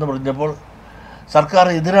നിർബന്ധം പറഞ്ഞപ്പോൾ സർക്കാർ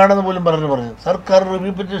എതിരാണെന്ന് പോലും പലരും പറഞ്ഞു. സർക്കാർ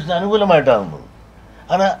റിവ്യൂ പെറ്റീഷൻ അനുകൂലമായിട്ടാകുന്നത്.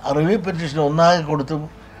 അങ്ങനെ റിവ്യൂ പെറ്റീഷൻ ഒന്നാകെ കൊടുത്തും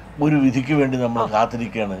ഒരു വിധിക്ക് വേണ്ടി നമ്മൾ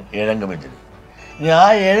കാത്തിരിക്കുകയാണ് 7 അംഗ ബെഞ്ചിന്. ഇനി ആ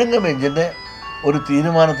 7 അംഗ ബെഞ്ചിൻ്റെ ഒരു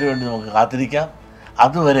തീരുമാനത്തിന് വേണ്ടി നമുക്ക് കാത്തിരിക്കാം.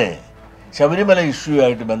 അതുവരെ ശബരിമല ഇഷ്യൂ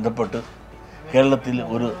ആയിട്ട് ബന്ധപ്പെട്ട് കേരളത്തിൽ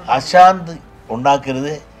ഒരു അശാന്തി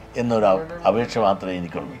ഉണ്ടാക്കരുത് എന്നൊരു അപേക്ഷ മാത്രമേ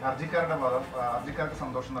എനിക്കുള്ളൂ.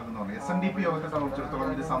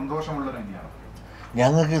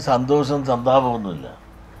 ഞങ്ങൾക്ക് സന്തോഷം സന്താപമൊന്നുമില്ല.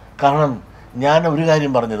 കാരണം ഞാൻ ഒരു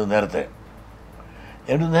കാര്യം പറഞ്ഞത് നേരത്തെ,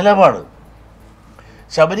 ഒരു നിലപാട്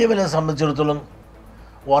ശബരിമലയെ സംബന്ധിച്ചിടത്തോളം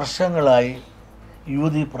വർഷങ്ങളായി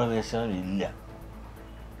യുവതീ പ്രവേശനം ഇല്ല.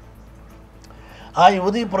 ആ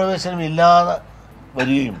യുവതീ പ്രവേശനം ഇല്ലാതെ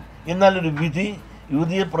വരികയും എന്നാലൊരു വിധി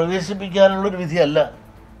യുവതിയെ പ്രവേശിപ്പിക്കാനുള്ളൊരു വിധിയല്ല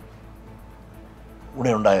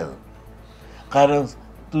ഇവിടെ ഉണ്ടായത്. കാരണം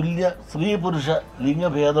തുല്യ സ്ത്രീ പുരുഷ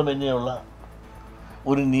ലിംഗഭേദമന്യുള്ള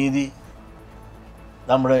ഒരു നീതി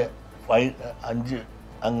നമ്മുടെ 5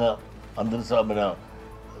 അംഗ മന്ത്രിസഭ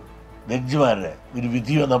ജഡ്ജിമാരുടെ ഒരു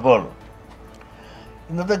വിധി വന്നപ്പോൾ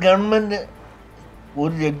ഇന്നത്തെ ഗവൺമെൻറ്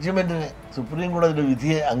ഒരു ജഡ്ജ്മെൻറ്റിനെ സുപ്രീം കോടതിയുടെ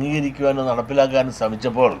വിധിയെ അംഗീകരിക്കുവാനോ നടപ്പിലാക്കാനോ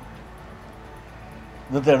ശ്രമിച്ചപ്പോൾ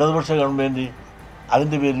ഇന്നത്തെ ഇടതുപക്ഷ ഗവൺമെൻറ്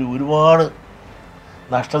അതിൻ്റെ പേരിൽ ഒരുപാട്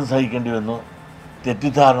നഷ്ടം സഹിക്കേണ്ടി വന്നു,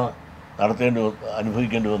 തെറ്റിദ്ധാരണ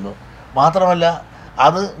അനുഭവിക്കേണ്ടി വന്നു. മാത്രമല്ല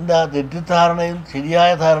അതിൻ്റെ തെറ്റിദ്ധാരണയും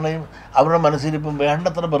ശരിയായ ധാരണയും അവരുടെ മനസ്സിലിപ്പം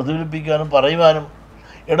വേണ്ടത്ര പ്രതിഫലിപ്പിക്കാനും പറയുവാനും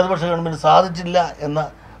ഇടതുപക്ഷ ഗവൺമെൻറ് സാധിച്ചില്ല എന്ന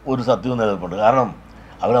ഒരു സത്യവും നിലനിൽപ്പുണ്ട്. കാരണം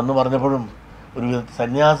അവരന്ന് പറഞ്ഞപ്പോഴും ഒരു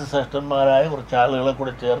സന്യാസി ശ്രേഷ്ഠന്മാരായ കുറച്ച് ആളുകളെ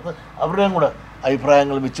കൂടെ ചേർത്ത് അവരുടെയും കൂടെ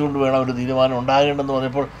അഭിപ്രായങ്ങൾ വെച്ചുകൊണ്ട് വേണം ഒരു തീരുമാനം ഉണ്ടാകേണ്ടെന്ന്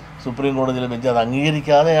പറഞ്ഞപ്പോൾ സുപ്രീം കോടതിയിലെ ബെഞ്ച് അത്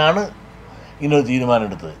അംഗീകരിക്കാതെയാണ് ഇങ്ങനൊരു തീരുമാനം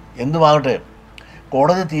എടുത്തത്. എന്തുമാകട്ടെ,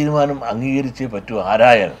 കോടതി തീരുമാനം അംഗീകരിച്ചേ പറ്റൂ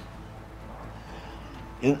ആരായാലും.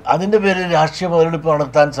 അതിൻ്റെ പേരിൽ രാഷ്ട്രീയ മുതലെടുപ്പ്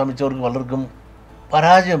നടത്താൻ ശ്രമിച്ചവർക്ക് പലർക്കും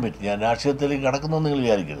പരാജയം പറ്റി. ഞാൻ രാഷ്ട്രീയത്തിലേക്ക് കടക്കുന്നതെന്ന് നിങ്ങൾ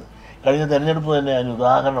വിചാരിക്കരുത്. കഴിഞ്ഞ തെരഞ്ഞെടുപ്പ് തന്നെ അതിന്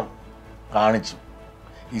ഉദാഹരണം കാണിച്ചു.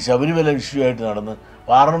 ഈ ശബരിമല ഇഷ്യൂ ആയിട്ട് നടന്ന്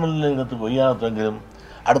പാർലമെൻറ്റിനകത്ത് കൊയ്യാത്തെങ്കിലും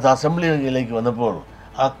അടുത്ത അസംബ്ലിയിലേക്ക് വന്നപ്പോൾ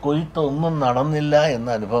ആ കൊയ്ത്തൊന്നും നടന്നില്ല എന്ന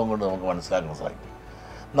അനുഭവം കൊണ്ട് നമുക്ക് മനസ്സിലാക്കാൻ സാധിക്കും.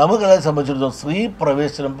 നമുക്കതെ സംബന്ധിച്ചിടത്തോളം സ്ത്രീ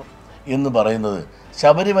പ്രവേശനം എന്ന് പറയുന്നത്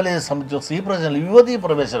ശബരിമലയെ സംബന്ധിച്ച് സ്ത്രീ പ്രവേശനം യുവതീ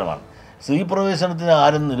പ്രവേശനമാണ്. സ്ത്രീ പ്രവേശനത്തിന്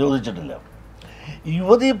ആരും നിരോധിച്ചിട്ടില്ല.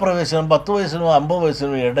 യുവതീ പ്രവേശനം 10 വയസ്സിനും 50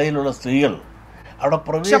 വയസ്സിനും ഇടയിലുള്ള സ്ത്രീകൾ അവിടെ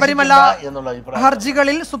ശബരിമല എന്നുള്ള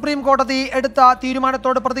ഹർജികളിൽ സുപ്രീം കോടതി എടുത്ത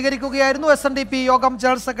തീരുമാനത്തോട് പ്രതികരിക്കുകയായിരുന്നു SNDP യോഗം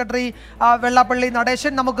ജനറൽ സെക്രട്ടറി വെള്ളാപ്പള്ളി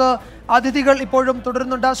നടേശൻ. നമുക്ക് അതിഥികൾ ഇപ്പോഴും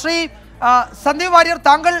തുടരുന്നുണ്ട്. ശ്രീ സന്ദീപ് വാര്യർ,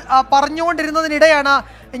 താങ്കൾ പറഞ്ഞുകൊണ്ടിരുന്നതിനിടെയാണ്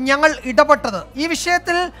ഞങ്ങൾ ഇടപെട്ടത്. ഈ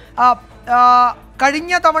വിഷയത്തിൽ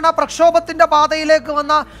കഴിഞ്ഞ തവണ പ്രക്ഷോഭത്തിന്റെ പാതയിലേക്ക്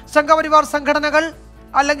വന്ന സംഘപരിവാർ സംഘടനകൾ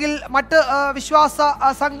അല്ലെങ്കിൽ മറ്റ് വിശ്വാസ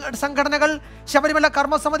സംഘടനകൾ, ശബരിമല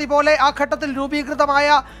കർമ്മസമിതി പോലെ ആ ഘട്ടത്തിൽ രൂപീകൃതമായ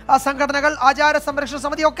സംഘടനകൾ, ആചാര സംരക്ഷണ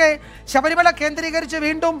സമിതിയൊക്കെ ശബരിമല കേന്ദ്രീകരിച്ച്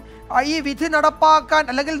വീണ്ടും ഈ വിധി നടപ്പാക്കാൻ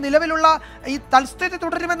അല്ലെങ്കിൽ നിലവിലുള്ള ഈ തൽസ്ഥിതി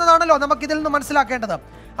തുടരുമെന്നതാണല്ലോ നമുക്കിതിൽ നിന്ന് മനസ്സിലാക്കേണ്ടത്.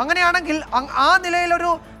 അങ്ങനെയാണെങ്കിൽ ആ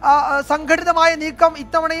നിലയിലൊരു സംഘടിതമായ നീക്കം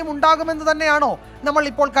ഇത്തവണയും ഉണ്ടാകുമെന്ന് തന്നെയാണോ നമ്മൾ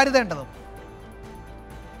ഇപ്പോൾ കരുതേണ്ടത്?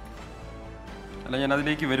 അല്ല, ഞാൻ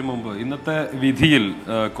അതിലേക്ക് വരും മുമ്പ് ഇന്നത്തെ വിധിയിൽ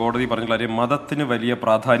കോടതി പറഞ്ഞ കാര്യം മതത്തിന് വലിയ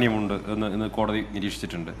പ്രാധാന്യമുണ്ട് എന്ന് കോടതി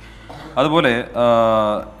നിരീക്ഷിച്ചിട്ടുണ്ട്. അതുപോലെ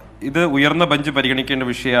ഇത് ഉയർന്ന ബെഞ്ച് പരിഗണിക്കേണ്ട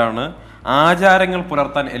വിഷയമാണ്. ആചാരങ്ങൾ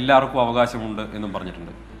പുലർത്താൻ എല്ലാവർക്കും അവകാശമുണ്ട് എന്നും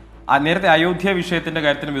പറഞ്ഞിട്ടുണ്ട്. നേരത്തെ അയോധ്യ വിഷയത്തിൻ്റെ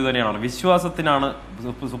കാര്യത്തിനും ഇത് തന്നെയാണ്. വിശ്വാസത്തിനാണ്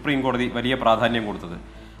സുപ്രീം കോടതി വലിയ പ്രാധാന്യം കൊടുത്തത്.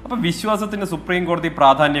 അപ്പം വിശ്വാസത്തിന് സുപ്രീം കോടതി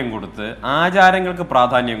പ്രാധാന്യം കൊടുത്ത്, ആചാരങ്ങൾക്ക്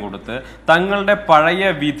പ്രാധാന്യം കൊടുത്ത്, തങ്ങളുടെ പഴയ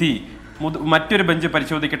വിധി മറ്റൊരു ബെഞ്ച്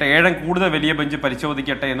പരിശോധിക്കട്ടെ, കൂടുതൽ വലിയ ബെഞ്ച്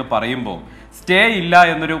പരിശോധിക്കട്ടെ എന്ന് പറയുമ്പോൾ സ്റ്റേ ഇല്ല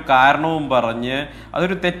എന്നൊരു കാരണവും പറഞ്ഞ്,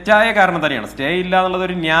 അതൊരു തെറ്റായ കാരണം തന്നെയാണ്. സ്റ്റേ ഇല്ല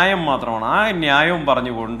എന്നുള്ളതൊരു ന്യായം മാത്രമാണ്. ആ ന്യായവും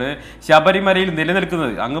പറഞ്ഞുകൊണ്ട് ശബരിമലയിൽ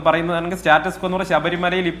നിലനിൽക്കുന്നത്, അങ്ങ് പറയുന്നതാണെങ്കിൽ സ്റ്റാറ്റസ് കോ എന്ന് പറഞ്ഞാൽ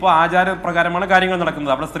ശബരിമലയിൽ ഇപ്പോൾ ആചാരപ്രകാരമാണ് കാര്യങ്ങൾ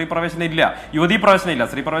നടക്കുന്നത്. അവിടെ സ്ത്രീ പ്രവേശനം ഇല്ല, യുവതീ പ്രവേശനം ഇല്ല.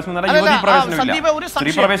 സ്ത്രീ പ്രവേശനം യുവതീ പ്രവേശനമില്ല,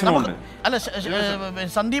 സ്ത്രീ പ്രവേശനമുണ്ട്. അല്ല,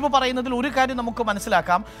 സന്ദീപ് പറയുന്നതിൽ ഒരു കാര്യം നമുക്ക്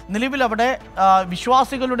മനസ്സിലാക്കാം. നിലവിൽ അവിടെ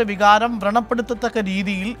വിശ്വാസികളുടെ വികാരം വ്രണപ്പെടുത്തത്തക്ക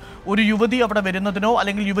രീതിയിൽ ഒരു യുവതി അവിടെ വരുന്നതിനോ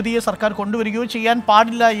അല്ലെങ്കിൽ യുവതിയെ സർക്കാർ കൊണ്ടുവരികയോ ചെയ്യാൻ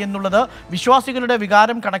പാടില്ല എന്നുള്ളത് വിശ്വാസികളുടെ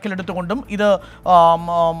വികാരം കണക്കിലെടുത്തുകൊണ്ടും ഇത്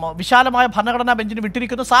വിശാലമായ ഭരണഘടനാ ബെഞ്ചിന്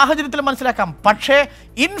വിട്ടിരിക്കുന്ന സാഹചര്യത്തിൽ മനസ്സിലാക്കാം. പക്ഷേ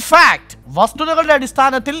ഇൻഫാക്ട് വസ്തുതകളുടെ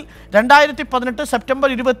അടിസ്ഥാനത്തിൽ 2018 സെപ്റ്റംബർ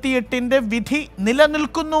 28 വിധി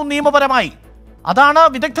നിലനിൽക്കുന്നു നിയമപരമായി. അതാണ്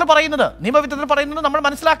വിദഗ്ധർ പറയുന്നത്, നിയമവിദഗ്ധർ പറയുന്നത്, നമ്മൾ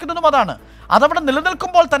മനസ്സിലാക്കുന്നതും അതാണ്. അതവിടെ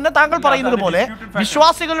നിലനിൽക്കുമ്പോൾ തന്നെ താങ്കൾ പറയുന്നത് പോലെ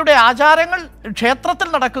വിശ്വാസികളുടെ ആചാരങ്ങൾ ക്ഷേത്രത്തിൽ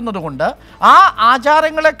നടക്കുന്നത് കൊണ്ട് ആ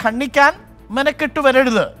ആചാരങ്ങളെ ഖണ്ഡിക്കാൻ മെനക്കെട്ടു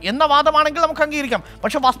വരരുത് എന്ന വാദമാണെങ്കിൽ നമുക്ക് അംഗീകരിക്കാം.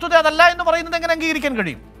 പക്ഷെ വസ്തുത അതല്ല എന്ന് പറയുന്നത് എങ്ങനെ അംഗീകരിക്കാൻ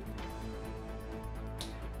കഴിയും?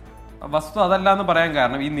 വസ്തു അതല്ല എന്ന് പറയാൻ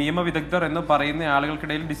കാരണം ഈ നിയമവിദഗ്ധർ എന്ന് പറയുന്ന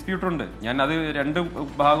ആളുകൾക്കിടയിൽ ഡിസ്പ്യൂട്ടുണ്ട്. ഞാൻ അത് രണ്ട്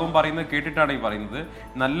ഭാഗവും പറയുന്നത് കേട്ടിട്ടാണ് ഈ പറയുന്നത്.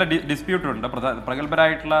 നല്ല ഡിസ്പ്യൂട്ടുണ്ട്.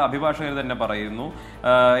 പ്രഗത്ഭരായിട്ടുള്ള അഭിഭാഷകർ തന്നെ പറയുന്നു.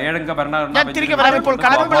 ഏഴംഗ ഭരണഘടന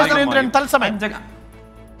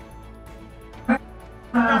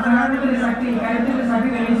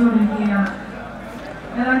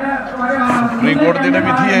സുപ്രീം കോടതിയുടെ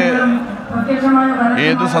വിധിയെ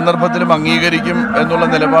ഏതു സന്ദർഭത്തിലും അംഗീകരിക്കും എന്നുള്ള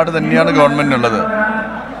നിലപാട് തന്നെയാണ് ഗവൺമെന്റിനുള്ളത്.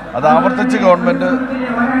 അത് ആവർത്തിച്ച് ഗവൺമെന്റ്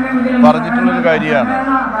പറഞ്ഞിട്ടുള്ളൊരു കാര്യമാണ്.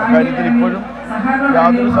 അക്കാര്യത്തിൽ ഇപ്പോഴും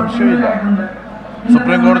യാതൊരു സംശയമില്ല.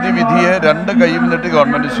 സുപ്രീം കോടതി വിധിയെ രണ്ട് കൈയും നീട്ടി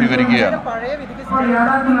ഗവൺമെന്റ് സ്വീകരിക്കുകയാണ്.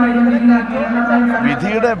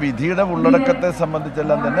 വിധിയുടെ ഉള്ളടക്കത്തെ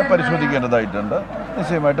സംബന്ധിച്ചെല്ലാം തന്നെ പരിശോധിക്കേണ്ടതായിട്ടുണ്ട്.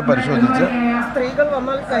 നിശ്ചയമായിട്ട് പരിശോധിച്ച്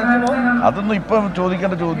അതൊന്നും ഇപ്പം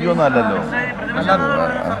ചോദിക്കേണ്ട ചോദ്യമൊന്നും അല്ലല്ലോ.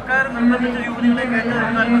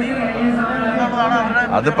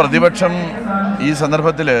 അത് പ്രതിപക്ഷം ഈ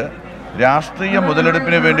സന്ദർഭത്തിൽ രാഷ്ട്രീയ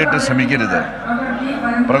മുതലെടുപ്പിന് വേണ്ടിയിട്ട് ശ്രമിക്കരുത്,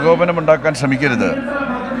 പ്രകോപനമുണ്ടാക്കാൻ ശ്രമിക്കരുത്.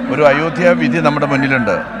 ഒരു അയോധ്യ വിധി നമ്മുടെ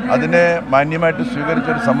മുന്നിലുണ്ട്. അതിനെ മാന്യമായിട്ട്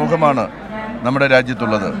സ്വീകരിച്ചൊരു സമൂഹമാണ് നമ്മുടെ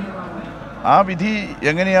രാജ്യത്തുള്ളത്. ആ വിധി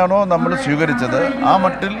എങ്ങനെയാണോ നമ്മൾ സ്വീകരിച്ചത് ആ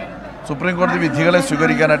മട്ടിൽ സുപ്രീം കോടതി വിധികളെ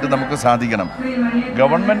സ്വീകരിക്കാനായിട്ട് നമുക്ക് സാധിക്കണം.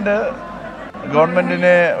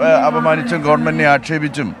 ഗവൺമെൻറ്റിനെ അപമാനിച്ചും ഗവൺമെൻറ്റിനെ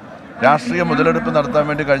ആക്ഷേപിച്ചും രാഷ്ട്രീയ മുതലെടുപ്പ് നടത്താൻ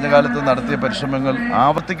വേണ്ടി കഴിഞ്ഞ കാലത്ത് നടത്തിയ പരിശ്രമങ്ങൾ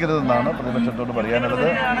ആവർത്തിക്കരുതെന്നാണ് പ്രതിപക്ഷത്തോട് പറയാനുള്ളത്.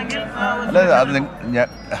 അല്ലെ,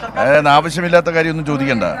 അത് ആവശ്യമില്ലാത്ത കാര്യമൊന്നും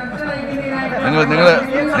ചോദിക്കണ്ട.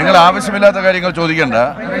 നിങ്ങൾ ആവശ്യമില്ലാത്ത കാര്യങ്ങൾ ചോദിക്കണ്ട.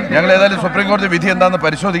 ഞങ്ങൾ ഏതായാലും സുപ്രീം കോടതി വിധി എന്താണെന്ന്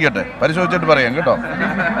പരിശോധിച്ചിട്ട് പറയാം കേട്ടോ.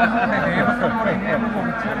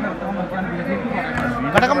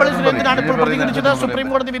 കടകംപള്ളി സുരേന്ദ്രനാണ് ഇപ്പോൾ പ്രതികരിച്ചത്. സുപ്രീം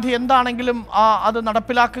കോടതി വിധി എന്താണെങ്കിലും അത്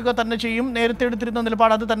നടപ്പിലാക്കുക തന്നെ ചെയ്യും. നേരത്തെ എടുത്തിരുന്ന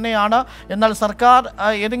നിലപാട് അത് തന്നെയാണ്. എന്നാൽ സർക്കാർ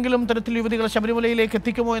ഏതെങ്കിലും തരത്തിൽ യുവതികളെ ശബരിമലയിലേക്ക്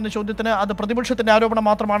എത്തിക്കുമോ എന്ന ചോദ്യത്തിന് അത് പ്രതിപക്ഷത്തിന്റെ ആരോപണം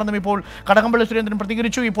മാത്രമാണെന്നും ഇപ്പോൾ കടകംപള്ളി സുരേന്ദ്രൻ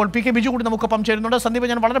പ്രതികരിച്ചു. ഇപ്പോൾ പി കെ ബിജു കൂടി നമുക്കൊപ്പം ചേരുന്നുണ്ട്. സന്ദീപ്,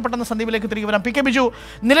 ഞാൻ വളരെ പെട്ടെന്ന് സന്ദീപിലേക്ക് തിരികെ വരാം. പി കെ ബിജു,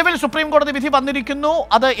 നിലവിൽ സുപ്രീം കോടതി വിധി വന്നിരിക്കുന്നു.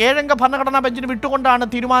 അത് 7 അംഗ ഭരണഘടനാ ബെഞ്ചിന് വിട്ടുകൊണ്ടാണ്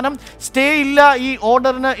തീരുമാനം. സ്റ്റേ ഇല്ല ഈ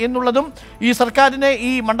ഓർഡറിന് എന്നുള്ളതും ഈ സർക്കാരിനെ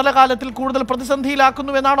ഈ മണ്ഡലകാലത്തിൽ കൂടുതൽ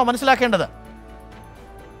പ്രതിസന്ധിയിലാക്കുന്നുവെന്നാണോ മനസ്സിലാക്കേണ്ടത്?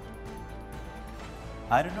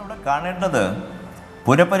 ഇവിടെ കാണേണ്ടത്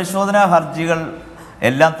പുനഃപരിശോധനാ ഹർജികൾ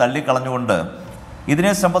എല്ലാം തള്ളിക്കളഞ്ഞുകൊണ്ട്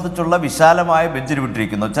ഇതിനെ സംബന്ധിച്ചുള്ള വിശാലമായ ബെഞ്ചിന്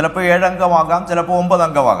വിട്ടിരിക്കുന്നു. ചിലപ്പോൾ 7 അംഗമാകാം, ചിലപ്പോൾ 9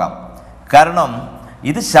 അംഗമാകാം. കാരണം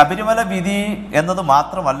ഇത് ശബരിമല വിധി എന്നത്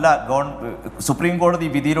മാത്രമല്ല സുപ്രീം കോടതി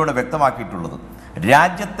വിധിയിലൂടെ വ്യക്തമാക്കിയിട്ടുള്ളത്.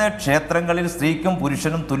 രാജ്യത്തെ ക്ഷേത്രങ്ങളിൽ സ്ത്രീക്കും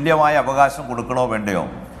പുരുഷനും തുല്യമായ അവകാശം കൊടുക്കണോ വേണ്ടയോ,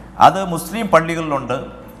 അത് മുസ്ലിം പള്ളികളിലുണ്ട്,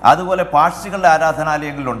 അതുപോലെ പാഴ്സികളുടെ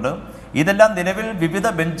ആരാധനാലയങ്ങളിലുണ്ട്. ഇതെല്ലാം നിലവിൽ വിവിധ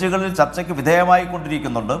ബെഞ്ചുകളിൽ ചർച്ചയ്ക്ക്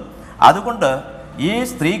വിധേയമായിക്കൊണ്ടിരിക്കുന്നുണ്ട്. അതുകൊണ്ട് ഈ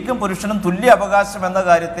സ്ത്രീക്കും പുരുഷനും തുല്യ അവകാശം എന്ന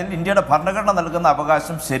കാര്യത്തിൽ ഇന്ത്യയുടെ ഭരണഘടന നൽകുന്ന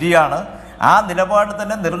അവകാശം ശരിയാണ്. ആ നിലപാട്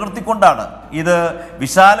തന്നെ നിലനിർത്തിക്കൊണ്ടാണ് ഇത്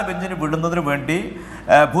വിശാല ബെഞ്ചിന് വിടുന്നതിന് വേണ്ടി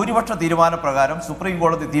ഭൂരിപക്ഷ തീരുമാനപ്രകാരം സുപ്രീം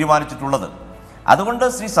കോടതി തീരുമാനിച്ചിട്ടുള്ളത്. അതുകൊണ്ട്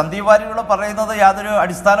ശ്രീ സന്ദീപ് വാര്യർ പറയുന്നത് യാതൊരു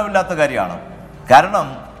അടിസ്ഥാനമില്ലാത്ത കാര്യമാണ്. കാരണം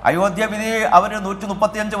അയോധ്യ വിധി അവർ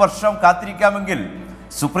 135 വർഷം കാത്തിരിക്കാമെങ്കിൽ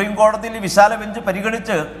സുപ്രീം കോടതിയിൽ വിശാല ബെഞ്ച്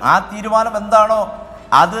പരിഗണിച്ച് ആ തീരുമാനം എന്താണോ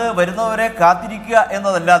അത് വരുന്നവരെ കാത്തിരിക്കുക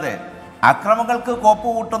എന്നതല്ലാതെ അക്രമങ്ങൾക്ക് കോപ്പ്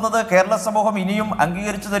കൂട്ടുന്നത് കേരള സമൂഹം ഇനിയും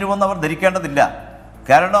അംഗീകരിച്ചു തരുമെന്ന് അവർ ധരിക്കേണ്ടതില്ല.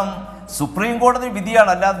 കാരണം സുപ്രീം കോടതി വിധിയാണ്,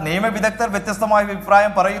 അല്ലാതെ നിയമവിദഗ്ധർ വ്യത്യസ്തമായ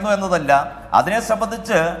അഭിപ്രായം പറയുന്നു എന്നതല്ല. അതിനെ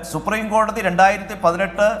സംബന്ധിച്ച് സുപ്രീം കോടതി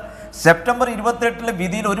 2018 സെപ്റ്റംബർ 28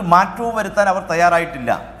 വിധിയിൽ ഒരു മാറ്റവും വരുത്താൻ അവർ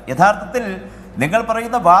തയ്യാറായിട്ടില്ല. യഥാർത്ഥത്തിൽ നിങ്ങൾ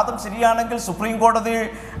പറയുന്ന വാദം ശരിയാണെങ്കിൽ സുപ്രീം കോടതി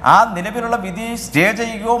ആ നിലവിലുള്ള വിധി സ്റ്റേ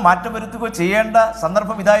ചെയ്യുകയോ മാറ്റം വരുത്തുകയോ ചെയ്യേണ്ട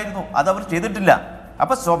സന്ദർഭം ഇതായിരുന്നു. അതവർ ചെയ്തിട്ടില്ല.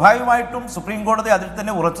 അപ്പോൾ സ്വാഭാവികമായിട്ടും സുപ്രീം കോടതി അതിൽ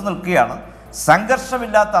തന്നെ ഉറച്ചു നിൽക്കുകയാണ്.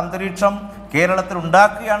 സംഘർഷമില്ലാത്ത അന്തരീക്ഷം കേരളത്തിൽ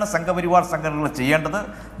ഉണ്ടാക്കുകയാണ് സംഘപരിവാർ സംഘടനകൾ ചെയ്യേണ്ടത്.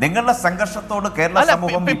 നിങ്ങളുടെ സംഘർഷത്തോട് കേരള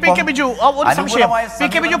സമൂഹം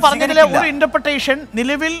പറഞ്ഞതിലെ ഒരു ഇന്റർപ്രിട്ടേഷൻ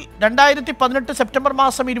നിലവിൽ 2018 സെപ്റ്റംബർ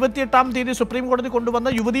മാസം 28-ാം തീയതി സുപ്രീം കോടതി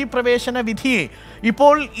കൊണ്ടുവന്ന യുവതീ പ്രവേശന വിധിയെ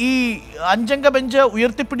ഇപ്പോൾ ഈ 5 അംഗ ബെഞ്ച്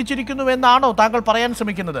ഉയർത്തിപ്പിടിച്ചിരിക്കുന്നുവെന്നാണോ താങ്കൾ പറയാൻ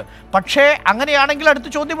ശ്രമിക്കുന്നത്? പക്ഷേ അങ്ങനെയാണെങ്കിൽ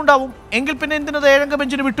അടുത്ത ചോദ്യം ഉണ്ടാവും, എങ്കിൽ പിന്നെ എന്തിനത് 7 അംഗ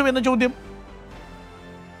ബെഞ്ചിന് വിട്ടു എന്ന ചോദ്യം.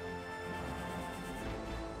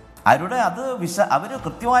 അവരുടെ അവർ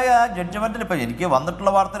കൃത്യമായ ജഡ്ജ്മെൻറ്റിൽ ഇപ്പം എനിക്ക്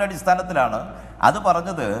വന്നിട്ടുള്ള വാർത്തയുടെ അടിസ്ഥാനത്തിലാണ് അത്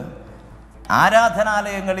പറഞ്ഞത്.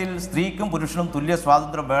 ആരാധനാലയങ്ങളിൽ സ്ത്രീക്കും പുരുഷനും തുല്യ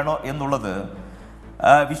സ്വാതന്ത്ര്യം വേണോ എന്നുള്ളത്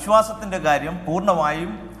വിശ്വാസത്തിൻ്റെ കാര്യം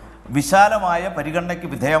പൂർണ്ണമായും വിശാലമായ പരിഗണനയ്ക്ക്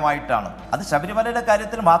വിധേയമായിട്ടാണ്. അത് ശബരിമലയുടെ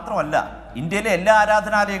കാര്യത്തിൽ മാത്രമല്ല, ഇന്ത്യയിലെ എല്ലാ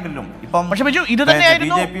ആരാധനാലയങ്ങളിലും ഇപ്പം ഇത്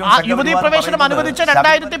തന്നെയായിരുന്നു യുവതീ പ്രവേശനം അനുവദിച്ച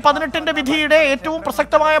 2018 വിധിയുടെ ഏറ്റവും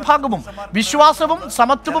പ്രസക്തമായ ഭാഗവും. വിശ്വാസവും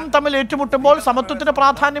സമത്വവും തമ്മിൽ ഏറ്റുമുട്ടുമ്പോൾ സമത്വത്തിന്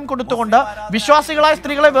പ്രാധാന്യം കൊടുത്തുകൊണ്ട് വിശ്വാസികളായ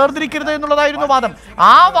സ്ത്രീകളെ വേർതിരിക്കരുത് എന്നുള്ളതായിരുന്നു വാദം.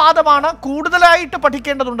 ആ വാദമാണ് കൂടുതലായിട്ട്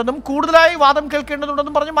പഠിക്കേണ്ടതുണ്ടെന്നും കൂടുതലായി വാദം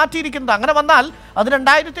കേൾക്കേണ്ടതുണ്ടെന്നും പറഞ്ഞ് മാറ്റിയിരിക്കുന്നത്. അങ്ങനെ വന്നാൽ അത്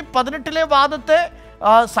 2018 വാദത്തെ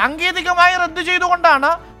സാങ്കേതികമായി റദ്ദു ചെയ്തുകൊണ്ടാണ്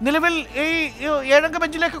നിലവിൽ ഈ 7 അംഗ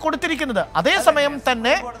ബെഞ്ചിലേക്ക് കൊടുത്തിരിക്കുന്നത്. അതേസമയം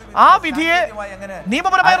തന്നെ ആ വിധിയെ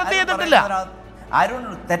നിയമപരമായി റദ്ദു ചെയ്തിട്ടില്ല. ആരും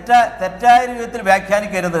തെറ്റായ രീതിയിൽ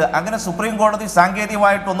വ്യാഖ്യാനിക്കരുത്. അങ്ങനെ സുപ്രീം കോടതി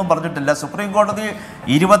സാങ്കേതികമായിട്ടൊന്നും പറഞ്ഞിട്ടില്ല. സുപ്രീം കോടതി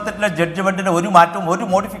 28 ജഡ്ജ്മെന്റിന് ഒരു മാറ്റവും ഒരു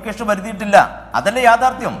മോഡിഫിക്കേഷൻ വരുത്തിയിട്ടില്ല. അതല്ലേ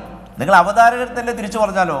യാഥാർത്ഥ്യം. നിങ്ങൾ അവതാരകർ തന്നെ തിരിച്ചു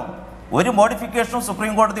പറഞ്ഞാലോ, ഒരു മോഡിഫിക്കേഷനും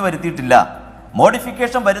സുപ്രീം കോടതി വരുത്തിയിട്ടില്ല.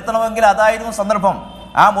 മോഡിഫിക്കേഷൻ വരുത്തണമെങ്കിൽ അതായിരുന്നു സന്ദർഭം.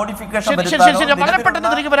 ആ മോഡിഫിക്കേഷൻ വളരെ പെട്ടെന്ന്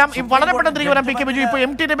തിരികെ വരാം. പി കെ ബിജു, ഇപ്പോൾ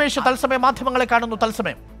എം ടി രമേശ് തത്സമയ മാധ്യമങ്ങളെ കാണുന്നു.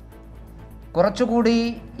 തത്സമയം കുറച്ചുകൂടി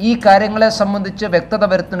ഈ കാര്യങ്ങളെ സംബന്ധിച്ച് വ്യക്തത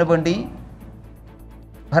വരുത്തുന്നതിന് വേണ്ടി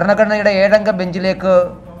ഭരണഘടനയുടെ 7 അംഗ ബെഞ്ചിലേക്ക്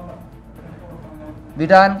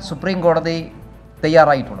വിടാൻ സുപ്രീം കോടതി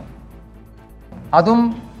തയ്യാറായിട്ടുണ്ട്. അതും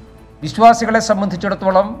വിശ്വാസികളെ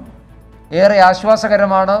സംബന്ധിച്ചിടത്തോളം ഏറെ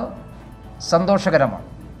ആശ്വാസകരമാണ്, സന്തോഷകരമാണ്.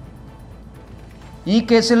 ഈ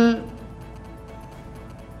കേസിൽ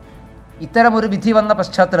ഇത്തരമൊരു വിധി വന്ന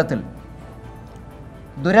പശ്ചാത്തലത്തിൽ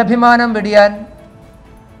ദുരഭിമാനം വെടിയാൻ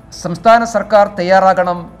സംസ്ഥാന സർക്കാർ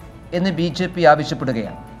തയ്യാറാകണം എന്ന് BJP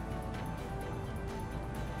ആവശ്യപ്പെടുകയാണ്.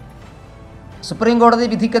 സുപ്രീം കോടതി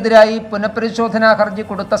വിധിക്കെതിരായി പുനഃപരിശോധനാ ഹർജി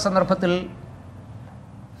കൊടുത്ത സന്ദർഭത്തിൽ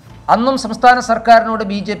അന്നും സംസ്ഥാന സർക്കാരിനോട്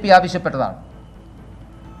BJP ആവശ്യപ്പെട്ടതാണ്,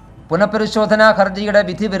 പുനഃപരിശോധനാ ഹർജിയുടെ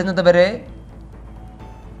വിധി വരുന്നതുവരെ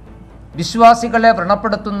വിശ്വാസികളെ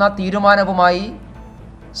വ്രണപ്പെടുത്തുന്ന തീരുമാനവുമായി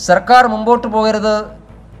സർക്കാർ മുമ്പോട്ട് പോകരുത്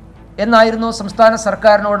എന്നായിരുന്നു സംസ്ഥാന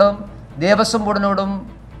സർക്കാരിനോടും ദേവസ്വം ബോർഡിനോടും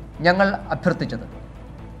ഞങ്ങൾ അഭ്യർത്ഥിച്ചത്.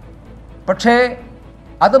 പക്ഷേ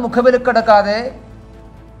അത് മുഖവിലക്കെടുക്കാതെ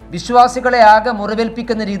വിശ്വാസികളെ ആകെ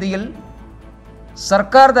മുറിവേൽപ്പിക്കുന്ന രീതിയിൽ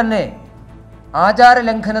സർക്കാർ തന്നെ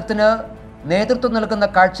ആചാരലംഘനത്തിന് നേതൃത്വം നൽകുന്ന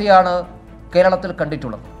കാഴ്ചയാണ് കേരളത്തിൽ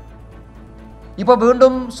കണ്ടിട്ടുള്ളത്. ഇപ്പോൾ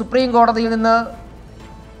വീണ്ടും സുപ്രീം കോടതിയിൽ നിന്ന്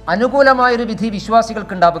അനുകൂലമായൊരു വിധി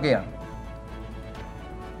വിശ്വാസികൾക്കുണ്ടാവുകയാണ്.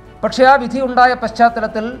 പക്ഷേ ആ വിധി ഉണ്ടായ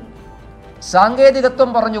പശ്ചാത്തലത്തിൽ സാങ്കേതികത്വം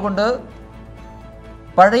പറഞ്ഞുകൊണ്ട്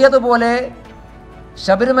പഴയതുപോലെ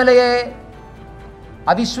ശബരിമലയെ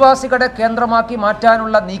അവിശ്വാസികളുടെ കേന്ദ്രമാക്കി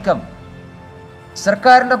മാറ്റാനുള്ള നീക്കം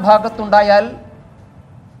സർക്കാരിൻ്റെ ഭാഗത്തുണ്ടായാൽ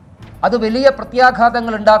അത് വലിയ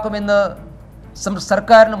പ്രത്യാഘാതങ്ങൾ ഉണ്ടാക്കുമെന്ന്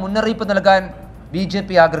സർക്കാരിന് മുന്നറിയിപ്പ് നൽകാൻ BJP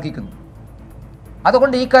ആഗ്രഹിക്കുന്നു.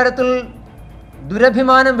 അതുകൊണ്ട് ഈ കാര്യത്തിൽ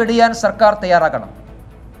ദുരഭിമാനം വെടിയാൻ സർക്കാർ തയ്യാറാകണം.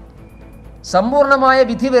 സമ്പൂർണമായ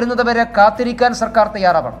വിധി വരുന്നതുവരെ കാത്തിരിക്കാൻ സർക്കാർ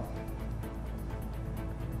തയ്യാറാവണം.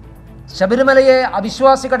 ശബരിമലയെ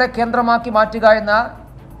അവിശ്വാസികളുടെ കേന്ദ്രമാക്കി മാറ്റുക എന്ന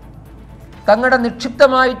തങ്ങളുടെ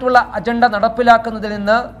നിക്ഷിപ്തമായിട്ടുള്ള അജണ്ട നടപ്പിലാക്കുന്നതിൽ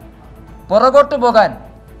നിന്ന് പുറകോട്ട് പോകാൻ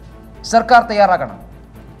സർക്കാർ തയ്യാറാകണം.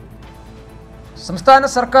 സംസ്ഥാന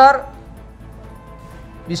സർക്കാർ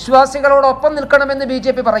വിശ്വാസികളോടൊപ്പം നിൽക്കണമെന്ന്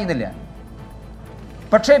BJP പറയുന്നില്ല.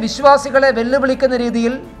 പക്ഷേ വിശ്വാസികളെ വെല്ലുവിളിക്കുന്ന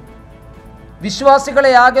രീതിയിൽ,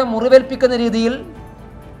 വിശ്വാസികളെ ആകെ മുറിവേൽപ്പിക്കുന്ന രീതിയിൽ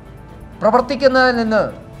പ്രവർത്തിക്കുന്നതിൽ നിന്ന്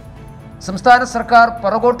സംസ്ഥാന സർക്കാർ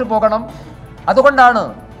പുറകോട്ട് പോകണം. അതുകൊണ്ടാണ്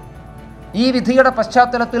ഈ വിധിയുടെ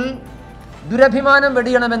പശ്ചാത്തലത്തിൽ ദുരഭിമാനം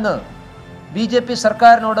വെടിയണമെന്ന് BJP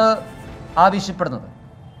സർക്കാരിനോട് ആവശ്യപ്പെടുന്നത്.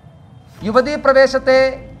 യുവതീ പ്രവേശത്തെ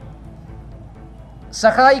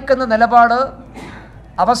സഹായിക്കുന്ന നിലപാട്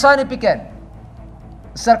അവസാനിപ്പിക്കാൻ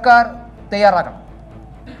സർക്കാർ തയ്യാറാകണം.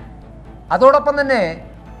 അതോടൊപ്പം തന്നെ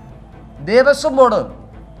ദേവസ്വം ബോർഡ്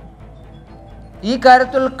ഈ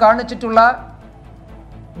കാര്യത്തിൽ കാണിച്ചിട്ടുള്ള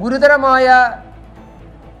ഗുരുതരമായ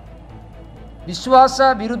വിശ്വാസ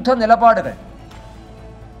വിരുദ്ധ നിലപാടുകൾ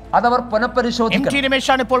അതവർ പുനഃപരിശോധിക്കണം. MT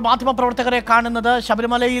രമേശാണ് ഇപ്പോൾ മാധ്യമപ്രവർത്തകരെ കാണുന്നത്.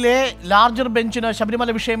 ശബരിമലയിലെ ലാർജർ ബെഞ്ചിന് ശബരിമല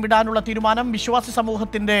വിഷയം വിടാനുള്ള തീരുമാനം വിശ്വാസി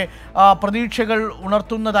സമൂഹത്തിന്റെ പ്രതീക്ഷകൾ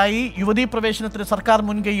ഉണർത്തുന്നതായി. യുവതീ പ്രവേശനത്തിന് സർക്കാർ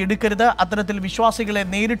മുൻകൈ എടുക്കരുത്, അത്തരത്തിൽ വിശ്വാസികളെ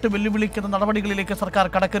നേരിട്ട് വെല്ലുവിളിക്കുന്ന നടപടികളിലേക്ക് സർക്കാർ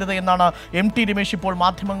കടക്കരുത് എന്നാണ് MT രമേശ് ഇപ്പോൾ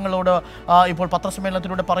മാധ്യമങ്ങളോട് ഇപ്പോൾ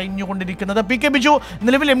പത്രസമ്മേളനത്തിലൂടെ പറഞ്ഞുകൊണ്ടിരിക്കുന്നത്. PK ബിജു,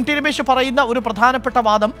 നിലവിൽ MT രമേശ് പറയുന്ന ഒരു പ്രധാനപ്പെട്ട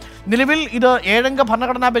വാദം, നിലവിൽ ഇത് 7 അംഗ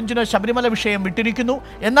ഭരണഘടനാ ബെഞ്ചിന് ശബരിമല വിഷയം വിട്ടിരിക്കുന്നു.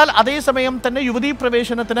 എന്നാൽ അതേസമയം തന്നെ യുവതീ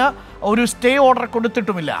പ്രവേശനത്തിന് ഒരു സ്റ്റേ ഓർഡർ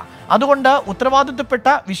കൊടുത്തിട്ടുമില്ല. അതുകൊണ്ട് ഉത്തരവാദിത്തപ്പെട്ട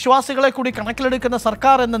വിശ്വാസികളെ കൂടി കണക്കിലെടുക്കുന്ന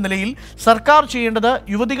സർക്കാർ എന്ന നിലയിൽ സർക്കാർ ചെയ്യേണ്ടത്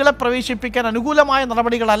യുവതികളെ പ്രവേശിപ്പിക്കാൻ അനുകൂലമായ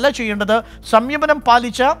നടപടികളല്ല ചെയ്യേണ്ടത്. സംയമനം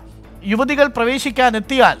പാലിച്ച യുവതികൾ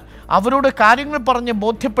പ്രവേശിക്കാനെത്തിയാൽ അവരോട് കാര്യങ്ങൾ പറഞ്ഞ്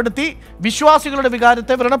ബോധ്യപ്പെടുത്തി വിശ്വാസികളുടെ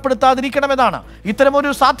വികാരത്തെ വ്രണപ്പെടുത്താതിരിക്കണമെന്നാണ്.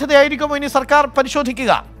 ഇത്തരമൊരു സാധ്യതയായിരിക്കുമോ ഇനി സർക്കാർ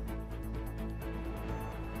പരിശോധിക്കുക?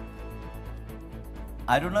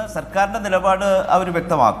 അരുണ്, സർക്കാരിൻ്റെ നിലപാട് അവർ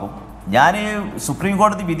വ്യക്തമാക്കും. ഞാൻ സുപ്രീം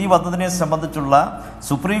കോടതി വിധി വന്നതിനെ സംബന്ധിച്ചുള്ള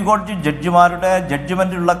സുപ്രീം കോടതി ജഡ്ജിമാരുടെ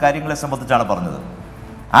ജഡ്ജ്മെൻറ്റിലുള്ള കാര്യങ്ങളെ സംബന്ധിച്ചാണ് പറഞ്ഞത്.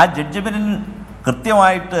 ആ ജഡ്ജ്മെൻറ്റിൽ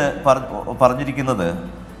കൃത്യമായിട്ട് പറഞ്ഞിരിക്കുന്നത്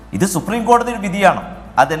ഇത് സുപ്രീം കോടതി വിധിയാണ്,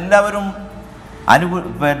 അതെല്ലാവരും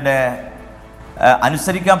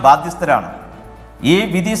അനുസരിക്കാൻ ബാധ്യസ്ഥരാണ്. ഈ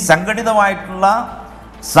വിധി സംഘടിതമായിട്ടുള്ള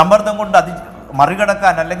സമ്മർദ്ദം കൊണ്ട്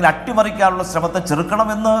മറികടക്കാൻ അല്ലെങ്കിൽ അട്ടിമറിക്കാനുള്ള ശ്രമത്തെ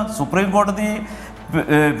ചെറുക്കണമെന്ന് സുപ്രീം കോടതി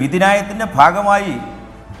വിധിന്യായത്തിൻ്റെ ഭാഗമായി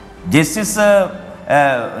ജസ്റ്റിസ്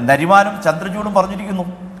നരിമാനും ചന്ദ്രചൂഡും പറഞ്ഞിരിക്കുന്നു.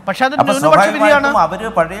 പക്ഷേ അത് ന്യൂനപക്ഷ വിധിയാണ്. അവര്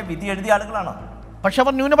പഴയ വിധി എഴുതിയ ആളുകളാണ്. പക്ഷെ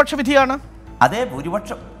അവർ ന്യൂനപക്ഷ വിധിയാണ്. അതേ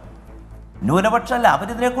ഭൂരിപക്ഷം ന്യൂനപക്ഷമല്ല,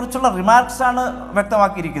 അവരിതിനെക്കുറിച്ചുള്ള റിമാർക്സ് ആണ്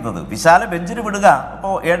വ്യക്തമാക്കിയിരിക്കുന്നത്. വിശാല ബെഞ്ചിന് വിടുക,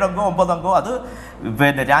 ഇപ്പോൾ 7 അംഗമോ 9 അംഗമോ, അത്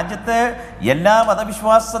രാജ്യത്തെ എല്ലാ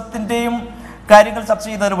മതവിശ്വാസത്തിൻ്റെയും കാര്യങ്ങൾ ചർച്ച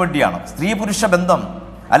ചെയ്യുന്നതിന് വേണ്ടിയാണ്. സ്ത്രീ പുരുഷ ബന്ധം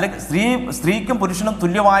അല്ലെങ്കിൽ സ്ത്രീക്കും പുരുഷനും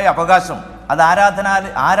തുല്യമായ അവകാശം അത്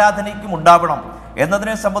ആരാധനയ്ക്കും ഉണ്ടാവണം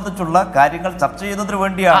എന്നതിനെ സംബന്ധിച്ചുള്ള കാര്യങ്ങൾ ചർച്ച ചെയ്യുന്നതിന്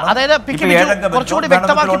വേണ്ടിയാണ്. അതായത് കുറച്ചുകൂടി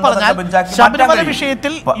വ്യക്തമാക്കി പറഞ്ഞാൽ ശബരിമല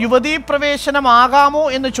വിഷയത്തിൽ യുവതീ പ്രവേശനമാകാമോ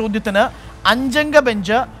എന്ന ചോദ്യത്തിന് 5 അംഗ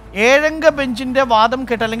ബെഞ്ച് 7 അംഗ ബെഞ്ചിന്റെ വാദം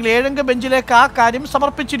കേട്ട് അല്ലെങ്കിൽ 7 അംഗ ബെഞ്ചിലേക്ക് ആ കാര്യം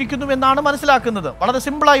സമർപ്പിച്ചിരിക്കുന്നു എന്നാണ് മനസ്സിലാക്കുന്നത്, വളരെ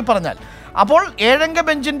സിമ്പിളായി പറഞ്ഞാൽ. അപ്പോൾ 7 അംഗ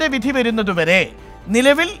ബെഞ്ചിന്റെ വിധി വരുന്നതുവരെ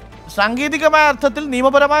നിലവിൽ സാങ്കേതികമായ അർത്ഥത്തിൽ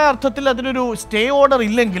നിയമപരമായ അർത്ഥത്തിൽ അതിനൊരു സ്റ്റേ ഓർഡർ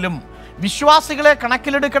ഇല്ലെങ്കിലും വിശ്വാസികളെ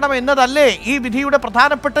കണക്കിലെടുക്കണം എന്നതല്ലേ ഈ വിധിയുടെ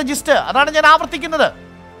പ്രധാനപ്പെട്ട ജിസ്റ്റ്? അതാണ് ഞാൻ ആവർത്തിക്കുന്നത്.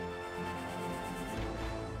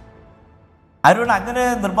 അരുൺ, അങ്ങനെ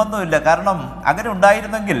നിർബന്ധമില്ല. കാരണം അങ്ങനെ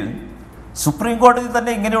ഉണ്ടായിരുന്നെങ്കിൽ സുപ്രീം കോടതി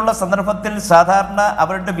തന്നെ ഇങ്ങനെയുള്ള സന്ദർഭത്തിൽ സാധാരണ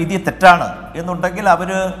അവരുടെ വിധി തെറ്റാണ് എന്നുണ്ടെങ്കിൽ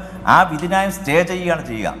അവർ ആ വിധിന്യായം സ്റ്റേ ചെയ്യുകയാണ്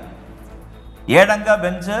ചെയ്യുക. 7 അംഗ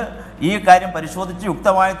ബെഞ്ച് ഈ കാര്യം പരിശോധിച്ച്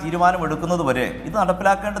യുക്തമായ തീരുമാനം എടുക്കുന്നത് വരെ ഇത്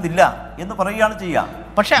നടപ്പിലാക്കേണ്ടതില്ല എന്ന് പറയുകയാണ് ചെയ്യുക.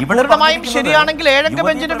 പക്ഷേ പൂർണ്ണമായും ശരിയാണെങ്കിൽ 7 അംഗ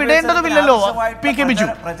ബെഞ്ചിന് വിടേണ്ടതുമില്ലല്ലോ. PK ബിജു,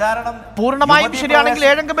 പൂർണ്ണമായും ശരിയാണെങ്കിൽ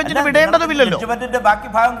 7 അംഗ ബെഞ്ചിന് വിടേണ്ടതുമില്ലല്ലോ. ജഡ്ജ്മെന്റിന്റെ ബാക്കി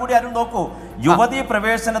ഭാഗം കൂടി ആരും നോക്കൂ. യുവതീ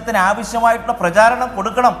പ്രവേശനത്തിന് ആവശ്യമായിട്ടുള്ള പ്രചാരണം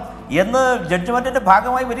കൊടുക്കണം എന്ന് ജഡ്ജ്മെന്റിന്റെ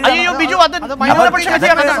ഭാഗമായി അയ്യോ ബിജു, അത് ന്യൂനപക്ഷ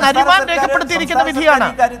വിധിയാണ്. നരിമാൻ രേഖപ്പെടുത്തിയിരിക്കുന്ന വിധിയാണ്,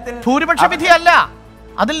 ഭൂരിപക്ഷ വിധിയല്ല.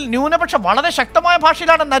 അതിൽ ന്യൂനപക്ഷ വളരെ ശക്തമായ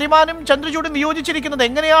ഭാഷയിലാണ് നരിമാനും ചന്ദ്രചൂഡും വിയോജിച്ചിരിക്കുന്നത്.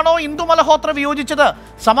 എങ്ങനെയാണോ ഇന്ദു മൽഹോത്ര വിയോജിച്ചത്,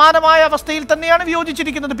 സമാനമായ അവസ്ഥയിൽ തന്നെയാണ്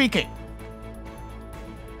വിയോജിച്ചിരിക്കുന്നത് പി കെ.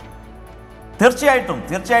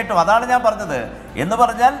 തീർച്ചയായിട്ടും അതാണ് ഞാൻ പറഞ്ഞത്. എന്ന്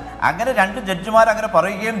പറഞ്ഞാൽ അങ്ങനെ രണ്ട് ജഡ്ജിമാർ അങ്ങനെ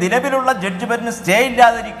പറയുകയും നിലവിലുള്ള ജഡ്ജ്മെന്റിന് സ്റ്റേ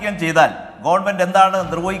ഇല്ലാതിരിക്കുകയും ചെയ്താൽ ഗവൺമെന്റ് എന്താണ്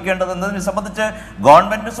നിർവഹിക്കേണ്ടത് എന്നതിനെ സംബന്ധിച്ച്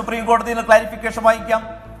ഗവൺമെന്റിന് സുപ്രീം കോടതിയിൽ ക്ലാരിഫിക്കേഷൻ വായിക്കാം.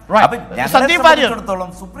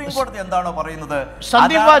 സുപ്രീം കോടതി എന്താണോ പറയുന്നത്,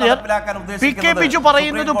 സന്ദീപ് വാര്യർ, പി കെ ബിജു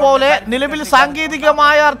പറയുന്നത് പോലെ നിലവിൽ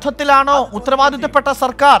സാങ്കേതികമായ അർത്ഥത്തിലാണോ ഉത്തരവാദിത്തപ്പെട്ട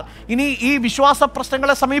സർക്കാർ ഇനി ഈ വിശ്വാസ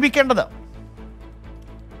പ്രശ്നങ്ങളെ സമീപിക്കേണ്ടത്?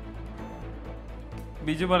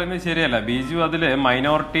 ബിജു പറയുന്നത് ശരിയല്ല. ബിജു അതിൽ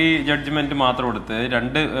മൈനോറിറ്റി ജഡ്ജ്മെന്റ് മാത്രം എടുത്ത്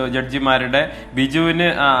രണ്ട് ജഡ്ജിമാരുടെ ബിജുവിന്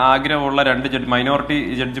ആഗ്രഹമുള്ള രണ്ട് മൈനോറിറ്റി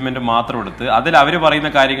ജഡ്ജ്മെന്റ് മാത്രം എടുത്ത് അതിൽ അവർ പറയുന്ന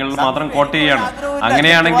കാര്യങ്ങളിൽ മാത്രം കോട്ട് ചെയ്യാണ്.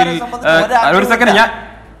 അങ്ങനെയാണെങ്കിൽ ഒരു സെക്കൻഡ്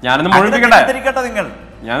ഞാനൊന്ന് മുഴുമിക്കട്ടെ.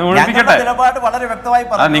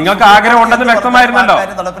 നിങ്ങൾക്ക് ആഗ്രഹം ഉണ്ടെന്ന് വ്യക്തമായിരുന്നല്ലോ.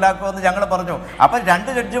 നടപ്പിലാക്കുമെന്ന് ഞങ്ങൾ പറഞ്ഞു. അപ്പൊ രണ്ട്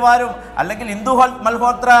ജഡ്ജിമാരും അല്ലെങ്കിൽ ഇന്ദു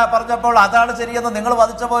മൽഹോത്ര പറഞ്ഞപ്പോൾ അതാണ് ശരിയെന്ന് നിങ്ങൾ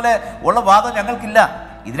വാദിച്ച പോലെ ഉള്ള വാദം ഞങ്ങൾക്കില്ല.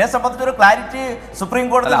 ഇതിനെ സംബന്ധിച്ചൊരു ക്ലാരിറ്റി സുപ്രീം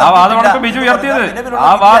കോടതി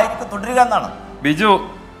തുടരുക എന്നാണ്.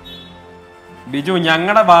 ബിജു,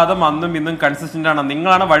 ഞങ്ങളുടെ വാദം അന്നും ഇന്നും കൺസിസ്റ്റന്റ് ആണ്.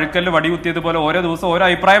 നിങ്ങളാണ് വഴുക്കല്ല് വടികുത്തിയതുപോലെ ഓരോ ദിവസം ഓരോ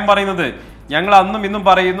അഭിപ്രായം പറയുന്നത്. ഞങ്ങൾ അന്നും ഇന്നും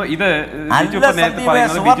പറയുന്നു. ഇത് ബിജു ഇപ്പൊ നേരത്തെ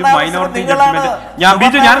പറയുന്നത് ബിജു മൈനോറിറ്റി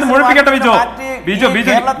ജഡ്ജ്മെന്റ്. ഞാനൊന്ന് മുഴുപ്പിക്കട്ടെ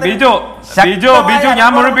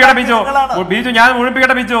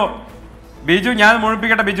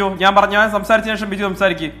ബിജു ഞാൻ സംസാരിച്ച ശേഷം ബിജു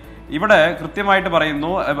സംസാരിക്കും. ഇവിടെ കൃത്യമായിട്ട് പറയുന്നു,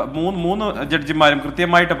 മൂന്ന് ജഡ്ജിമാരും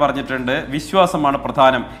കൃത്യമായിട്ട് പറഞ്ഞിട്ടുണ്ട്, വിശ്വാസമാണ്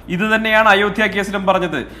പ്രധാനം. ഇത് തന്നെയാണ് അയോധ്യ കേസിലും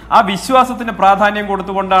പറഞ്ഞത്. ആ വിശ്വാസത്തിന് പ്രാധാന്യം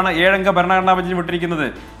കൊടുത്തുകൊണ്ടാണ് 7 അംഗ ഭരണഘടനാ ബെഞ്ചിന് വിട്ടിരിക്കുന്നത്.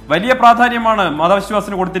 വലിയ പ്രാധാന്യമാണ്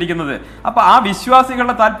മതവിശ്വാസത്തിന് കൊടുത്തിരിക്കുന്നത്. അപ്പൊ ആ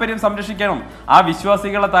വിശ്വാസികളുടെ താല്പര്യം സംരക്ഷിക്കണം. ആ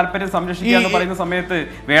വിശ്വാസികളുടെ താല്പര്യം സംരക്ഷിക്കുക എന്ന് പറയുന്ന സമയത്ത്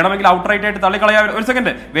വേണമെങ്കിൽ ഔട്ട്റൈറ്റ് ആയിട്ട് തള്ളിക്കളയാ. ഒരു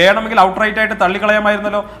സെക്കൻഡ്, വേണമെങ്കിൽ ഔട്ട്റൈറ്റ് ആയിട്ട്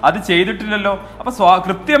തള്ളിക്കളയാമായിരുന്നല്ലോ. അത് ചെയ്തിട്ടില്ലല്ലോ. അപ്പൊ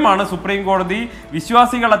കൃത്യമാണ് സുപ്രീം കോടതി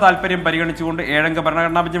വിശ്വാസികളുടെ താല്പര്യം പരിഗണിച്ചുകൊണ്ട് 7 അംഗ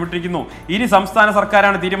ഭരണഘടനാ ബെഞ്ച് വിട്ടിരിക്കുന്നു. ഇനി സംസ്ഥാന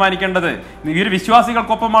സർക്കാരാണ് തീരുമാനിക്കേണ്ടത്. ഇവർ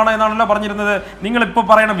വിശ്വാസികൾക്കൊപ്പമാണോ എന്നാണല്ലോ പറഞ്ഞിരുന്നത്. നിങ്ങൾ ഇപ്പോൾ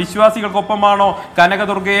പറയണം വിശ്വാസികൾക്കൊപ്പമാണോ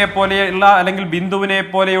കനകദുർഗയെ പോലെയുള്ള അല്ലെങ്കിൽ ബിന്ദുവിനെ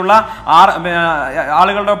പോലെയുള്ള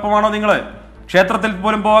ആളുകളുടെ ഒപ്പമാണോ നിങ്ങൾ? ക്ഷേത്രത്തിൽ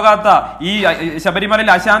പോലും പോകാത്ത ഈ ശബരിമലയിൽ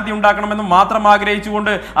അശാന്തി ഉണ്ടാക്കണമെന്ന് മാത്രം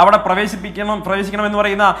ആഗ്രഹിച്ചുകൊണ്ട് അവിടെ പ്രവേശിക്കണമെന്ന്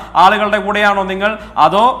പറയുന്ന ആളുകളുടെ കൂടെയാണോ നിങ്ങൾ?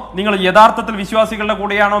 അതോ നിങ്ങൾ യഥാർത്ഥത്തിൽ വിശ്വാസികളുടെ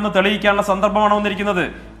കൂടെയാണോ എന്ന് തെളിയിക്കാനുള്ള സന്ദർഭമാണോ വന്നിരിക്കുന്നത്?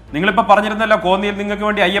 നിങ്ങളിപ്പോൾ പറഞ്ഞിരുന്നല്ലോ കോന്നിയിൽ നിങ്ങൾക്ക്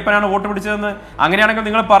വേണ്ടി അയ്യപ്പനാണ് വോട്ട് പിടിച്ചതെന്ന്. അങ്ങനെയാണെങ്കിൽ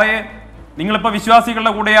നിങ്ങൾ നിങ്ങളിപ്പോൾ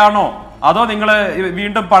വിശ്വാസികളുടെ കൂടെയാണോ അതോ നിങ്ങൾ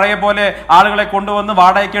വീണ്ടും പഴയ പോലെ ആളുകളെ കൊണ്ടുവന്ന്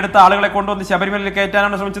വാടകയ്ക്കെടുത്ത് ആളുകളെ കൊണ്ടുവന്ന് ശബരിമലയിൽ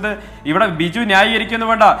കയറ്റാനാണ് ശ്രമിച്ചത്? ഇവിടെ ബിജു ന്യായീകരിക്കുന്നു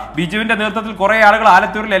വേണ്ട. ബിജുവിന്റെ നേതൃത്വത്തിൽ കുറെ ആളുകൾ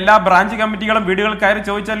ആലത്തൂരിൽ എല്ലാ ബ്രാഞ്ച് കമ്മിറ്റികളും വീടുകൾ കയറി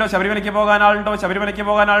ചോദിച്ചല്ലോ ശബരിമലയ്ക്ക് പോകാനാളുണ്ടോ.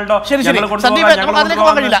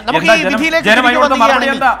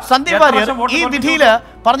 ഈ വിധിയിൽ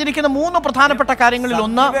പറഞ്ഞിരിക്കുന്ന 3 പ്രധാനപ്പെട്ട കാര്യങ്ങളിൽ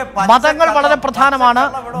ഒന്ന്, മതങ്ങൾ വളരെ പ്രധാനമാണ്.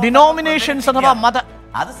 ഡിനോമിനേഷൻസ് അഥവാ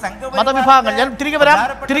മതവിഭാഗങ്ങൾ. ഞാൻ തിരികെ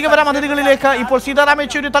വരാം അതിഥികളിലേക്ക്. ഇപ്പോൾ സീതാറാം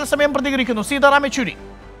യെച്ചൂരി തത്സമയം പ്രതികരിക്കുന്നു. Sitaram Yechury.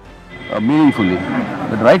 Meaningfully,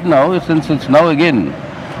 but right now, since it's now again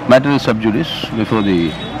matter is sub judice before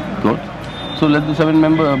the court, so let the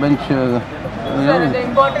 7-member bench.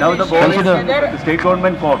 Now the board is whether the state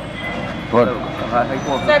government court. What?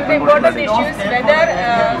 Sir, the important issue is whether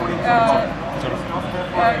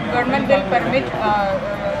government will permit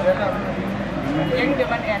young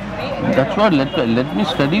women entry. That's what. Let me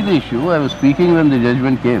study the issue. I was speaking when the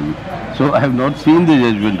judgment came, so I have not seen the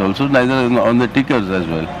judgment also, neither on the tickers as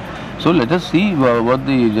well. So let us see what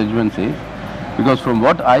the judgment says, because from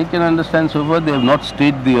what I can understand so far, they have not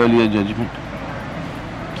stayed the earlier judgment.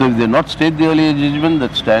 So if they have not stayed the earlier judgment,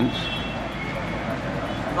 that stands.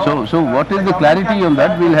 So what is the clarity on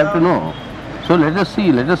that? We'll have to know. So let us see.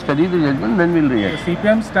 Let us study the judgment, then we'll react. The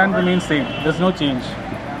CPM stand remains same. There's no change.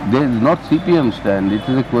 There is not CPM stand. It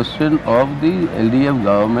is a question of the LDF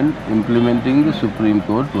government implementing the Supreme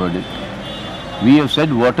Court verdict. We have said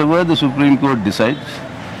whatever the Supreme Court decides,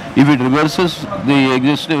 if it reverses the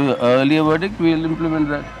existing earlier verdict, we will implement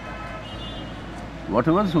that.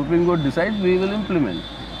 Whatever the Supreme Court decides, we will implement.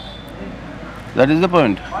 That is the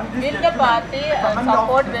point. Will the party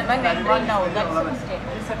support women entry now? That's the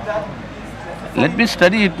statement. Let me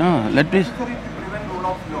study it. No? Let me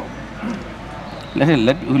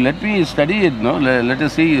study it. No, let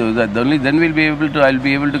us see. That only then I'll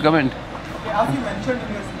be able to comment. As you mentioned in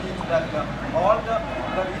your speech that all the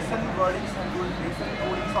recent verdicts and recent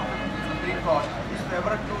rulings of the Supreme Court is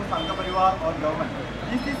favourable to Sangha Parivar or government.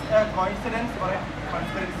 Is this a coincidence or a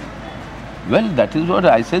conspiracy? Well, that is what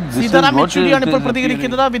I said. This Sitaram is what യെച്ചൂരിയാണ് ഇപ്പോൾ is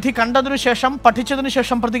പ്രതികരിക്കുന്നത്. വിധി കണ്ടതിനു ശേഷം പഠിച്ചതിനു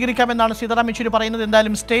ശേഷം പ്രതികരിക്കാമെന്നാണ് സീതാറാം യെച്ചൂരി പറയുന്നത്.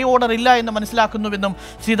 എന്തായാലും stay order ഇല്ല എന്ന് മനസ്സിലാക്കുന്നുവെന്നും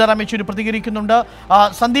സീതാറാം യെച്ചൂരി പ്രതികരിക്കുന്നുണ്ട്.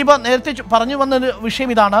 സന്ദീപ് നേരത്തെ പറഞ്ഞു വന്ന വിഷയം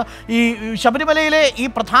ഇതാണ്. ഈ ശബരിമലയിലെ ഈ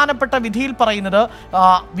പ്രധാനപ്പെട്ട വിധിയിൽ പറയുന്നത്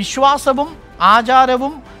വിശ്വാസവും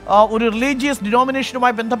ആചാരവും ഒരു റിലീജിയസ്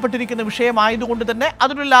ഡിനോമിനേഷനുമായി ബന്ധപ്പെട്ടിരിക്കുന്ന വിഷയമായതുകൊണ്ട് തന്നെ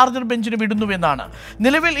അതൊരു ലാർജർ ബെഞ്ചിന് വിടുന്നുവെന്നാണ്.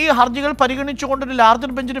 നിലവിൽ ഈ ഹർജികൾ പരിഗണിച്ചുകൊണ്ടൊരു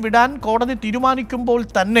ലാർജർ ബെഞ്ചിന് വിടാൻ കോടതി തീരുമാനിക്കുമ്പോൾ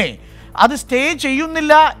തന്നെ അത് സ്റ്റേ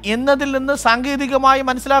ചെയ്യുന്നില്ല എന്നതിൽ നിന്ന് സാങ്കേതികമായി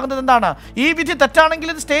മനസ്സിലാകുന്നത് എന്താണ്? ഈ വിധി തെറ്റാണെങ്കിൽ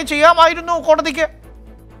ഇത് സ്റ്റേ ചെയ്യാമായിരുന്നു കോടതിക്ക്.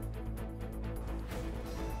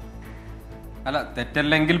 അല്ല,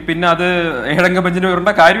 തെറ്റല്ലെങ്കിൽ പിന്നെ അത് ഏഴംഗ ബെഞ്ചിന്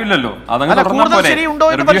വരേണ്ട കാര്യമില്ലല്ലോ. അതങ്ങനെ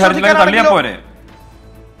തള്ളിയാ പോരെ.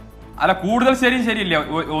 അല്ല, കൂടുതൽ ശരിയും ശരിയില്ല.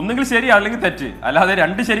 ഒന്നുകിൽ ശരി അല്ലെങ്കിൽ തെറ്റ്, അല്ലാതെ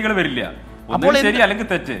രണ്ട് ശരികൾ വരില്ല. ഒന്നുകിൽ ശരി അല്ലെങ്കിൽ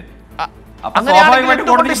തെറ്റ്. അപ്പൊ സ്വാഭാവികമായിട്ട്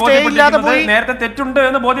കോടതി ബോധ്യപ്പെട്ടിരിക്കുന്നത് നേരത്തെ തെറ്റുണ്ട്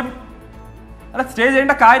എന്ന് ബോധ്യം. അല്ല, സ്റ്റേ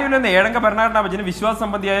ചെയ്യേണ്ട കാര്യമില്ലെന്ന് ഏഴംഗ ഭരണഘടനാ ബെഞ്ചിന് വിശ്വാസ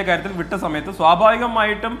സംബന്ധിയായ കാര്യത്തിൽ വിട്ട സമയത്ത്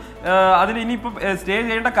സ്വാഭാവികമായിട്ടും അതിന് ഇനിയിപ്പോൾ സ്റ്റേ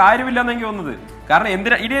ചെയ്യേണ്ട കാര്യമില്ല എന്നെങ്കിൽ വന്നത്. കാരണം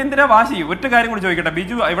എന്തിനാ വാശി? ഒറ്റ കാര്യം കൂടി ചോദിക്കട്ടെ,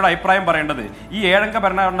 ബിജു ഇവിടെ അഭിപ്രായം പറയേണ്ടത്, ഈ ഏഴംഗ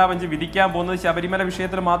ഭരണഘടനാ ബെഞ്ച് വിധിക്കാൻ പോകുന്നത് ശബരിമല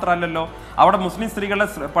വിഷയത്തിൽ മാത്രമല്ലല്ലോ. അവിടെ മുസ്ലിം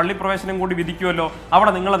സ്ത്രീകളുടെ പള്ളി പ്രവേശനം കൂടി വിധിക്കുമല്ലോ.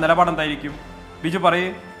 അവിടെ നിങ്ങളുടെ നിലപാട് എന്തായിരിക്കും? ബിജു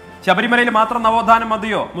പറയേ. ശബരിമലയിൽ മാത്രം നവോത്ഥാനം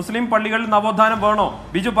മതിയോ? മുസ്ലിം പള്ളികളിൽ നവോത്ഥാനം വേണോ?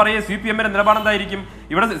 ബിജു പറയേ. CPM-ന്റെ നിലപാട് എന്തായിരിക്കും?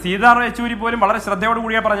 ഇവിടെ സീതാറാം യെച്ചൂരി പോലും വളരെ ശ്രദ്ധയോട്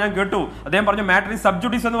കൂടിയാ പറഞ്ഞ ഞാൻ കേട്ടു. അദ്ദേഹം പറഞ്ഞു മാറ്റർ സബ്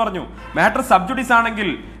ജുഡീസ് എന്ന് പറഞ്ഞു. മാറ്റർ സബ് ജുഡീസ്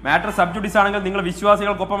ആണെങ്കിൽ നിങ്ങൾ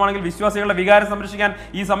വിശ്വാസികൾക്കൊപ്പമാണെങ്കിൽ വിശ്വാസികളുടെ വികാരം സംരക്ഷിക്കാൻ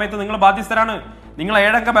ഈ സമയത്ത് നിങ്ങൾ ബാധ്യസ്ഥരാണ്. നിങ്ങൾ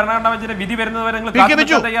ഏഴംഗ ഭരണഘടനാ ബെഞ്ചിന്റെ വിധി വരുന്നതുവരെ നിങ്ങൾ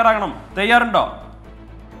തയ്യാറാകണം. തയ്യാറുണ്ടോ?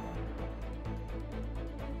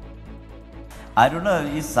 അരുണ്,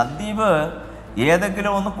 ഈ സന്ദീപ്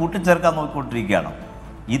ഏതെങ്കിലും ഒന്ന് കൂട്ടിച്ചേർക്കാൻ നോക്കിക്കൊണ്ടിരിക്കുകയാണ്.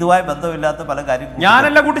 ഇതുമായി ബന്ധമില്ലാത്ത പല കാര്യങ്ങളും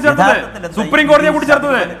ഞാനല്ല കൂട്ടിച്ചേർത്തത്, സുപ്രീം കോടതിയെ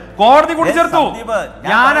കൂട്ടിച്ചേർത്തത്. കോടതി കൂട്ടിച്ചേർത്തു,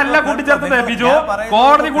 ഞാനല്ല കൂട്ടിച്ചേർത്തത്. ബിജു,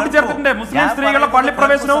 കോടതി കൂട്ടിച്ചേർത്തിട്ടുണ്ട്. മുസ്ലിം സ്ത്രീകളുടെ പള്ളി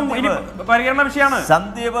പ്രവേശനവും ഇനി പരിഗണന വിഷയമാണ്.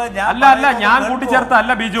 സന്ദീപ് അല്ല ഞാൻ കൂട്ടിച്ചേർത്ത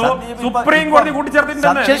അല്ല ബിജു, സുപ്രീം കോടതി കൂട്ടിച്ചേർത്തിട്ടുണ്ട്.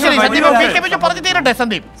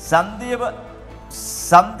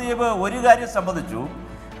 സന്ദീപ് ഒരു കാര്യം സംബന്ധിച്ചു.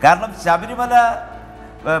 കാരണം ശബരിമല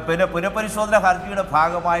പുനഃപരിശോധന ഹർജിയുടെ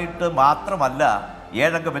ഭാഗമായിട്ട് മാത്രമല്ല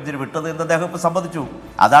ഏഴംഗ ബെഞ്ചിന് വിട്ടത് എന്ന് അദ്ദേഹം ഇപ്പോൾ സമ്മതിച്ചു.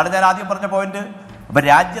 അതാണ് ഞാൻ ആദ്യം പറഞ്ഞ പോയിന്റ്. അപ്പം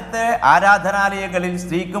രാജ്യത്തെ ആരാധനാലയങ്ങളിൽ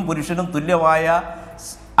സ്ത്രീക്കും പുരുഷനും തുല്യമായ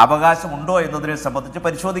അവകാശമുണ്ടോ എന്നതിനെ സംബന്ധിച്ച്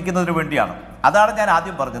പരിശോധിക്കുന്നതിന് വേണ്ടിയാണ്. അതാണ് ഞാൻ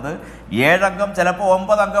ആദ്യം പറഞ്ഞത്. ഏഴംഗം ചിലപ്പോൾ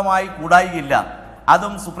 9 അംഗമായി കൂടായില്ല.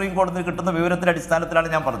 അതും സുപ്രീം കോടതിയിൽ കിട്ടുന്ന വിവരത്തിൻ്റെ അടിസ്ഥാനത്തിലാണ്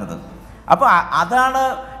ഞാൻ പറഞ്ഞത്. അപ്പോൾ അതാണ്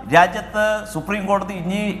രാജ്യത്ത് സുപ്രീം കോടതി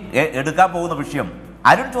ഇനി എടുക്കാൻ പോകുന്ന വിഷയം.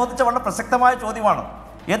 അരുൺ ചോദിച്ച വളരെ പ്രസക്തമായ ചോദ്യമാണ്.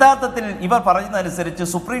 യഥാർത്ഥത്തിൽ ഇവർ പറയുന്നതനുസരിച്ച്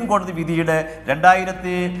സുപ്രീം കോടതി വിധിയുടെ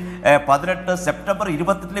 2018 സെപ്റ്റംബർ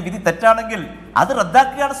 28 വിധി തെറ്റാണെങ്കിൽ അത്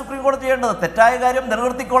റദ്ദാക്കുകയാണ് സുപ്രീം കോടതി ചെയ്യേണ്ടത്. തെറ്റായ കാര്യം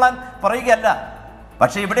നിലനിർത്തിക്കൊള്ളാൻ പറയുകയല്ല.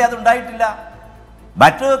 പക്ഷേ ഇവിടെ അതുണ്ടായിട്ടില്ല.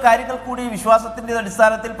 മറ്റു കാര്യങ്ങൾ കൂടി വിശ്വാസത്തിൻ്റെ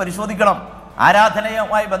അടിസ്ഥാനത്തിൽ പരിശോധിക്കണം.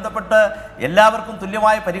 ആരാധനയുമായി ബന്ധപ്പെട്ട് എല്ലാവർക്കും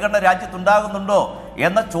തുല്യമായ പരിഗണന രാജ്യത്തുണ്ടാകുന്നുണ്ടോ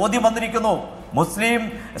എന്ന ചോദ്യം വന്നിരിക്കുന്നു. മുസ്ലിം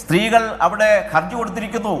സ്ത്രീകൾ അവിടെ ഹർജി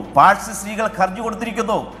കൊടുത്തിരിക്കുന്നു. പാഴ്സി സ്ത്രീകൾ ഹർജി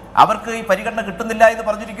കൊടുത്തിരിക്കുന്നു. അവർക്ക് ഈ പരിഗണന കിട്ടുന്നില്ല എന്ന്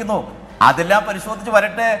പറഞ്ഞിരിക്കുന്നു. അതെല്ലാം പരിശോധിച്ച്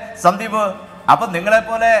വരട്ടെ സന്ദീപ്. അപ്പൊ നിങ്ങളെ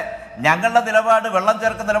പോലെ ഞങ്ങളുടെ നിലപാട് വെള്ളം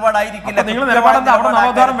ചേർക്കുന്ന നിലപാടായിരിക്കില്ല.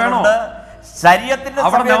 ശരീഅത്തിന്റെ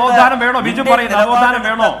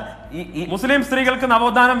മുസ്ലിം സ്ത്രീകൾക്ക്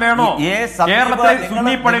നവോത്ഥാനം വേണോ? കേരളത്തിലെ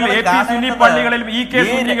സുന്നി പള്ളികളിലും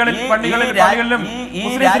പള്ളികളിലും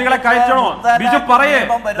മുസ്ലിം സ്ത്രീകളെ കയറ്റണോ? ബിജു പറയേ,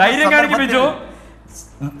 ധൈര്യം കാണിക്കും ബിജു.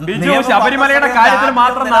 ബിജു, ശബരിമലയുടെ കാര്യത്തിൽ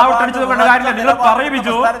മാത്രം നാവിട്ടടിച്ചത് കൊണ്ട് കാര്യമില്ല. നിങ്ങൾ പറയൂ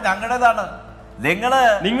ബിജു,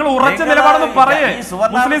 നിങ്ങൾ ഉറച്ച നിലപാടൊന്നും പറയേ.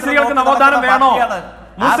 മുസ്ലിം സ്ത്രീകൾക്ക് നവോത്ഥാനം വേണോ?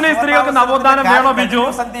 മുസ്ലിം സ്ത്രീകൾക്ക് നവോത്ഥാനം വേണോ ബിജു?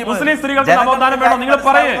 മുസ്ലിം സ്ത്രീകൾക്ക് നവോത്ഥാനം വേണോ?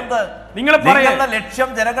 നിങ്ങൾ പറയേ, ലക്ഷ്യം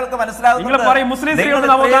ജനങ്ങൾക്ക് മനസ്സിലാകും. നിങ്ങൾ പറയും മുസ്ലിം സ്ത്രീകൾക്ക്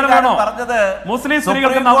നവോത്ഥാനം വേണോ? മുസ്ലിം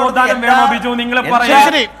സ്ത്രീകൾക്ക് നവോത്ഥാനം വേണോ ബിജു? നിങ്ങൾ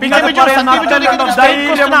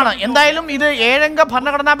എന്തായാലും ഇത് ഏഴംഗ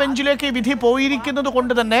ഭരണഘടനാ ബെഞ്ചിലേക്ക് വിധി പോയിരിക്കുന്നത്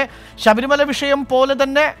കൊണ്ട് തന്നെ ശബരിമല വിഷയം പോലെ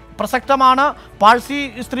തന്നെ പ്രസക്തമാണ്. പാഴ്സി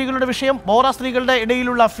സ്ത്രീകളുടെ വിഷയം, ബോറ സ്ത്രീകളുടെ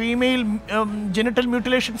ഇടയിലുള്ള ഫീമെയിൽ ജെനിറ്റൽ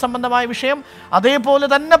മ്യൂട്ടിലേഷൻ സംബന്ധമായ വിഷയം, അതേപോലെ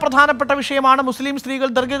തന്നെ പ്രധാനപ്പെട്ട വിഷയമാണ് മുസ്ലിം സ്ത്രീകൾ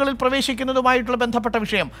ദർഗകളിൽ പ്രവേശിക്കുന്നതുമായിട്ടുള്ള ബന്ധപ്പെട്ട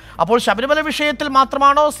വിഷയം. അപ്പോൾ ശബരിമല വിഷയത്തിൽ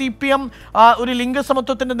മാത്രമാണോ CPM ഒരു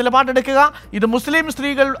ലിംഗസമത്വത്തിന്റെ നിലപാടെടുക്കുക? ഇത് മുസ്ലിം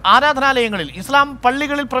സ്ത്രീകൾ ആരാധനാലയങ്ങളിൽ, ഇസ്ലാം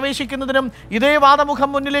പള്ളികളിൽ പ്രവേശിക്കുന്നതിനും ഇതേ വാദമുഖം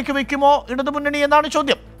മുന്നിലേക്ക് വെക്കുമോ ഇടതുമുന്നണി എന്നാണ്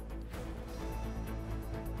ചോദ്യം.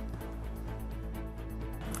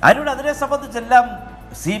 അരുൺ, അതിനെ സംബന്ധിച്ചെല്ലാം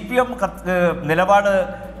CPM നിലപാട്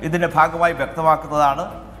ഇതിന്റെ ഭാഗമായി വ്യക്തമാക്കുന്നതാണ്.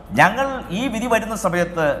 ഞങ്ങൾ ഈ വിധി വരുന്ന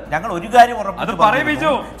സമയത്ത് ഞങ്ങൾ ഒരു കാര്യം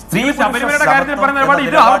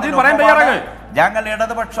ഞങ്ങൾ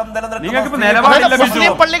ഇടതുപക്ഷം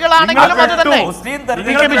മുസ്ലിം പള്ളികളാണെങ്കിലും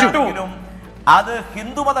അത്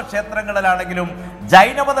ഹിന്ദുമത ക്ഷേത്രങ്ങളിലാണെങ്കിലും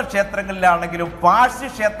ജൈനമത ക്ഷേത്രങ്ങളിലാണെങ്കിലും പാഴ്സി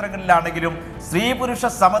ക്ഷേത്രങ്ങളിലാണെങ്കിലും സ്ത്രീ പുരുഷ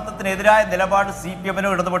സമത്വത്തിനെതിരായ നിലപാട്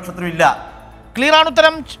CPM-നോ ഇടതുപക്ഷത്തിനും ഇല്ല. ക്ലിയർ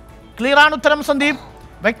ആണ് ഉത്തരം സന്ദീപ്.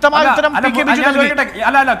 വ്യക്തമായ ഉത്തരം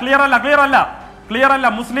ക്ലിയർ അല്ല.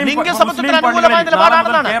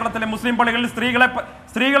 കേരളത്തിലെ മുസ്ലിം പള്ളികളിൽ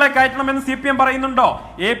സ്ത്രീകളെ കയറ്റണമെന്ന് CPM പറയുന്നുണ്ടോ?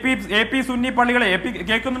 AP Sunni പള്ളികളെ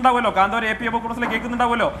കേൾക്കുന്നുണ്ടാവുമല്ലോ, കാന്തോര AP Abubakar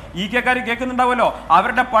കേൾക്കുന്നുണ്ടാവുമല്ലോ, EK-കാർ കേൾക്കുന്നുണ്ടാവുമല്ലോ.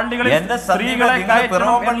 അവരുടെ പള്ളികളിൽ സ്ത്രീകളെ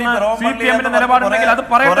CPM-ന്റെ നിലപാടുണ്ടെങ്കിൽ അത്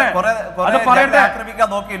പറയട്ടെ.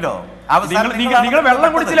 നിങ്ങൾ വെള്ളം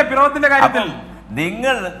കുടിച്ചില്ലേ പിറവത്തിന്റെ കാര്യത്തിൽ?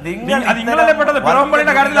 നിങ്ങളല്ലേ പെട്ടത്? പിറവം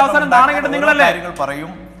പള്ളിയുടെ കാര്യത്തിൽ അവസാനം നാണം കേട്ട് നിങ്ങളല്ലേ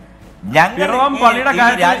പറയും? പിറവം പള്ളിയുടെ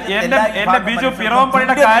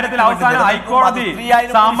കാര്യത്തിൽ അവസാനം ഹൈക്കോടതി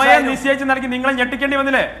സമയം നിശ്ചയിച്ച് നൽകി നിങ്ങളെ ഞെട്ടിക്കേണ്ടി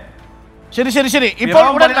വന്നില്ലേ? ശരി. ഇപ്പോൾ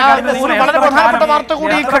ഒരു വളരെ പ്രധാനപ്പെട്ട വാർത്ത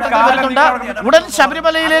കൂടി ഈ ഘട്ടത്തിൽ വരുന്നുണ്ട്. ഉടൻ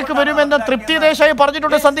ശബരിമലയിലേക്ക് വരുമെന്ന് തൃപ്തി ദേശായി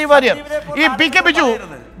പറഞ്ഞിട്ടുണ്ട് സന്ദീപ് വാര്യർ. ഈ പി കെ ബിജു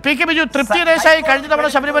തൃപ്തി ദേശായി കഴിഞ്ഞ തവണ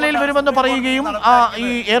ശബരിമലയിൽ വരുമെന്ന് പറയുകയും ഈ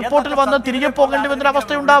എയർപോർട്ടിൽ വന്ന് തിരികെ പോകേണ്ടി വന്നൊരു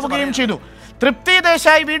അവസ്ഥയുണ്ടാവുകയും ചെയ്തു. തൃപ്തി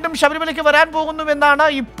ദേശായി വീണ്ടും ശബരിമലയ്ക്ക് വരാൻ പോകുന്നുവെന്നാണ്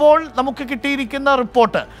ഇപ്പോൾ നമുക്ക് കിട്ടിയിരിക്കുന്ന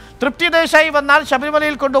റിപ്പോർട്ട്. തൃപ്തി ദേശായി വന്നാൽ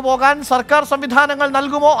ശബരിമലയിൽ കൊണ്ടുപോകാൻ സർക്കാർ സംവിധാനങ്ങൾ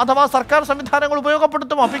നൽകുമോ അഥവാ സർക്കാർ സംവിധാനങ്ങൾ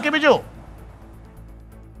ഉപയോഗപ്പെടുത്തുമോ? പി കെ ബിജു,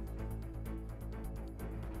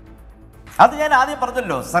 അത് ഞാൻ ആദ്യം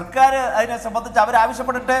പറഞ്ഞല്ലോ. സർക്കാർ അതിനെ സംബന്ധിച്ച്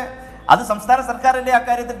അവരാവശ്യപ്പെടട്ടെ. അത് സംസ്ഥാന സർക്കാരല്ലേ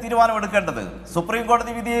അക്കാര്യത്തിൽ തീരുമാനമെടുക്കേണ്ടത്. സുപ്രീം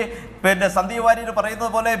കോടതി വിധി സന്ദീപ് വാര്യർ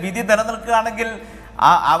പറയുന്നത് പോലെ വിധി നിലനിൽക്കുകയാണെങ്കിൽ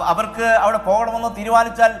അവർക്ക് അവിടെ പോകണമെന്ന്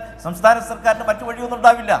തീരുമാനിച്ചാൽ സംസ്ഥാന സർക്കാരിന് മറ്റു വഴിയൊന്നും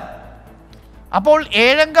ഉണ്ടാവില്ല. അപ്പോൾ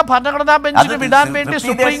 7-അംഗ ഭരണഘടനാ ബെഞ്ചിന് വിടാൻ വേണ്ടി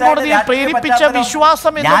സുപ്രീം കോടതിയെ പ്രേരിപ്പിച്ച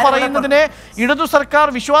വിശ്വാസം എന്ന് പറയുന്നതിനെ ഇടതു സർക്കാർ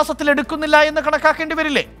വിശ്വാസത്തിൽ എടുക്കുന്നില്ല എന്ന് കണക്കാക്കേണ്ടി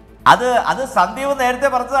വരില്ലേ? അത് സന്ദീപ് നേരത്തെ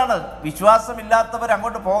പറഞ്ഞതാണ്. വിശ്വാസമില്ലാത്തവർ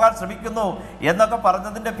അങ്ങോട്ട് പോകാൻ ശ്രമിക്കുന്നു എന്നൊക്കെ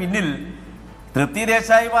പറഞ്ഞതിന്റെ പിന്നിൽ തൃപ്തി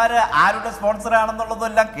ദേശായിമാര് ആരുടെ സ്പോൺസർ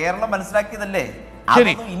ആണെന്നുള്ളതെല്ലാം കേരളം മനസ്സിലാക്കിയതല്ലേ?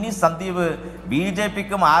 അതൊന്നും ഇനി സന്ദീപ്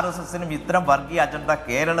BJP-ക്കും RSS-നും ഇത്തരം വർഗീയ അജണ്ട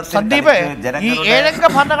കേരളത്തിൽ ഈ 7-അംഗ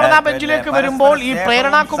ഭരണഘടനാ ബെഞ്ചിലേക്ക് വരുമ്പോൾ ഈ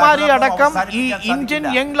പ്രേരണാകുമാരി അടക്കം ഈ ഇന്ത്യൻ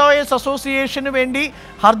യങ് ലോയേഴ്സ് അസോസിയേഷന് വേണ്ടി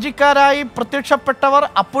ഹർജിക്കാരായി പ്രത്യക്ഷപ്പെട്ടവർ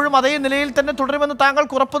അപ്പോഴും അതേ നിലയിൽ തന്നെ തുടരുമെന്ന്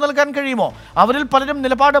താങ്കൾക്ക് ഉറപ്പു നൽകാൻ കഴിയുമോ? അവരിൽ പലരും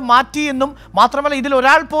നിലപാട് മാറ്റിയെന്നും മാത്രമല്ല ഇതിൽ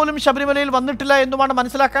ഒരാൾ പോലും ശബരിമലയിൽ വന്നിട്ടില്ല എന്നുമാണ്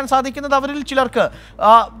മനസ്സിലാക്കാൻ സാധിക്കുന്നത്. അവരിൽ ചിലർക്ക്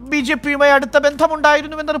BJP-യുമായി അടുത്ത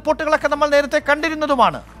ബന്ധമുണ്ടായിരുന്നുവെന്ന റിപ്പോർട്ടുകളൊക്കെ നമ്മൾ നേരത്തെ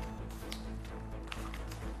കണ്ടിരുന്നതുമാണ്.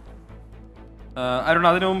 അരുൺ,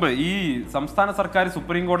 അതിനു മുമ്പ് ഈ സംസ്ഥാന സർക്കാർ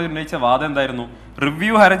സുപ്രീം കോടതി ഉന്നയിച്ച വാദം എന്തായിരുന്നു?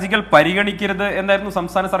 റിവ്യൂ ഹർജികൾ പരിഗണിക്കരുത് എന്നായിരുന്നു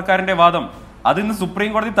സംസ്ഥാന സർക്കാരിന്റെ വാദം. അതിന്ന് സുപ്രീം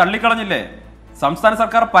കോടതി തള്ളിക്കളഞ്ഞില്ലേ? സംസ്ഥാന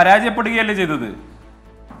സർക്കാർ പരാജയപ്പെടുകയല്ലേ ചെയ്തത്?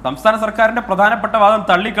 സംസ്ഥാന സർക്കാരിന്റെ പ്രധാനപ്പെട്ട വാദം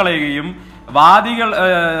തള്ളിക്കളയുകയും വാദികൾ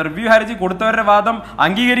റിവ്യൂ ഹർജി കൊടുത്തവരുടെ വാദം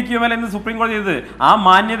അംഗീകരിക്കുകയുമല്ല എന്ന് സുപ്രീം കോടതി ചെയ്തത്. ആ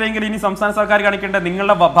മാന്യതയെങ്കിലും ഇനി സംസ്ഥാന സർക്കാർ കാണിക്കേണ്ടത്.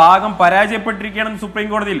 നിങ്ങളുടെ ഭാഗം പരാജയപ്പെട്ടിരിക്കുകയാണെന്ന് സുപ്രീം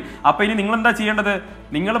കോടതിയിൽ. അപ്പൊ ഇനി നിങ്ങൾ എന്താ ചെയ്യേണ്ടത്?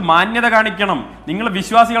 നിങ്ങൾ മാന്യത കാണിക്കണം. നിങ്ങൾ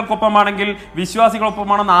വിശ്വാസികൾക്കൊപ്പമാണെങ്കിൽ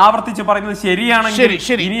വിശ്വാസികളൊപ്പമാണെന്ന് ആവർത്തിച്ച് പറയുന്നത് ശരിയാണെങ്കിൽ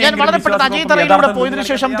പോയതിനു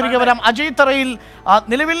ശേഷം തിരികെ വരാം. അജയ് തറയിൽ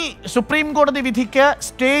നിലവിൽ സുപ്രീം കോടതി വിധിക്ക്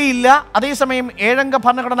സ്റ്റേ ഇല്ല. അതേസമയം 7-അംഗ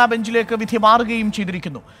ഭരണഘടനാ ബെഞ്ചിലേക്ക് വിധി മാറുകയും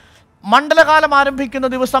ചെയ്തിരിക്കുന്നു. മണ്ഡലകാലം ആരംഭിക്കുന്ന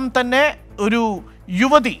ദിവസം തന്നെ ഒരു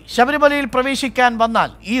യുവതി ശബരിമലയിൽ പ്രവേശിക്കാൻ വന്നാൽ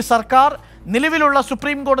ഈ സർക്കാർ നിലവിലുള്ള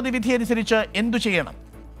സുപ്രീം കോടതി വിധി അനുസരിച്ച് എന്തു ചെയ്യണം?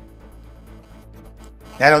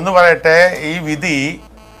 ഞാനൊന്ന് പറയട്ടെ, ഈ വിധി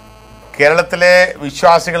കേരളത്തിലെ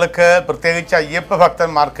വിശ്വാസികൾക്ക്, പ്രത്യേകിച്ച് അയ്യപ്പ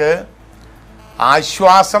ഭക്തന്മാർക്ക്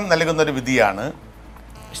ആശ്വാസം നൽകുന്നൊരു വിധിയാണ്.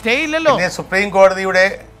 സ്റ്റേ ഇല്ലല്ലോ. സുപ്രീം കോടതിയുടെ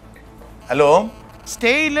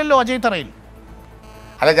സ്റ്റേ ഇല്ലല്ലോ അജയ് തറയിൽ.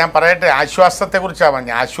 അല്ല, ഞാൻ പറയട്ടെ, ആശ്വാസത്തെക്കുറിച്ചാണ്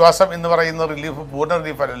പറഞ്ഞത്. ആശ്വാസം എന്ന് പറയുന്ന റിലീഫ്, പൂർണ്ണ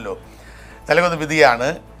റിലീഫ് അല്ലല്ലോ, നൽകുന്ന വിധിയാണ്.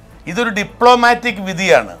 ഇതൊരു ഡിപ്ലോമാറ്റിക്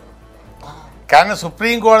വിധിയാണ്. കാരണം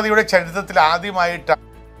സുപ്രീം കോടതിയുടെ ചരിത്രത്തിൽ ആദ്യമായിട്ട്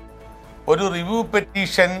ഒരു റിവ്യൂ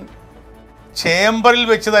പെറ്റീഷൻ ചേംബറിൽ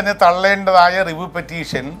വെച്ച് തന്നെ തള്ളേണ്ടതായ റിവ്യൂ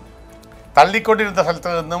പെറ്റീഷൻ തള്ളിക്കൊണ്ടിരുന്ന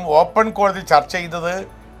സ്ഥലത്ത് നിന്നും ഓപ്പൺ കോടതി ചർച്ച ചെയ്തത്,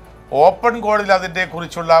 ഓപ്പൺ കോടതിയിൽ അതിൻ്റെ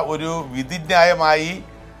കുറിച്ചുള്ള ഒരു വിധിന്യായമായി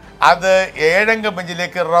അത് 7-അംഗ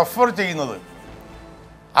ബെഞ്ചിലേക്ക് റെഫർ ചെയ്യുന്നത്.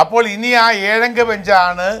 അപ്പോൾ ഇനി ആ 7-അംഗ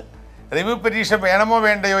ബെഞ്ചാണ് റിവ്യൂ പെറ്റീഷൻ വേണമോ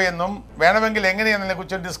വേണ്ടയോ എന്നും വേണമെങ്കിൽ എങ്ങനെയെന്നതിനെ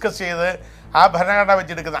കുറിച്ച് ഡിസ്കസ് ചെയ്ത് ആ ഭരണഘടന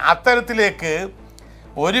വെച്ചെടുക്കുന്നത്. അത്തരത്തിലേക്ക്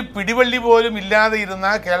ഒരു പിടിവള്ളി പോലും ഇല്ലാതെ ഇരുന്ന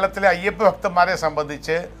കേരളത്തിലെ അയ്യപ്പ ഭക്തന്മാരെ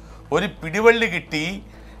സംബന്ധിച്ച് ഒരു പിടിവള്ളി കിട്ടി.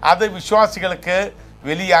 അത് വിശ്വാസികൾക്ക്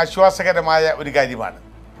വലിയ ആശ്വാസകരമായ ഒരു കാര്യമാണ്.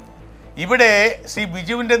 ഇവിടെ ശ്രീ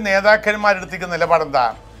ബിജുവിൻ്റെ നേതാക്കന്മാരെടുത്തിരിക്കുന്ന നിലപാടെന്താ?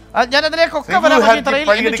 ഞാൻ അതിലേക്കൊക്കെ വരാം.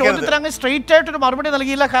 ചോദ്യത്തിന് അങ്ങ് സ്ട്രെയിറ്റ് ആയിട്ടൊരു മറുപടി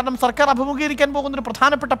നൽകിയില്ല. കാരണം സർക്കാർ അഭിമുഖീകരിക്കാൻ പോകുന്ന ഒരു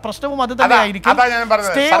പ്രധാനപ്പെട്ട പ്രശ്നവും അത് തന്നെയായിരിക്കും.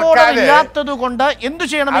 സ്റ്റേ ഓർഡർ ഇല്ലാത്തത് കൊണ്ട് എന്തു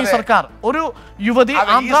ചെയ്യണം ഈ സർക്കാർ? ഒരു യുവതി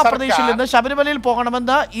ആന്ധ്രാപ്രദേശിൽ നിന്ന് ശബരിമലയിൽ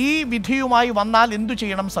പോകണമെന്ന് ഈ വിധിയുമായി വന്നാൽ എന്തു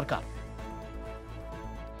ചെയ്യണം സർക്കാർ?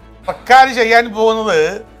 സർക്കാർ ചെയ്യാൻ പോകുന്നത്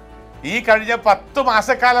ഈ കഴിഞ്ഞ 10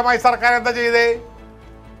 മാസക്കാലമായി സർക്കാർ എന്താ ചെയ്തേ?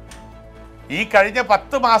 ഈ കഴിഞ്ഞ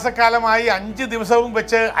 10 മാസക്കാലമായി 5 ദിവസവും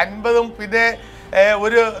വെച്ച് 50, പിന്നെ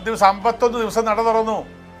ഒരു ദിവസം 51 ദിവസം നട തുറന്നു,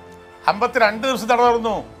 52 ദിവസം നട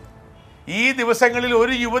തുറന്നു. ഈ ദിവസങ്ങളിൽ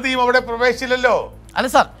ഒരു യുവതിയും അവിടെ പ്രവേശിച്ചില്ലല്ലോ. അല്ല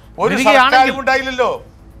സാർ, ഒരു സർക്കാരും ഉണ്ടായില്ലല്ലോ.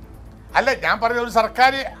 അല്ല, ഞാൻ പറഞ്ഞ ഒരു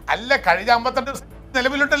സർക്കാർ അല്ല, കഴിഞ്ഞ 52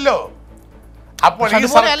 നിലവിലുണ്ടല്ലോ. അപ്പോൾ ഈ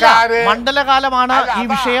സർക്കാർ മണ്ഡലകാലമാണ് ഈ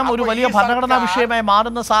വിഷയം ഒരു വലിയ ഭരണഘടനാ വിഷയമായി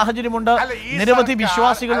മാറുന്ന സാഹചര്യമുണ്ട്. നിരവധി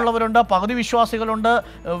വിശ്വാസികളുള്ളവരുണ്ട്, പകുതി വിശ്വാസികളുണ്ട്,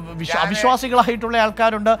 അവിശ്വാസികളായിട്ടുള്ള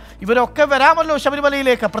ആൾക്കാരുണ്ട്. ഇവരൊക്കെ വരാമല്ലോ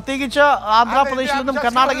ശബരിമലയിലേക്ക്, പ്രത്യേകിച്ച് ആന്ധ്രാപ്രദേശിൽ നിന്നും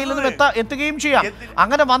കർണാടകയിൽ നിന്നും എത്തുകയും ചെയ്യാം.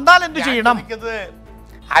 അങ്ങനെ വന്നാൽ എന്ത് ചെയ്യണം?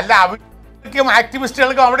 അല്ല,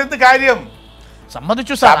 ആക്ടിവിസ്റ്റുകൾക്കും അവിടെ എന്ത് കാര്യം?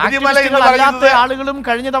 സമ്മതിച്ചു സാർ, അല്ലാത്ത ആളുകളും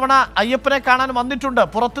കഴിഞ്ഞ തവണ അയ്യപ്പനെ കാണാൻ വന്നിട്ടുണ്ട്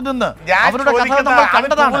പുറത്തുനിന്ന്. അവരുടെ കഥ നമ്മൾ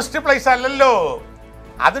കണ്ടതാണ്. ടൂറിസ്റ്റ് പ്ലേസ് അല്ലല്ലോ,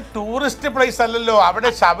 അത് ടൂറിസ്റ്റ് പ്ലേസ് അല്ലല്ലോ. അവിടെ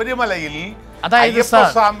ശബരിമലയിൽ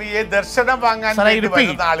സ്വാമിയെ ദർശനം വാങ്ങാൻ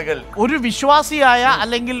വരുന്ന ആളുകൾ. ഒരു വിശ്വാസിയായ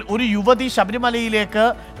അല്ലെങ്കിൽ ഒരു യുവതി ശബരിമലയിലേക്ക്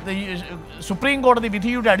സുപ്രീം കോടതി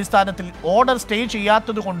വിധിയുടെ അടിസ്ഥാനത്തിൽ ഓർഡർ സ്റ്റേ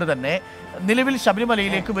ചെയ്യാത്തത് കൊണ്ട് തന്നെ നിലവിൽ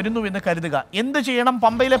ശബരിമലയിലേക്ക് വരുന്നു എന്ന് കരുതുക. എന്ത് ചെയ്യണം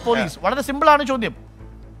പമ്പയിലെ പോലീസ്? വളരെ സിമ്പിളാണ് ചോദ്യം.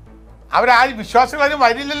 അവരാരും വിശ്വാസികളാരും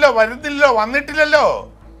വരില്ലല്ലോ, വരുന്നില്ലല്ലോ, വന്നിട്ടില്ലല്ലോ.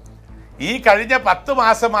 ഈ കഴിഞ്ഞ 10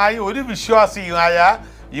 മാസമായി ഒരു വിശ്വാസിയായ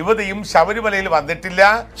യുവതിയും ശബരിമലയിൽ വന്നിട്ടില്ല.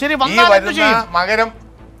 ഈ വരുന്ന മകരം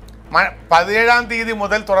 17-ാം തീയതി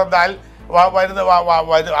മുതൽ തുറന്നാൽ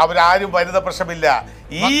അവരാരും വരുന്ന പ്രശ്നമില്ല.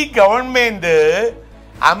 ഈ ഗവൺമെന്റ്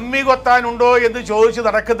അമ്മി കൊത്താനുണ്ടോ എന്ന് ചോദിച്ച്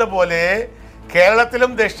നടക്കുന്ന പോലെ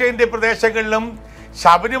കേരളത്തിലും ദക്ഷിണേന്ത്യ പ്രദേശങ്ങളിലും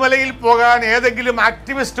ശബരിമലയിൽ പോകാൻ ഏതെങ്കിലും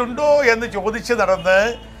ആക്ടിവിസ്റ്റ് ഉണ്ടോ എന്ന് ചോദിച്ച് നടന്ന്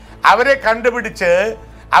അവരെ കണ്ടുപിടിച്ച്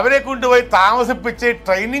അവരെ കൊണ്ടുപോയി താമസിപ്പിച്ച്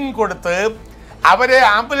ട്രെയിനിങ് കൊടുത്ത് അവരെ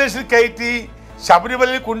ആംബുലൻസിൽ കയറ്റി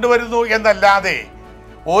ശബരിമലയിൽ കൊണ്ടുവരുന്നു എന്നല്ലാതെ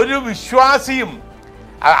ഒരു വിശ്വാസിയും,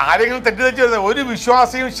 ആരെങ്കിലും തെറ്റിദ്ധരിച്ചു വരുന്നത്, ഒരു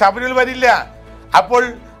വിശ്വാസിയും ശബരിമല വരില്ല. അപ്പോൾ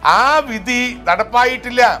ആ വിധി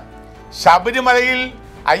നടപ്പായിട്ടില്ല. ശബരിമലയിൽ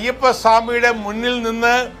അയ്യപ്പസ്വാമിയുടെ മുന്നിൽ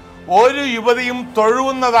നിന്ന് ഒരു യുവതിയും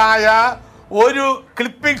തൊഴുവുന്നതായ ഒരു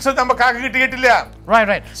ക്ലിപ്പിംഗ്സ് നമുക്ക് ആകെ കിട്ടിയിട്ടില്ല.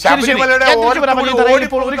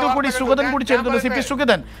 ഒരിക്കൽ കൂടി സുഗതൻ കൂടി ചേരുന്നു. CP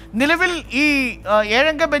സുഗതൻ, നിലവിൽ ഈ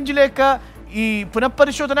 7-അംഗ ബെഞ്ചിലേക്ക് ഈ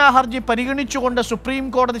പുനഃപരിശോധനാ ഹർജി പരിഗണിച്ചുകൊണ്ട് സുപ്രീം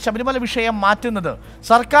കോടതി ശബരിമല വിഷയം മാറ്റുന്നത്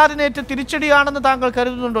സർക്കാരിനേറ്റ് തിരിച്ചടിയാണെന്ന് താങ്കൾ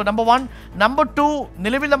കരുതുന്നുണ്ടോ? നമ്പർ 1. നമ്പർ 2,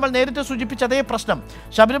 നിലവിൽ നമ്മൾ നേരത്തെ സൂചിപ്പിച്ച അതേ പ്രശ്നം,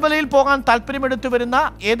 ശബരിമലയിൽ പോകാൻ താല്പര്യമെടുത്തു വരുന്ന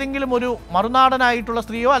ഏതെങ്കിലും ഒരു മറുനാടനായിട്ടുള്ള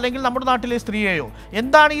സ്ത്രീയോ അല്ലെങ്കിൽ നമ്മുടെ നാട്ടിലെ സ്ത്രീയെയോ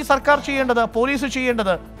എന്താണ് ഈ സർക്കാർ ചെയ്യേണ്ടത്, പോലീസ്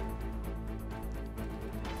ചെയ്യേണ്ടത്?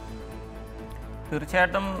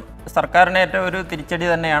 തീർച്ചയായിട്ടും സർക്കാരിനേറ്റ ഒരു തിരിച്ചടി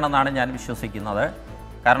തന്നെയാണെന്നാണ് ഞാൻ വിശ്വസിക്കുന്നത്.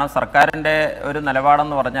 കാരണം സർക്കാരിൻ്റെ ഒരു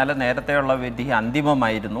നിലപാടെന്ന് പറഞ്ഞാൽ നേരത്തെയുള്ള വിധി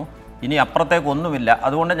അന്തിമമായിരുന്നു, ഇനി അപ്പുറത്തേക്കൊന്നുമില്ല.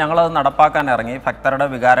 അതുകൊണ്ട് ഞങ്ങളത് നടപ്പാക്കാൻ ഇറങ്ങി, ഭക്തരുടെ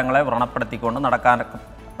വികാരങ്ങളെ വ്രണപ്പെടുത്തിക്കൊണ്ട്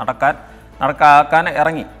നടക്കാക്കാൻ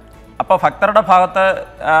ഇറങ്ങി. അപ്പോൾ ഭക്തരുടെ ഭാഗത്ത്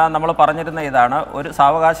നമ്മൾ പറഞ്ഞിരുന്ന ഇതാണ്, ഒരു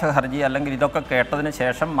സാവകാശ ഹർജി അല്ലെങ്കിൽ ഇതൊക്കെ കേട്ടതിന്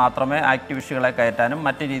ശേഷം മാത്രമേ ആക്ടിവിസ്റ്റുകളെ കയറ്റാനും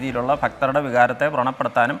മറ്റു രീതിയിലുള്ള ഭക്തരുടെ വികാരത്തെ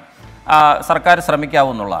വ്രണപ്പെടുത്താനും സർക്കാർ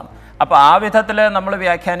ശ്രമിക്കാവുന്നതാണ്. അപ്പോൾ ആ വിധത്തിൽ നമ്മൾ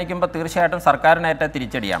വ്യാഖ്യാനിക്കുമ്പോൾ തീർച്ചയായിട്ടും സർക്കാരിനേറ്റ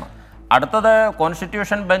തിരിച്ചടിയാണ്. അടുത്തത്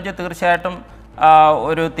കോൺസ്റ്റിറ്റ്യൂഷൻ ബെഞ്ച് തീർച്ചയായിട്ടും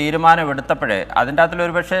ഒരു തീരുമാനമെടുത്തപ്പോഴേ അതിൻ്റെ അകത്തിൽ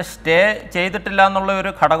ഒരുപക്ഷെ സ്റ്റേ ചെയ്തിട്ടില്ല എന്നുള്ള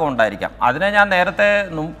ഒരു ഘടകം ഉണ്ടായിരിക്കാം. അതിനെ ഞാൻ നേരത്തെ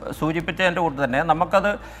സൂചിപ്പിച്ചതിൻ്റെ കൂട്ട് തന്നെ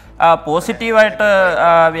നമുക്കത് പോസിറ്റീവായിട്ട്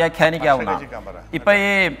വ്യാഖ്യാനിക്കാവുന്നതാണ്.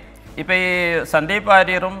 ഇപ്പം ഈ സന്ദീപ്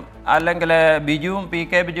വാര്യറും അല്ലെങ്കിൽ ബിജുവും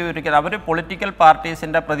PK ബിജു ഇരിക്കുന്നത് അവർ പൊളിറ്റിക്കൽ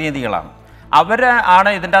പാർട്ടീസിൻ്റെ പ്രതിനിധികളാണ്. ആണ്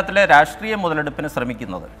ഇതിൻ്റെ അകത്തിലെ രാഷ്ട്രീയ മുതലെടുപ്പിന്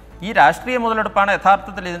ശ്രമിക്കുന്നത്. ഈ രാഷ്ട്രീയ മുതലെടുപ്പാണ്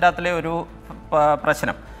യഥാർത്ഥത്തിൽ ഇതിൻ്റെ അകത്തിലെ ഒരു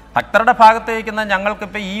പ്രശ്നം. ഭക്തരുടെ ഭാഗത്ത് വയ്ക്കുന്ന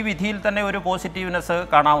ഞങ്ങൾക്കിപ്പോൾ ഈ വിധിയിൽ തന്നെ ഒരു പോസിറ്റീവ്നെസ്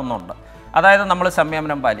കാണാവുന്നുണ്ട്. അതായത് നമ്മൾ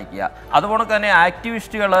സംയമനം പാലിക്കുക, അതുപോലെ തന്നെ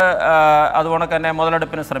ആക്ടിവിസ്റ്റുകൾ അതുപോലെ തന്നെ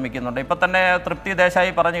മുതലെടുപ്പിന് ശ്രമിക്കുന്നുണ്ട്. ഇപ്പം തന്നെ തൃപ്തി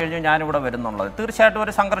ദേശായി പറഞ്ഞു കഴിഞ്ഞു ഞാനിവിടെ വരുന്നുള്ളത്. തീർച്ചയായിട്ടും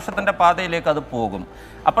ഒരു സംഘർഷത്തിൻ്റെ പാതയിലേക്ക് അത് പോകും.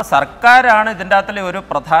 അപ്പോൾ സർക്കാരാണ് ഇതിൻ്റെ അകത്തിലെ ഒരു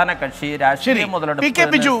പ്രധാന കക്ഷി. രാഷ്ട്രീയ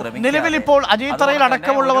മുതലെടുപ്പ് നിലവിൽ ഇപ്പോൾ അജയ് തറയിൽ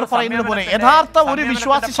അടക്കമുള്ളവർ പറയുന്നത് പോലെ യഥാർത്ഥ ഒരു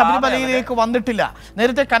വിശ്വാസി ശബരിമലയിലേക്ക് വന്നിട്ടില്ല.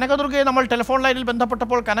 നേരത്തെ കനകദുർഗയെ നമ്മൾ ടെലിഫോൺ ലൈനിൽ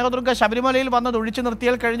ബന്ധപ്പെട്ടപ്പോൾ കനകദുർഗ ശബരിമലയിൽ വന്നത് ഒഴിച്ചു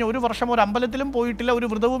നിർത്തിയാൽ കഴിഞ്ഞ ഒരു വർഷം ഒരു അമ്പലത്തിലും പോയിട്ടില്ല, ഒരു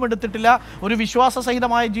വ്രതവും എടുത്തിട്ടില്ല, ഒരു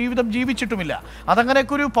വിശ്വാസസഹിതമായ ജീവിതം ജീവിച്ചിട്ടുമില്ല.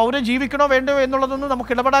 അതങ്ങനെയൊക്കെ ഒരു പൗരൻ ജീവിക്കണോ വേണ്ടോ എന്നുള്ളതൊന്നും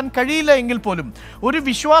നമുക്ക് ഇടപെടാൻ കഴിയില്ല. എങ്കിൽ പോലും ഒരു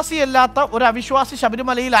വിശ്വാസിയല്ലാത്ത ഒരു അവിശ്വാസി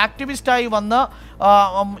ശബരിമലയിൽ ആക്ടിവിസ്റ്റായി വന്ന്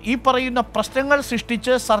ഈ പറയുന്ന പ്രശ്നങ്ങൾ സൃഷ്ടിച്ച്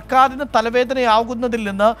സർക്കാരിന് തലവേദനയാകുന്നതിൽ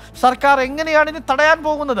നിന്ന് സർക്കാർ എങ്ങനെയാണ് ഇനി തടയാൻ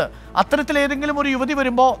പോകുന്നത്? അത്തരത്തിൽ ഏതെങ്കിലും ഒരു യുവതി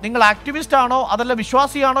വരുമ്പോൾ നിങ്ങൾ ആക്ടിവിസ്റ്റ് ആണോ അതല്ല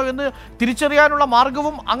വിശ്വാസിയാണോ എന്ന് തിരിച്ചറിയാനുള്ള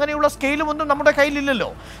മാർഗവും അങ്ങനെയുള്ള സ്കെയിലും ഒന്നും നമ്മുടെ കയ്യിലില്ലല്ലോ.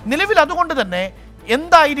 നിലവിൽ അതുകൊണ്ട് തന്നെ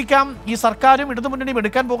എന്തായിരിക്കാം ഈ സർക്കാരും ഇടതുമുന്നണിയും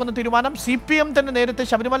എടുക്കാൻ പോകുന്ന തീരുമാനം? CPM തന്നെ നേരത്തെ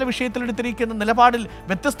ശബരിമല വിഷയത്തിൽ എടുത്തിരിക്കുന്ന നിലപാടിൽ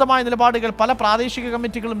വ്യത്യസ്തമായ നിലപാടുകൾ പല പ്രാദേശിക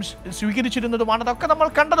കമ്മിറ്റികളും സ്വീകരിച്ചിരുന്നതുമാണ്. അതൊക്കെ നമ്മൾ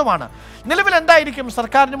കണ്ടതുമാണ്. നിലവിൽ എന്തായിരിക്കും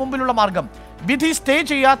സർക്കാരിന് മുമ്പിലുള്ള മാർഗം? വിധി സ്റ്റേ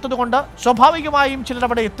ചെയ്യാത്തത് കൊണ്ട് സ്വാഭാവികമായും ചിലർ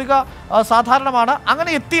അവിടെ എത്തുക സാധാരണമാണ്.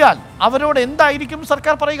 അങ്ങനെ എത്തിയാൽ അവരോട് എന്തായിരിക്കും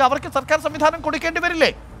സർക്കാർ പറയുക? അവർക്ക് സർക്കാർ സംവിധാനം കൊടുക്കേണ്ടി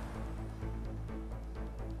വരില്ലേ?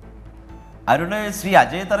 അരുണ്, ശ്രീ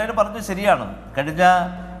അജയ് തറയിൽ പറഞ്ഞത് ശരിയാണ്. കഴിഞ്ഞ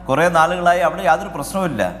കുറേ നാളുകളായി അവിടെ യാതൊരു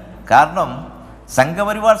പ്രശ്നവുമില്ല. കാരണം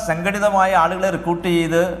സംഘപരിവാർ സംഘടിതമായ ആളുകളെ റിക്രൂട്ട്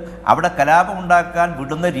ചെയ്ത് അവിടെ കലാപമുണ്ടാക്കാൻ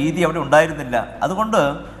വിടുന്ന രീതി അവിടെ ഉണ്ടായിരുന്നില്ല. അതുകൊണ്ട്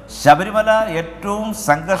ശബരിമല ഏറ്റവും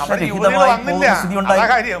സംഘർഷരഹിതമായി പോകുന്ന സ്ഥിതി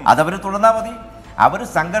ഉണ്ടായി. അതവർ തുടർന്നാൽ മതി. അവർ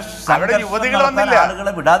സംഘർഷം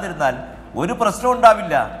ആളുകളെ വിടാതിരുന്നാൽ ഒരു പ്രശ്നം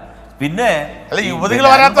ഉണ്ടാവില്ല. പിന്നെ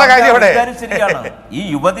ശരിയാണ്, ഈ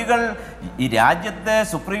യുവതികൾ ഈ രാജ്യത്തെ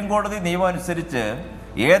സുപ്രീം കോടതി നിയമം അനുസരിച്ച്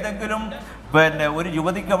ഏതെങ്കിലും ഒരു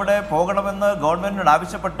യുവതിക്ക് അവിടെ പോകണമെന്ന് ഗവൺമെന്റിനോട്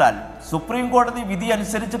ആവശ്യപ്പെട്ടാൽ സുപ്രീം കോടതി വിധി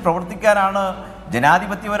അനുസരിച്ച് പ്രവർത്തിക്കാനാണ്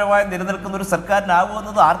ജനാധിപത്യപരമായി നിലനിൽക്കുന്ന ഒരു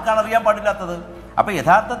സർക്കാരിനാകുമെന്നത് ആർക്കാണ് അറിയാൻ പാടില്ലാത്തത്? അപ്പോൾ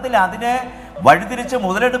യഥാർത്ഥത്തിൽ അതിനെ വഴിതിരിച്ച്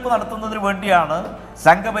മുതലെടുപ്പ് നടത്തുന്നതിന് വേണ്ടിയാണ്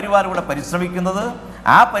സംഘപരിവാർ ഇവിടെ പരിശ്രമിക്കുന്നത്.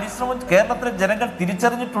 ആ പരിശ്രമം കേരളത്തിലെ ജനങ്ങൾ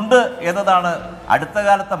തിരിച്ചറിഞ്ഞിട്ടുണ്ട് എന്നതാണ് അടുത്ത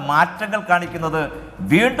കാലത്തെ മാറ്റങ്ങൾ കാണിക്കുന്നത്.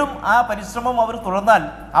 വീണ്ടും ആ പരിശ്രമം അവർ തുടർന്നാൽ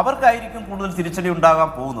അവർക്കായിരിക്കും കൂടുതൽ തിരിച്ചടി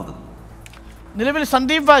ഉണ്ടാകാൻ പോകുന്നത്. നിലവിൽ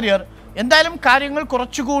സന്ദീപ് വാര്യർ, എന്തായാലും കാര്യങ്ങൾ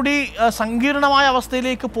കുറച്ചുകൂടി സങ്കീർണമായ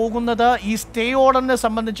അവസ്ഥയിലേക്ക് പോകുന്നത് ഈ സ്റ്റേ ഓർഡറിനെ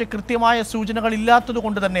സംബന്ധിച്ച് കൃത്യമായ സൂചനകൾ ഇല്ലാത്തത്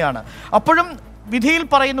കൊണ്ട് തന്നെയാണ്. അപ്പോഴും വിധിയിൽ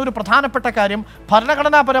പറയുന്ന ഒരു പ്രധാനപ്പെട്ട കാര്യം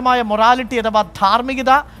ഭരണഘടനാപരമായ മൊറാലിറ്റി അഥവാ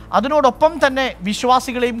ധാർമ്മികത, അതിനോടൊപ്പം തന്നെ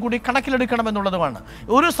വിശ്വാസികളെയും കൂടി കണക്കിലെടുക്കണമെന്നുള്ളതുമാണ്.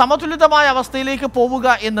 ഒരു സമതുലിതമായ അവസ്ഥയിലേക്ക്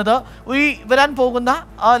പോവുക എന്നത് ഈ വരാൻ പോകുന്ന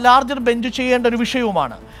ലാർജർ ബെഞ്ച് ചെയ്യേണ്ട ഒരു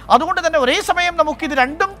വിഷയവുമാണ്. അതുകൊണ്ട് തന്നെ ഒരേ സമയം നമുക്കിത്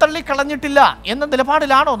രണ്ടും തള്ളിക്കളഞ്ഞിട്ടില്ല എന്ന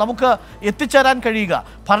നിലപാടിലാണോ നമുക്ക് എത്തിച്ചേരാൻ കഴിയുക?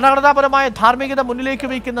 ഭരണഘടനാപരമായ ധാർമ്മികത മുന്നിലേക്ക്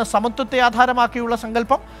വയ്ക്കുന്ന സമത്വത്തെ ആധാരമാക്കിയുള്ള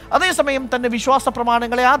സങ്കല്പം, അതേസമയം തന്നെ വിശ്വാസ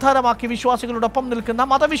പ്രമാണങ്ങളെ ആധാരമാക്കി വിശ്വാസികളോടൊപ്പം നിൽക്കുന്ന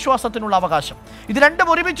മതവിശ്വാസത്തിനുള്ള അവകാശം, ഇത് രണ്ടും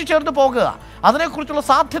ഒരുമിച്ച് ചേർന്ന് പോകുക, അതിനെക്കുറിച്ചുള്ള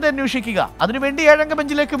സാധ്യത അന്വേഷിക്കുക, അതിനുവേണ്ടി 7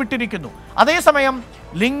 ബെഞ്ചിലേക്ക് വിട്ടിരിക്കുന്നു. അതേസമയം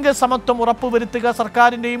ലിംഗസമത്വം ഉറപ്പുവരുത്തുക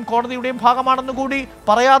സർക്കാരിൻ്റെയും കോടതിയുടെയും ഭാഗമാണെന്ന് കൂടി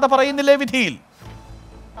പറയാതെ പറയുന്നില്ലേ വിധിയിൽ?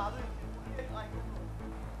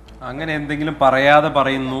 അങ്ങനെ എന്തെങ്കിലും പറയാതെ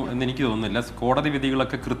പറയുന്നു എന്ന് എനിക്ക് തോന്നുന്നില്ല. കോടതി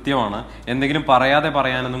വിധികളൊക്കെ കൃത്യമാണ്. എന്തെങ്കിലും പറയാതെ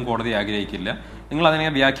പറയാനൊന്നും കോടതി ആഗ്രഹിക്കില്ല. നിങ്ങൾ അതിനെ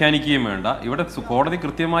വ്യാഖ്യാനിക്കുകയും വേണ്ട. ഇവിടെ കോടതി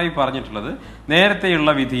കൃത്യമായി പറഞ്ഞിട്ടുള്ളത്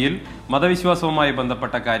നേരത്തെയുള്ള വിധിയിൽ മതവിശ്വാസവുമായി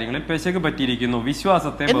ബന്ധപ്പെട്ട കാര്യങ്ങളിൽ പെശക് പറ്റിയിരിക്കുന്നു,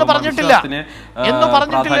 വിശ്വാസത്തെ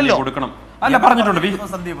പ്രാധാന്യം കൊടുക്കണം. അല്ല, പറഞ്ഞിട്ടുണ്ട്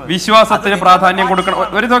വിശ്വാസത്തിന് പ്രാധാന്യം കൊടുക്കണം.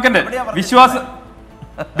 ഒരു നോക്കണ്ടേ,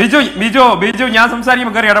 ബിജു ഞാൻ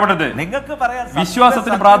സംസാരിക്കുമ്പോൾ കയറി ഇടപെടരുത്.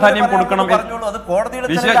 വിശ്വാസത്തിന് പ്രാധാന്യം കൊടുക്കണം.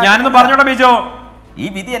 ഞാനൊന്ന് പറഞ്ഞോട്ടെ ബിജു. ഈ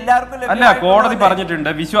വിധി എല്ലാവർക്കും അല്ല, കോടതി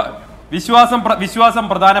പറഞ്ഞിട്ടുണ്ട് വിശ്വാസം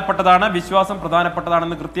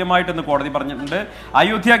പ്രധാനപ്പെട്ടതാണെന്ന് കൃത്യമായിട്ടെന്ന് കോടതി പറഞ്ഞിട്ടുണ്ട്.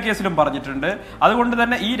 അയോധ്യ കേസിലും പറഞ്ഞിട്ടുണ്ട്. അതുകൊണ്ട്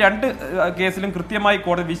തന്നെ ഈ 2 കേസിലും കൃത്യമായി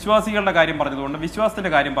കോടതി വിശ്വാസികളുടെ കാര്യം പറഞ്ഞതുകൊണ്ട്,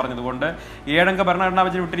 വിശ്വാസത്തിന്റെ കാര്യം പറഞ്ഞതുകൊണ്ട് 7 അംഗ ഭരണഘടനാ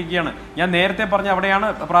ബെഞ്ചിൽ വിട്ടിരിക്കുകയാണ്. ഞാൻ നേരത്തെ പറഞ്ഞ അവിടെയാണ്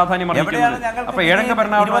പ്രാധാന്യം അറിയിക്കുന്നത്. അപ്പൊ 7 അംഗ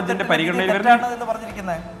ഭരണഘടനാ ബെഞ്ചിന്റെ പരിഗണനയിൽ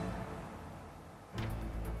വരുന്നത്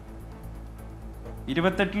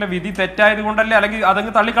 28 വിധി തെറ്റായത് കൊണ്ടല്ലേ? അല്ലെങ്കിൽ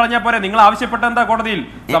അതങ്ങ് തള്ളിക്കളഞ്ഞാൽ പോരെ? നിങ്ങൾ ആവശ്യപ്പെട്ട എന്താ കോടതിയിൽ?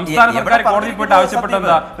 സംസ്ഥാന സർക്കാർ കോടതിയിൽ പോയിട്ട് ആവശ്യപ്പെട്ട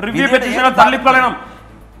എന്താ? റിവ്യൂ പെറ്റീഷനുകൾ തള്ളിക്കളയണം.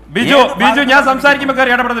 ബിജു ഞാൻ സംസാരിക്കുമ്പോൾ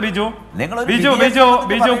കയറി ഇടപെടുന്നത്.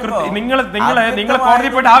 നിങ്ങൾ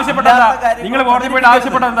കോടതിയിൽ പോയിട്ട്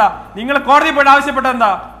ആവശ്യപ്പെട്ട എന്താ?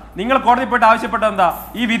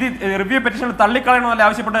 ഈ വിധി റിവ്യൂ പെറ്റീഷൻ തള്ളിക്കളയണമെന്നല്ലേ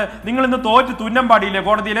ആവശ്യപ്പെട്ട്? നിങ്ങൾ ഇന്ന് തോറ്റ് തുന്നം പാടിയില്ലേ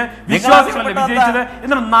കോടതിയില്? വിശ്വാസികളല്ലേ വിജയിച്ചത്?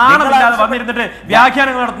 എന്നിട്ട് നാണമില്ലാതെ വന്നിരുന്നിട്ട്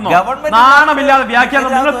വ്യാഖ്യാനങ്ങൾ നടത്തുന്നു. നാണമില്ലാതെ വ്യാഖ്യാനം.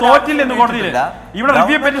 നിങ്ങൾ തോറ്റില്ലെന്ന് കോടതിയില്. ഇവിടെ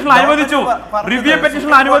റിവ്യൂ പെറ്റീഷൻ അനുവദിച്ചു.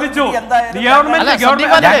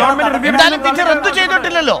 റദ്ദു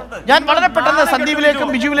ചെയ്തിട്ടില്ലല്ലോ. ഞാൻ വളരെ പെട്ടെന്ന് സന്ദീപിലേക്കും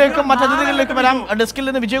ബിജുവിലേക്കും മറ്റതിഥികളിലേക്കും വരാം. ഡെസ്കിൽ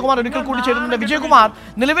നിന്ന് വിജയകുമാർ ഒരിക്കൽ കൂടി ചേരുന്നുണ്ട്. വിജയകുമാർ,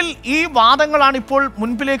 നിലവിൽ ഈ വാദങ്ങളാണ് ഇപ്പോൾ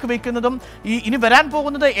മുൻപിലേക്ക് വെക്കുന്നതും. ഇനി വരാൻ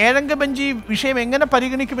പോകുന്നത് 7 അംഗ ബെഞ്ച് ഈ വിഷയം എങ്ങനെ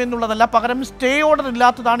പരിഗണിക്കുമെന്നുള്ളതല്ല, പകരം സ്റ്റേ ഓർഡർ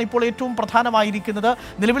ഇല്ലാത്തതാണ് ഇപ്പോൾ ഏറ്റവും പ്രധാനമായിരിക്കുന്നത്.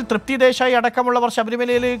 നിലവിൽ തൃപ്തി ദേശായി അടക്കമുള്ളവർ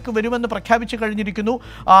ശബരിമലയിലേക്ക് വരുമെന്ന് പ്രഖ്യാപിച്ചു കഴിഞ്ഞിരിക്കുന്നു.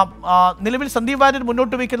 നിലവിൽ സന്ദീപ് വാര്യർ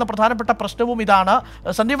മുന്നോട്ട് വയ്ക്കുന്ന പ്രധാനപ്പെട്ട പ്രശ്നവും ഇതാണ്.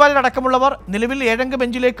 സന്ദീപ് വാര്യർ അടക്കമുള്ളവർ നിലവിൽ 7 അംഗ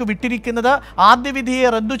ബെഞ്ചിലേക്ക് വിട്ടിരിക്കുന്നത് ആദ്യ വിധിയെ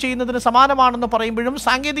റദ്ദു ചെയ്യുന്നതിന് സമാനമാണെന്ന് പറയുമ്പോഴും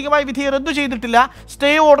സാങ്കേതികമായി വിധിയെ റദ്ദു ചെയ്തിട്ടില്ല,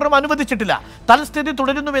 സ്റ്റേ ഓർഡറും അനുവദിച്ചിട്ടില്ല. തൽസ്ഥിതി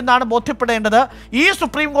തുടരുന്നുവെന്നാണ് ബോധ്യപ്പെടേണ്ടത്. ഈ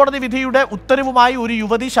സുപ്രീം കോടതി വിധിയുടെ ഉത്തരവുമായി ഒരു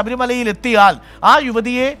യുവതി ശബരിമലയിൽ എത്തിയാൽ ആ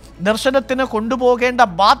യുവതിയെ ദർശനത്തിന് കൊണ്ടുപോകേണ്ട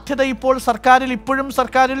ബാധ്യത ഇപ്പോൾ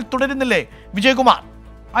സർക്കാരിൽ തുടരുന്നില്ലേ വിജയകുമാർ?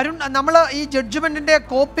 അരുൺ, നമ്മൾ ഈ ജഡ്ജ്മെന്റിന്റെ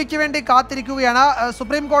കോപ്പിക്ക് വേണ്ടി കാത്തിരിക്കുകയാണ്.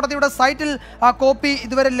 സുപ്രീം കോടതിയുടെ സൈറ്റിൽ ആ കോപ്പി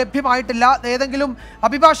ഇതുവരെ ലഭ്യമായിട്ടില്ല. ഏതെങ്കിലും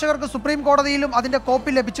അഭിഭാഷകർക്ക് സുപ്രീം കോടതിയിലും അതിന്റെ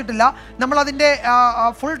കോപ്പി ലഭിച്ചിട്ടില്ല. നമ്മൾ അതിന്റെ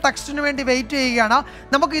ഫുൾ ടെക്സ്റ്റിന് വേണ്ടി വെയിറ്റ് ചെയ്യുകയാണ്.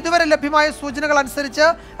 നമുക്ക് ഇതുവരെ ലഭ്യമായ സൂചനകൾ അനുസരിച്ച്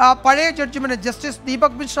പഴയ ജഡ്ജ്മെന്റ് ജസ്റ്റിസ്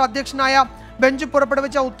ദീപക് മിശ്ര അധ്യക്ഷനായ ബെഞ്ച്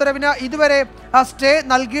പുറപ്പെടുവിച്ച ഉത്തരവിന് ഇതുവരെ സ്റ്റേ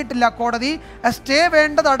നൽകിയിട്ടില്ല കോടതി. സ്റ്റേ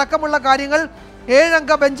വേണ്ടതടക്കമുള്ള കാര്യങ്ങൾ 7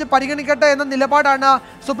 അംഗ ബെഞ്ച് പരിഗണിക്കട്ടെ എന്ന നിലപാടാണ്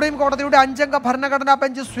സുപ്രീം കോടതിയുടെ 5 അംഗ ഭരണഘടനാ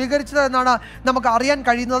ബെഞ്ച് സ്വീകരിച്ചത് എന്നാണ് നമുക്ക് അറിയാൻ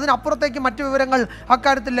കഴിയുന്നത്. അതിനപ്പുറത്തേക്ക് മറ്റു വിവരങ്ങൾ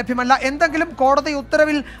അക്കാര്യത്തിൽ ലഭ്യമല്ല. എന്തെങ്കിലും കോടതി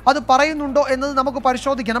ഉത്തരവിൽ അത് പറയുന്നുണ്ടോ എന്നത് നമുക്ക്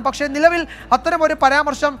പരിശോധിക്കണം. പക്ഷേ നിലവിൽ അത്തരമൊരു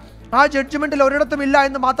പരാമർശം ആ ജഡ്ജ്മെന്റിൽ ഒരിടത്തുമില്ല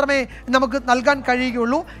എന്ന് മാത്രമേ നമുക്ക് നൽകാൻ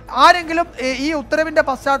കഴിയുകയുള്ളൂ. ആരെങ്കിലും ഈ ഉത്തരവിൻ്റെ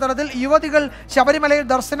പശ്ചാത്തലത്തിൽ യുവതികൾ ശബരിമലയിൽ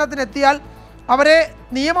ദർശനത്തിനെത്തിയാൽ അവരെ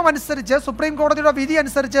നിയമമനുസരിച്ച് സുപ്രീം കോടതിയുടെ വിധി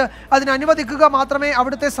അനുസരിച്ച് അതിന് അനുവദിക്കുക മാത്രമേ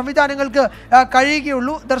അവിടുത്തെ സംവിധാനങ്ങൾക്ക്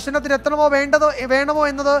കഴിയുകയുള്ളൂ. ദർശനത്തിന് വേണമോ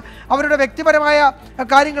എന്നത് അവരുടെ വ്യക്തിപരമായ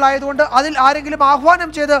കാര്യങ്ങളായതുകൊണ്ട് അതിൽ ആരെങ്കിലും ആഹ്വാനം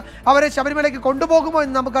ചെയ്ത് അവരെ ശബരിമലയ്ക്ക് കൊണ്ടുപോകുമോ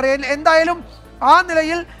എന്ന് നമുക്കറിയാം. എന്തായാലും ആ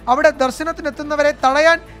നിലയിൽ അവിടെ ദർശനത്തിനെത്തുന്നവരെ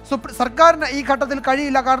തടയാൻ സർക്കാരിന് ഈ ഘട്ടത്തിൽ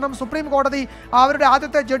കഴിയില്ല. കാരണം സുപ്രീം കോടതി അവരുടെ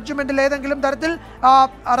ആദ്യത്തെ ജഡ്ജ്മെന്റിൽ ഏതെങ്കിലും തരത്തിൽ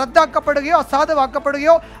റദ്ദാക്കപ്പെടുകയോ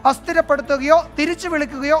അസാധുവാക്കപ്പെടുകയോ അസ്ഥിരപ്പെടുത്തുകയോ തിരിച്ചു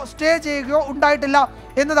വിളിക്കുകയോ സ്റ്റേ ചെയ്യുകയോ ഉണ്ടായിട്ടില്ല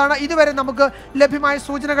എന്നതാണ് ഇതുവരെ നമുക്ക് ലഭ്യമായ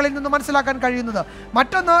സൂചനകളിൽ നിന്ന് മനസ്സിലാക്കാൻ കഴിയുന്നത്.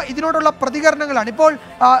 മറ്റൊന്ന് ഇതിനോടുള്ള പ്രതികരണങ്ങളാണ്. ഇപ്പോൾ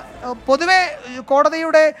പൊതുവെ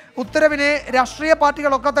കോടതിയുടെ ഉത്തരവിനെ രാഷ്ട്രീയ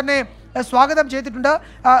പാർട്ടികളൊക്കെ തന്നെ സ്വാഗതം ചെയ്തിട്ടുണ്ട്.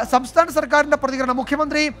 സംസ്ഥാന സർക്കാരിൻ്റെ പ്രതികരണം,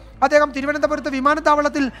 മുഖ്യമന്ത്രി അദ്ദേഹം തിരുവനന്തപുരത്ത്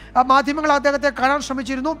വിമാനത്താവളത്തിൽ മാധ്യമങ്ങൾ അദ്ദേഹത്തെ കാണാൻ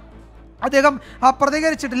ശ്രമിച്ചിരുന്നു. അദ്ദേഹം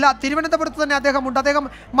പ്രതികരിച്ചിട്ടില്ല. തിരുവനന്തപുരത്ത് തന്നെ അദ്ദേഹമുണ്ട്. അദ്ദേഹം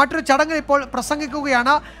മറ്റൊരു ചടങ്ങിൽ ഇപ്പോൾ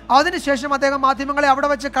പ്രസംഗിക്കുകയാണ്. അതിനുശേഷം അദ്ദേഹം മാധ്യമങ്ങളെ അവിടെ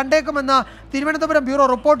വെച്ച് കണ്ടേക്കുമെന്ന് തിരുവനന്തപുരം ബ്യൂറോ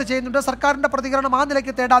റിപ്പോർട്ട് ചെയ്യുന്നുണ്ട്. സർക്കാരിൻ്റെ പ്രതികരണം ആ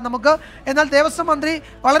നിലയ്ക്ക് തേടാം നമുക്ക്. എന്നാൽ ദേവസ്വം മന്ത്രി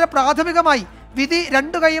വളരെ പ്രാഥമികമായി വിധി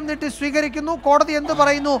 2 കൈയും നീട്ടി സ്വീകരിക്കുന്നു, കോടതി എന്ത്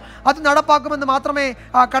പറയുന്നു അത് നടപ്പാക്കുമെന്ന് മാത്രമേ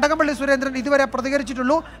കടകംപള്ളി സുരേന്ദ്രൻ ഇതുവരെ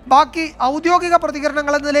പ്രതികരിച്ചിട്ടുള്ളൂ. ബാക്കി ഔദ്യോഗിക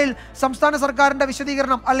പ്രതികരണങ്ങൾ എന്ന നിലയിൽ സംസ്ഥാന സർക്കാരിൻ്റെ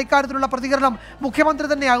വിശദീകരണം ഇക്കാര്യത്തിലുള്ള പ്രതികരണം മുഖ്യമന്ത്രി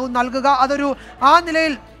തന്നെയാകും നൽകുക. അതൊരു ആ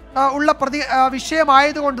നിലയിൽ ഉള്ള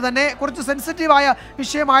വിഷയമായതുകൊണ്ട് തന്നെ, കുറച്ച് സെൻസിറ്റീവായ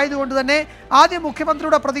വിഷയമായതുകൊണ്ട് തന്നെ ആദ്യം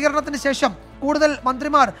മുഖ്യമന്ത്രിയുടെ പ്രതികരണത്തിന് ശേഷം കൂടുതൽ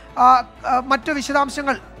മന്ത്രിമാർ മറ്റു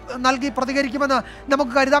വിശദാംശങ്ങൾ നൽകി പ്രതികരിക്കുമെന്ന്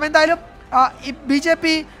നമുക്ക് കരുതാം. എന്തായാലും BJP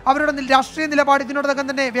അവരുടെ രാഷ്ട്രീയ നിലപാട് ഇതിനോടകം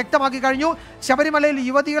തന്നെ വ്യക്തമാക്കി കഴിഞ്ഞു. ശബരിമലയിൽ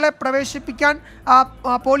യുവതികളെ പ്രവേശിപ്പിക്കാൻ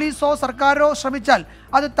പോലീസോ സർക്കാരോ ശ്രമിച്ചാൽ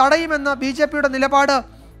അത് തടയുമെന്ന് BJPയുടെ നിലപാട്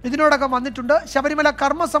ഇതിനോടകം വന്നിട്ടുണ്ട്. ശബരിമല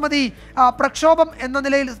കർമ്മസമിതി പ്രക്ഷോഭം എന്ന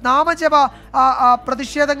നിലയിൽ നാമജപ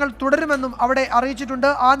പ്രതിഷേധങ്ങൾ തുടരുമെന്നും അവിടെ അറിയിച്ചിട്ടുണ്ട്.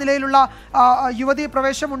 ആ നിലയിലുള്ള യുവതീ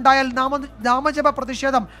പ്രവേശം ഉണ്ടായാൽ നാമജപ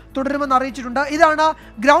പ്രതിഷേധം തുടരുമെന്ന് അറിയിച്ചിട്ടുണ്ട്. ഇതാണ്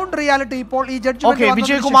ഗ്രൗണ്ട് റിയാലിറ്റി. ഇപ്പോൾ ഈ ജഡ്ജ്മെന്റ്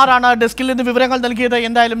വിജയകുമാറാണ് ഡെസ്കിൽ നിന്ന് വിവരങ്ങൾ നൽകിയത്.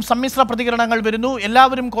 എന്തായാലും സമ്മിശ്ര പ്രതികരണങ്ങൾ വരുന്നു.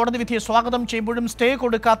 എല്ലാവരും കോടതി വിധിയെ സ്വാഗതം ചെയ്യുമ്പോഴും സ്റ്റേ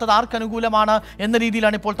കൊടുക്കാത്തത് ആർക്കനുകൂലമാണ് എന്ന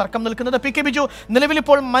രീതിയിലാണ് ഇപ്പോൾ തർക്കം നിൽക്കുന്നത്. PK ബിജു,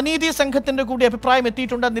 നിലവിലിപ്പോൾ മനീതി സംഘത്തിന്റെ കൂടി അഭിപ്രായം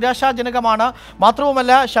എത്തിയിട്ടുണ്ട്. നിരാശാജനകമാണ്.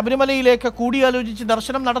 മാത്രവുമല്ല ശബരിമലയിലേക്ക് കൂടിയാലോചിച്ച്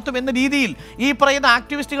ദർശനം നടത്തുമെന്ന രീതിയിൽ ഈ പറയുന്ന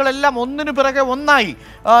ആക്ടിവിസ്റ്റുകളെല്ലാം ഒന്നിനു പിറകെ ഒന്നായി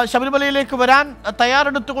ശബരിമലയിലേക്ക് വരാൻ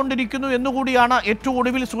തയ്യാറെടുത്തുകൊണ്ടിരിക്കുന്നു എന്നുകൂടിയാണ് ഏറ്റവും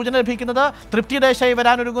ഒടുവിൽ സൂചന ലഭിക്കുന്നത്. തൃപ്തി ദേശായി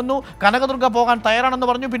വരാനൊരുങ്ങുന്നു, കനകദുർഗ പോകാൻ തയ്യാറാണെന്ന്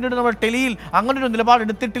പറഞ്ഞു. പിന്നീട് നമ്മൾ ടെലിയിൽ അങ്ങനൊരു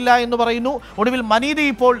നിലപാടെടുത്തിട്ടില്ല എന്ന് പറയുന്നു. ഒടുവിൽ മനീതി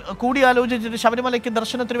ഇപ്പോൾ കൂടിയാലോചിച്ചിട്ട് ശബരിമലയ്ക്ക്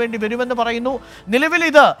ദർശനത്തിന് വേണ്ടി വരുമെന്ന് പറയുന്നു. നിലവിൽ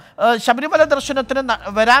ഇത് ശബരിമല ദർശനത്തിന്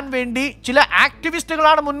വരാൻ വേണ്ടി ചില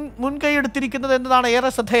ആക്ടിവിസ്റ്റുകളാണ് മുൻകൈ എടുത്തിരിക്കുന്നത് എന്നതാണ്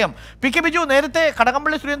ഏറെ ശ്രദ്ധേയം. PK ബിജു, നേരത്തെ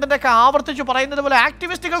കടകംപള്ളി സുരേന്ദ്രൻ്റെ ഒക്കെ ആവർത്തിച്ചു പറയുന്നത് പോലെ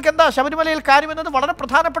ആക്ടിവിസ്റ്റുകൾക്ക് എന്താ ശബരിമലയിൽ കാര്യമെന്നത് വളരെ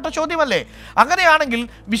പ്രധാനപ്പെട്ട ചോദ്യമല്ലേ? അങ്ങനെയാണെങ്കിൽ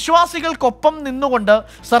വിശ്വാസികൾക്കൊപ്പം നിന്നുകൊണ്ട്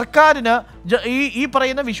സർക്കാരിന് ഈ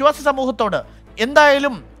പറയുന്ന വിശ്വാസി സമൂഹത്തോട്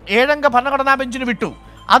എന്തായാലും 7 അംഗ ഭരണഘടനാ ബെഞ്ചിന് വിട്ടു,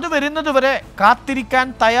 അത് വരുന്നതുവരെ കാത്തിരിക്കാൻ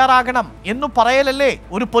തയ്യാറാകണം എന്നു പറയലല്ലേ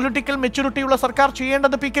ഒരു പൊളിറ്റിക്കൽ മെച്യൂരിറ്റിയുള്ള സർക്കാർ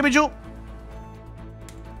ചെയ്യേണ്ടത്? PK ബിജു,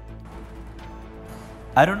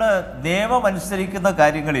 അരുണ്, നിയമം അനുസരിക്കുന്ന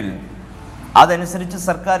കാര്യങ്ങളിൽ അതനുസരിച്ച്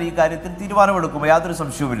സർക്കാർ ഈ കാര്യത്തിൽ തീരുമാനമെടുക്കും, യാതൊരു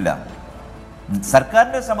സംശയവുമില്ല.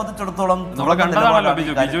 സർക്കാരിനെ സംബന്ധിച്ചിടത്തോളം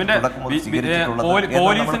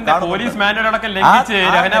പോലീസ് മാനുവൽ അടക്കം ലംഘിച്ച്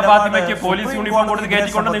രഹന ഫാത്തിമയ്ക്ക് പോലീസ് യൂണിഫോം കൊടുത്ത്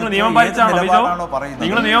കയറ്റിക്കൊണ്ട് നിങ്ങൾ നിയമം പാലിച്ചാണോ ബിജു?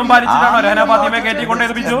 നിങ്ങൾ നിയമം പാലിച്ചിട്ടാണോ രഹന ഫാത്തിമയെ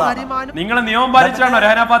കയറ്റിക്കൊണ്ടത് ബിജു? നിങ്ങൾ നിയമം പാലിച്ചാണോ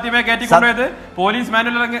Rahana ഫാത്തിമയെ കയറ്റിക്കൊണ്ടത്? Police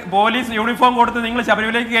manual police uniform കൊടുത്ത് നിങ്ങൾ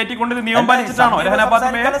ശബരിമലയിലേക്ക് കയറ്റിക്കൊണ്ടത് നിയമം പാലിച്ചിട്ടാണോ രഹന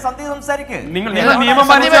ഫാത്തിമയെ? നിങ്ങൾ നിയമം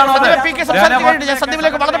പാലിച്ചാണോ?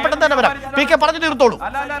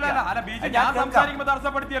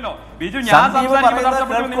 തടസ്സപ്പെടുത്തിയല്ലോ ബിജു. ഞാൻ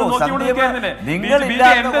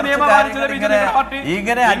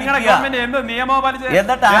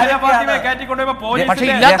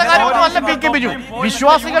ബിജു,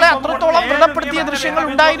 വിശ്വാസികളെ അത്രത്തോളം വ്രണപ്പെടുത്തിയ ദൃശ്യങ്ങൾ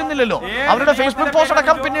ഉണ്ടായിരുന്നില്ലല്ലോ. അവരുടെ ഫേസ്ബുക്ക് പോസ്റ്റ്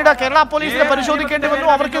അടക്കം പിന്നീട് കേരള പോലീസിനെ പരിശോധിക്കേണ്ടി വന്നു.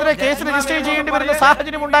 അവർക്കെതിരെ കേസ് രജിസ്റ്റർ ചെയ്യേണ്ടി വരുന്ന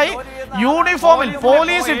സാഹചര്യം ഉണ്ടായി. യൂണിഫോമിൽ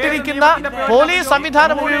പോലീസ് ഇട്ടിരിക്കുന്ന പോലീസ്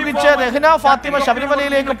സംവിധാനം ഉപയോഗിച്ച് രഹ്ന ഫാത്തിമ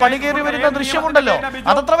ശബരിമലയിലേക്ക് പടികേറി വരുന്ന ദൃശ്യമുണ്ടല്ലോ.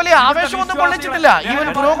 അതത്ര വലിയ ആവേശമൊന്നും കൊള്ളിച്ചിട്ടില്ല ഈ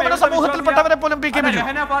ഒരു പുരോഗമന സമൂഹത്തിൽപ്പെട്ടവരെ പോലും. പി കെ ബിജു,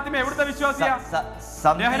 രഹന ഫാത്തിമ എവിടുത്തെ വിശ്വാസിയാ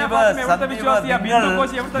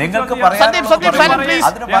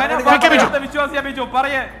ബിജു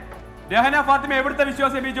പറയേ? രഹന ഫാത്തിമ എവിടുത്തെ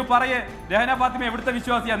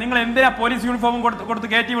വിശ്വാസിയാ? നിങ്ങൾ എന്തിനാ പോലീസ് യൂണിഫോമും കൊടുത്ത്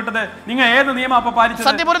കയറ്റി വിട്ടത്? നിങ്ങൾ ഏത് നിയമം അപ്പൊ പാലിച്ചത്?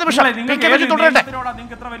 നിങ്ങൾക്ക്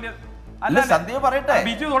ഇത്ര വലിയ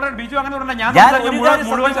ബിജു തുടരണം. ബിജു അങ്ങനെ തുടരണം. ഞാൻ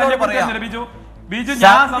മുഴുവൻ ശല്യപ്പെടുത്തില്ല ബിജു. ബിജു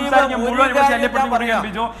ഞാൻ സംസാരിക്കാൻ മുഴുവൻ ശല്യപ്പെടുത്തിക്കൊണ്ടിരിക്കുകയാണ്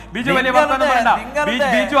ബിജു. ബിജു വലിയ വർത്തമാനം പറയണ്ട.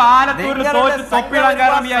 ബിജു ആലത്തൂരിൽ തോറ്റ് തൊപ്പിടാൻ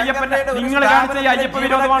കാരണം ഈ അയ്യപ്പന്റെ നിങ്ങൾ കാണിച്ച ഈ അയ്യപ്പ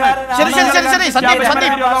വിരോധമാണ്.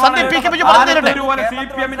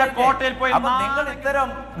 CPM-ന്റെ കോട്ടയിൽ പോയി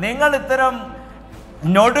നിങ്ങൾ ഇത്തരം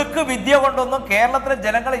ഞൊടുക്ക് വിദ്യ കൊണ്ടൊന്നും കേരളത്തിലെ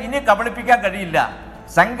ജനങ്ങളെ ഇനി കബളിപ്പിക്കാൻ കഴിയില്ല.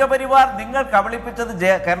 സംഘപരിവാർ നിങ്ങൾ കബളിപ്പിച്ചത്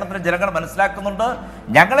കേരളത്തിലെ ജനങ്ങൾ മനസ്സിലാക്കുന്നുണ്ട്.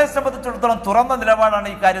 ഞങ്ങളെ സംബന്ധിച്ചിടത്തോളം തുറന്ന നിലപാടാണ്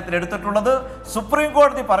ഈ കാര്യത്തിൽ എടുത്തിട്ടുള്ളത്. സുപ്രീം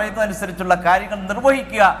കോടതി പറയുന്നതനുസരിച്ചുള്ള കാര്യങ്ങൾ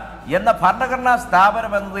നിർവഹിക്കുക എന്ന ഭരണഘടനാ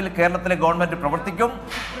സ്ഥാപനം എന്നതിൽ കേരളത്തിലെ ഗവൺമെന്റ് പ്രവർത്തിക്കും.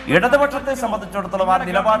 ഇടതുപക്ഷത്തെ സംബന്ധിച്ചിടത്തോളം ആ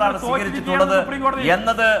നിലപാടാണ് സ്വീകരിച്ചിട്ടുള്ളത്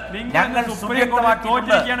എന്നത് ഞങ്ങൾ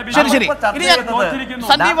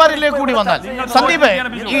സന്ദീപ് വാര്യരിലേക്ക് കൂടി വന്നാൽ, സന്ദീപ്,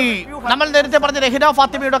 ഈ നമ്മൾ നേരത്തെ പറഞ്ഞ രഹ്ന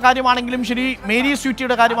ഫാത്തിമയുടെ കാര്യമാണെങ്കിലും ശരി, മേരി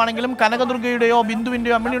സ്വീറ്റിയുടെ കാര്യമാണെങ്കിലും, കനകദുർഗയുടെയോ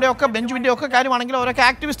ബിന്ദുവിന്റെയോ അമ്മിണിയുടെയോ ഒക്കെ ബെഞ്ചുവിന്റെയോ ഒക്കെ കാര്യമാണെങ്കിലും അവരൊക്കെ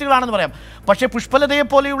ആക്ടിവിസ്റ്റുകളാണെന്ന് പറയാം. പക്ഷേ പുഷ്പലതയെ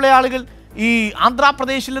പോലെയുള്ള ആളുകൾ ഈ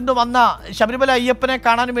ആന്ധ്രാപ്രദേശിൽ നിന്ന് വന്ന ശബരിമല അയ്യപ്പനെ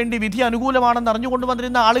കാണാൻ വേണ്ടി വിധി അനുകൂലമാണെന്ന് അറിഞ്ഞുകൊണ്ട്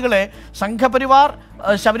വന്നിരുന്ന ആളുകളെ സംഘപരിവാർ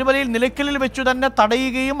ശബരിമലയിൽ നിലയ്ക്കലിൽ വെച്ചു തന്നെ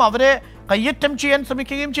തടയുകയും അവരെ കയ്യേറ്റം ചെയ്യാൻ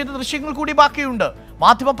ശ്രമിക്കുകയും ചെയ്ത ദൃശ്യങ്ങൾ കൂടി ബാക്കിയുണ്ട്.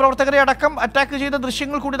 മാധ്യമപ്രവർത്തകരെ അടക്കം അറ്റാക്ക് ചെയ്ത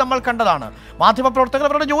ദൃശ്യങ്ങൾ കൂടി നമ്മൾ കണ്ടതാണ്. മാധ്യമപ്രവർത്തകർ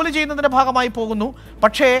അവരുടെ ജോലി ചെയ്യുന്നതിൻ്റെ ഭാഗമായി പോകുന്നു.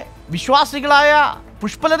 പക്ഷേ വിശ്വാസികളായ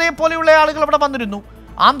പുഷ്പലതയെ പോലെയുള്ള ആളുകൾ അവിടെ വന്നിരുന്നു.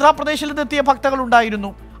 ആന്ധ്രാപ്രദേശിൽ നിന്നെത്തിയ ഭക്തകൾ ഉണ്ടായിരുന്നു.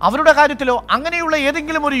 അവരുടെ കാര്യത്തിലോ അങ്ങനെയുള്ള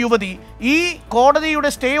ഏതെങ്കിലും ഒരു യുവതി ഈ കോടതിയുടെ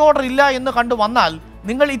സ്റ്റേ ഓർഡർ ഇല്ല എന്ന് കണ്ടു വന്നാൽ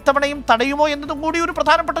നിങ്ങൾ ഇത്തവണയും തടയുമോ എന്നതും കൂടി ഒരു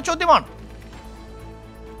പ്രധാനപ്പെട്ട ചോദ്യമാണ്.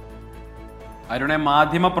 അരുണെ,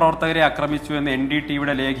 മാധ്യമ പ്രവർത്തകരെ ആക്രമിച്ചു എന്ന്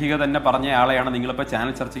NDTVയുടെ ലേഖിക തന്നെ പറഞ്ഞ ആളെയാണ് നിങ്ങളിപ്പോൾ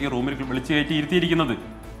ചാനൽ ചർച്ചയ്ക്ക് റൂമിൽ വിളിച്ചു കയറ്റി ഇരുത്തിയിരിക്കുന്നത്.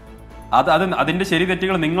 അതിന്റെ ശരി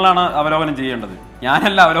തെറ്റുകൾ നിങ്ങളാണ് അവലോകനം ചെയ്യേണ്ടത്,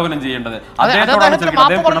 ഞാനല്ല അവലോകനം ചെയ്യേണ്ടത്.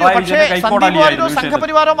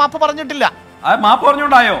 സംഘപരിവാരോ മാപ്പ് പറഞ്ഞിട്ടില്ല. മാപ്പ്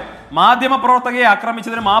പറഞ്ഞുകൊണ്ടായോ? മാധ്യമ പ്രവർത്തകയെ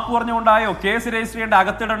ആക്രമിച്ചതിന് മാപ്പ് പറഞ്ഞുകൊണ്ടായോ? കേസ് രജിസ്റ്റർ ചെയ്യേണ്ട,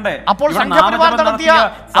 അകത്തിടണ്ടേ? അപ്പോൾ സംഘപരിവാർ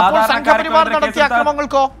നടത്തിയ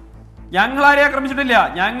അക്രമങ്ങൾക്കോ? ഞങ്ങൾ ആരെയും ആക്രമിച്ചിട്ടില്ല.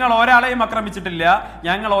 ഞങ്ങൾ ഒരാളെയും ആക്രമിച്ചിട്ടില്ല.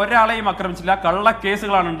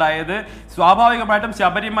 കള്ളക്കേസുകളാണ് ഉണ്ടായത്. സ്വാഭാവികമായിട്ടും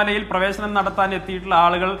ശബരിമലയിൽ പ്രവേശനം നടത്താൻ എത്തിയിട്ടുള്ള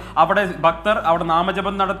ആളുകൾ, അവിടെ ഭക്തർ അവിടെ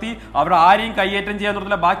നാമജപം നടത്തി, അവിടെ ആരെയും കയ്യേറ്റം ചെയ്യാൻ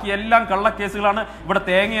നിർത്തില്ല. ബാക്കി എല്ലാം കള്ളക്കേസുകളാണ്. ഇവിടെ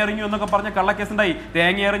തേങ്ങ എറിഞ്ഞു എന്നൊക്കെ പറഞ്ഞ കള്ളക്കേസുണ്ടായി.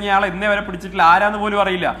 തേങ്ങ എറിഞ്ഞ ആളെ ഇന്നേ വരെ പിടിച്ചിട്ടില്ല, ആരാന്ന് പോലും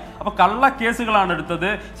അറിയില്ല. അപ്പൊ കള്ളക്കേസുകളാണ് എടുത്തത്.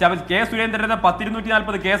 കെ സുരേന്ദ്രന്റെ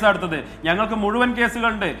 10,240 കേസാണ് എടുത്തത്. ഞങ്ങൾക്ക് മുഴുവൻ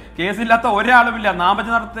കേസുകളുണ്ട്. കേസില്ലാത്ത ഒരാളുമില്ല.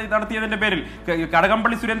 നാമജപം നടത്തിയതിന്റെ പേരിൽ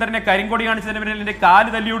കടകംപള്ളി സുരേന്ദ്രനെ കരിങ്കൊടി കാണിച്ചതിന്റെ പേരിൽ എന്റെ കാല്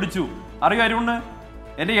തല്ലിയൊടിച്ചു. അറിയോ അരുണ്?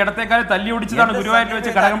 എന്റെ ഇടത്തേക്കാല് തല്ലി ഒടിച്ചതാണ് ഗുരുവായൂരിൽ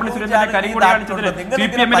വെച്ച് കടകംപള്ളി സുരേന്ദ്രനെ കരിങ്കൊടി കാണിച്ചതിന്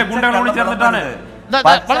CPM-ന്റെ ഗുണ്ടകളോട് ചേർന്നിട്ടാണ്.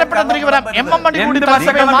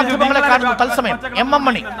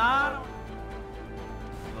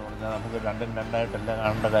 നമുക്ക് രണ്ടും രണ്ടായിട്ടല്ല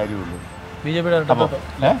കാണേണ്ട കാര്യമുള്ളൂ. ബിജെപിയുടെ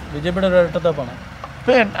ഇരട്ടത്താപ്പാണ്.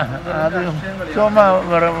 അത് ചുമ്മാ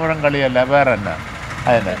വെറും കളിയല്ല, വേറെ തന്നെ.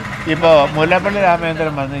 അതിന് ഇപ്പോൾ മുല്ലപ്പള്ളി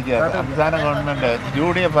രാമചന്ദ്രൻ വന്നിട്ട് സംസ്ഥാന ഗവൺമെൻറ്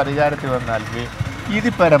UDF അധികാരത്തിൽ വന്നാൽ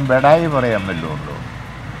ഇതിപ്പരം ബെടായി പറയാൻ വല്ലതുണ്ടോ?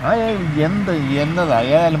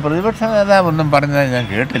 എന്നതായാലും പ്രതിപക്ഷ നേതാവൊന്നും പറഞ്ഞത് ഞാൻ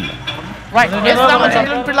കേട്ടില്ല.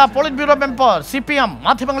 CPM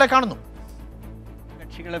മാധ്യമങ്ങളെ കാണുന്നു.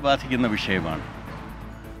 കക്ഷികളെ ബാധിക്കുന്ന വിഷയമാണ്.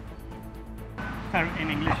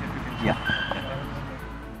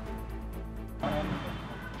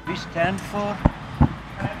 We stand for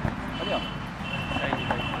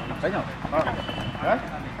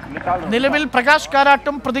നിലവിൽ പ്രകാശ്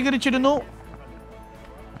കാരാട്ടും പ്രതികരിച്ചിരുന്നു,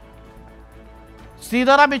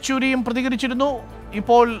 സീതാറാം യെച്ചൂരിയും പ്രതികരിച്ചിരുന്നു.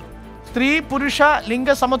 ഇപ്പോൾ സ്ത്രീ പുരുഷ ലിംഗ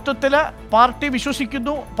സമത്വത്തിൽ പാർട്ടി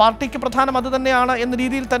വിശ്വസിക്കുന്നു, പാർട്ടിക്ക് പ്രധാനം അത് തന്നെയാണ് എന്ന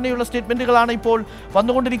രീതിയിൽ തന്നെയുള്ള സ്റ്റേറ്റ്മെന്റുകളാണ് ഇപ്പോൾ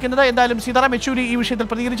വന്നുകൊണ്ടിരിക്കുന്നത്. എന്തായാലും സീതാറാം യെച്ചൂരി ഈ വിഷയത്തിൽ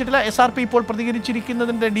പ്രതികരിച്ചിട്ടില്ല. SRP ഇപ്പോൾ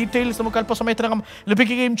പ്രതികരിച്ചിരിക്കുന്നതിൻ്റെ ഡീറ്റെയിൽസ് നമുക്ക് അല്പസമയത്തിനകം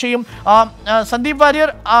ലഭിക്കുകയും ചെയ്യും. സന്ദീപ്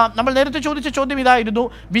വാര്യർ, നമ്മൾ നേരത്തെ ചോദിച്ച ചോദ്യം ഇതായിരുന്നു,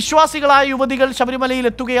 വിശ്വാസികളായ യുവതികൾ ശബരിമലയിൽ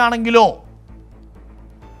എത്തുകയാണെങ്കിലോ?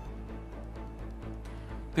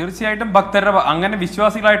 തീർച്ചയായിട്ടും ഭക്തരുടെ അങ്ങനെ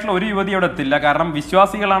വിശ്വാസികളായിട്ടുള്ള ഒരു യുവതി അവിടെ എത്തില്ല. കാരണം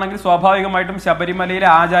വിശ്വാസികളാണെങ്കിൽ സ്വാഭാവികമായിട്ടും ശബരിമലയിലെ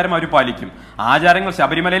ആചാരം അവർ പാലിക്കും.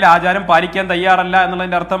 ശബരിമലയിലെ ആചാരം പാലിക്കാൻ തയ്യാറല്ല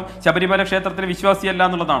എന്നുള്ളതിന്റെ അർത്ഥം ശബരിമല ക്ഷേത്രത്തിലെ വിശ്വാസിയല്ല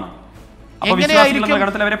എന്നുള്ളതാണ്.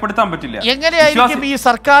 എങ്ങനെയായിരിക്കും ഈ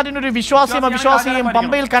സർക്കാരിനൊരു വിശ്വാസിയും അവിശ്വാസിയെയും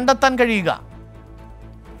പമ്പയിൽ കണ്ടെത്താൻ കഴിയുക?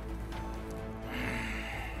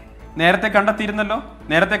 നേരത്തെ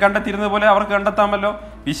കണ്ടെത്തിയിരുന്നത് പോലെ അവർക്ക് കണ്ടെത്താമല്ലോ.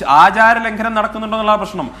 ആചാര ലംഘനം നടക്കുന്നുണ്ടോ എന്നുള്ള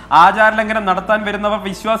പ്രശ്നം. ആചാര ലംഘനം നടത്താൻ വരുന്നവർ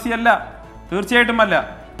വിശ്വാസിയല്ല, തീർച്ചയായിട്ടും അല്ല.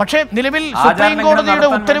 പക്ഷേ നിലവിൽ സുപ്രീം കോടതിയുടെ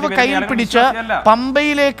ഉത്തരവ് കയ്യിൽ പിടിച്ച്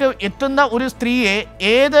പമ്പയിലേക്ക് എത്തുന്ന ഒരു സ്ത്രീയെ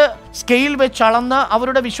ഏത് സ്കെയിൽ വെച്ച് അളന്ന്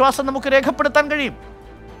അവരുടെ വിശ്വാസം നമുക്ക് രേഖപ്പെടുത്താൻ കഴിയും?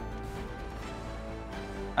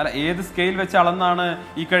 അല്ല, ഏത് സ്കെയിൽ വെച്ച് അളന്നാണ്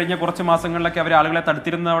ഈ കഴിഞ്ഞ കുറച്ച് മാസങ്ങളിലൊക്കെ അവർ ആളുകളെ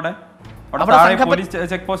തടുത്തിരുന്നത്? അവിടെ പോലീസ്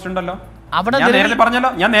ചെക്ക് പോസ്റ്റ് ഉണ്ടല്ലോ. ഞാൻ നേരത്തെ പറഞ്ഞല്ലോ,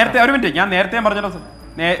 ഞാൻ നേരത്തെ പറഞ്ഞല്ലോ.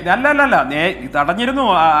 അല്ല തടഞ്ഞിരുന്നു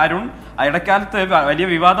അരുൺ. ഇടക്കാലത്ത് വലിയ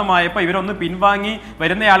വിവാദമായപ്പോ ഇവരൊന്ന് പിൻവാങ്ങി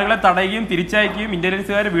വരുന്ന ആളുകളെ തടയുകയും തിരിച്ചയക്കുകയും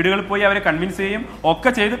ഇന്റലിജൻസുകാർ വീടുകളിൽ പോയി അവരെ കൺവിൻസ് ചെയ്യുകയും ഒക്കെ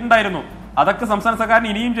ചെയ്തിട്ടുണ്ടായിരുന്നു. അതൊക്കെ സംസ്ഥാന സർക്കാരിന്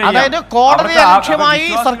ഇനിയും ചെയ്യാം. കോടതി അലക്ഷ്യമായി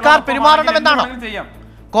സർക്കാർ പെരുമാറണമെന്നാണ്.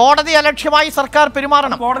 കോടതി അലക്ഷ്യമായി സർക്കാർ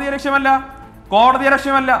പെരുമാറണം. കോടതി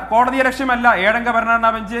ലക്ഷ്യമല്ല. ഏഴംഗ ഭരണഘടനാ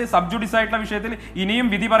ബെഞ്ച് സബ് ജുഡീസ് ആയിട്ടുള്ള വിഷയത്തിൽ ഇനിയും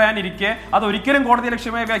വിധി പറയാനിരിക്കെ അത് ഒരിക്കലും കോടതി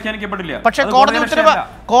ലക്ഷ്യമായി വ്യാഖ്യാനിക്കപ്പെടില്ല. പക്ഷേ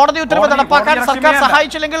കോടതി ഉത്തരവ് നടപ്പാക്കാൻ സർക്കാർ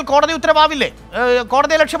സഹായിച്ചില്ലെങ്കിൽ കോടതി ഉത്തരവാവില്ലേ,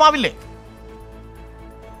 കോടതി ലക്ഷ്യമാവില്ലേ?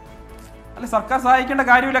 അല്ല, സർക്കാർ സഹായിക്കേണ്ട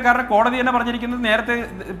കാര്യമില്ല. കാരണം കോടതി തന്നെ പറഞ്ഞിരിക്കുന്നത് നേരത്തെ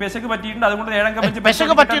പെശക് പറ്റിയിട്ടുണ്ട്, അതുകൊണ്ട് ഏഴംഗ ബെഞ്ച്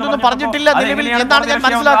പെശക് പറ്റിയതൊന്നും പറഞ്ഞിട്ടില്ല. നിലവിൽ എന്താണ് ഞാൻ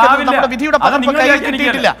മനസ്സിലാക്കുന്നത്, നമ്മുടെ വിധിയുടെ പകർപ്പ് കയ്യിൽ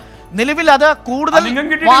കിട്ടിയിട്ടില്ല. നിലവിൽ അത് കൂടുതൽ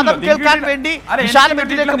വാദം കേൾക്കാൻ വേണ്ടി വിശാല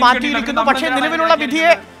ബെഞ്ചിലേക്ക് മാറ്റിയിരിക്കുന്നു. പക്ഷേ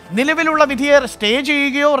നിലവിലുള്ള വിധിയെ സ്റ്റേ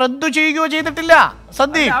ചെയ്യുകയോ റദ്ദു ചെയ്യുകയോ ചെയ്തിട്ടില്ല.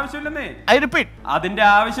 അതിന്റെ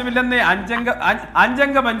ആവശ്യമില്ലെന്ന്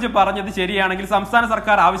അഞ്ചംഗ ബെഞ്ച് പറഞ്ഞത് ശരിയാണെങ്കിൽ സംസ്ഥാന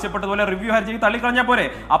സർക്കാർ ആവശ്യപ്പെട്ടതുപോലെ റിവ്യൂ ഹർജി തള്ളിക്കളഞ്ഞാൽ പോരെ?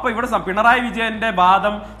 അപ്പൊ ഇവിടെ പിണറായി വിജയന്റെ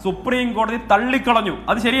വാദം സുപ്രീം കോടതി തള്ളിക്കളഞ്ഞു.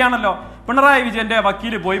 അത് ശരിയാണല്ലോ. പിണറായി വിജയന്റെ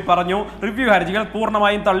വക്കീല് പോയി പറഞ്ഞു റിവ്യൂ ഹർജികൾ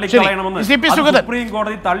പൂർണ്ണമായും തള്ളിക്കളയണമെന്ന്. സുപ്രീം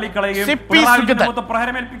കോടതി തള്ളിക്കളയുകയും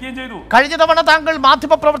പ്രഹരമേൽപ്പിക്കുകയും ചെയ്തു. കഴിഞ്ഞ തവണ താങ്കൾ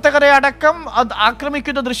മാധ്യമപ്രവർത്തകരെ അടക്കം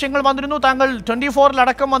ആക്രമിക്കുന്ന ദൃശ്യങ്ങൾ വന്നിരുന്നു. താങ്കൾ 24-ൽ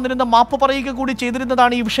അടക്കം വന്നിരുന്ന മാപ്പ് പറയുക കൂടി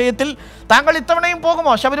ചെയ്തിരുന്നതാണ് ഈ വിഷയത്തിൽ. താങ്കൾ ഇത്തവണയും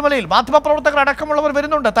പോകുമോ ശബരിമലയിൽ? മാധ്യമപ്രവർത്തകർ അടക്കമുള്ളവർ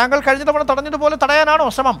വരുന്നുണ്ട്. താങ്കൾ കഴിഞ്ഞ തവണ തടഞ്ഞതുപോലെ തടയാനാണോ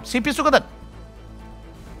ശ്രമം? CP സുഗതൻ.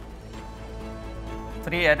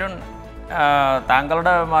 ശ്രീ അരുൺ,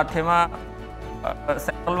 താങ്കളുടെ മാധ്യമ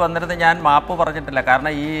സെന്ററിൽ വന്നിരുന്ന് ഞാൻ മാപ്പ് പറഞ്ഞിട്ടില്ല.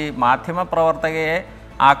 കാരണം ഈ മാധ്യമ പ്രവർത്തകയെ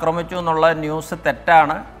ആക്രമിച്ചു എന്നുള്ള ന്യൂസ്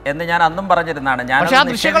തെറ്റാണ് എന്ന് ഞാൻ അന്നും പറഞ്ഞിരുന്നതാണ്. ഞാൻ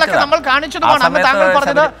നമ്മൾ കാണിച്ചതുമാണ്.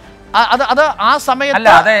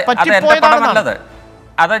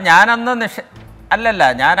 അത് ഞാനന്ന് അല്ലല്ല,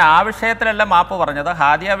 ഞാൻ ആ വിഷയത്തിലല്ല മാപ്പ് പറഞ്ഞത്.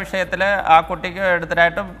 ഹാദിയ വിഷയത്തില് ആ കുട്ടിക്ക്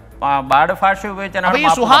എടുത്തിട്ടായിട്ടും ബാഡ് ഭാഷ ഉപയോഗിച്ചാണ്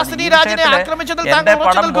സുഹാസിനി രാജിനെ ആക്രമിച്ചതിൽ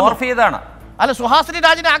അല്ല, സുഹാസിനി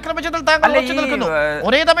രാജിനെ ആക്രമിച്ചതിൽ താങ്കൾ ഉറച്ചു നിൽക്കുന്നു.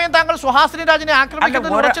 ഒരേ സമയം താങ്കൾ സുഹാസിനി രാജിനെ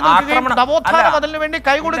ആക്രമിക്കുന്നതിൽ ഉറച്ചു നിൽക്കുകയും നവോത്ഥാനം അതിനു വേണ്ടി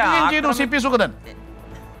കൈകൊടുക്കുകയും ചെയ്തു. CP സുഗതൻ.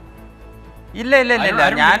 ഇല്ല,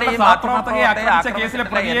 ഞാൻ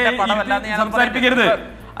ഈ സംസാരിപ്പിക്കരുത്.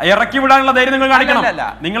 ഇറക്കി വിടാനുള്ള ധൈര്യം നിങ്ങൾ കാണിക്കണം.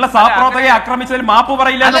 നിങ്ങളെ സഹപ്രവർത്തകയെ ആക്രമിച്ചതിൽ മാപ്പ്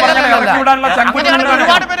പറയില്ല എന്ന് പറഞ്ഞാൽ ഇറക്കി വിടാനുള്ള ചങ്കൂറ്റം നിങ്ങൾ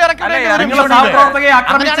കാണിക്കണം. നിങ്ങളെ സഹപ്രവർത്തകയെ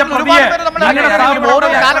ആക്രമിച്ച പ്രതിയെ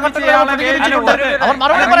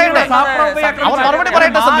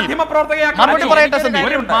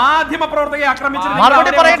മാധ്യമപ്രവർത്തകയെ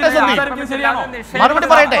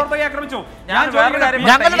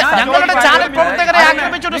ഞങ്ങളുടെ ചാനൽ പ്രവർത്തകരെ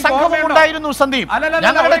ആക്രമിച്ച ഒരു സംഘവും ഉണ്ടായിരുന്നു സന്ദീപ്.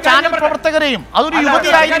 ഞങ്ങളുടെ ചാനൽ പ്രവർത്തകരെയും അതൊരു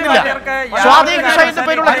യുവതിയായിരുന്നില്ല. സ്വാധീന ഷൈന്റെ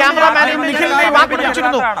പേരുള്ള ക്യാമറാമാനെയും നിഖിലിനെയും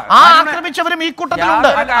ആക്രമിച്ചിരുന്നു. ആ ആക്രമിച്ചവരും ഈ കൂട്ടത്തിലുണ്ട്.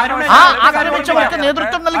 ആ ആക്രമിച്ചവർക്ക്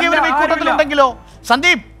നേതൃത്വം നൽകിയവരും ഈ കൂട്ടത്തിലുണ്ടെങ്കിലോ?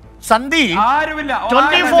 സന്ദീപ്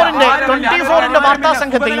 24-ന്റെ വാർത്താ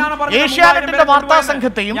സംഘത്തെയും ഏഷ്യാനെറ്റിന്റെ വാർത്താ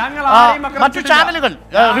സംഘത്തെയും മറ്റു ചാനലുകൾ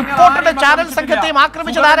റിപ്പോർട്ടറിന്റെ ചാനൽ സംഘത്തെയും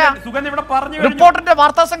ആക്രമിച്ചതാരാ? റിപ്പോർട്ടറിന്റെ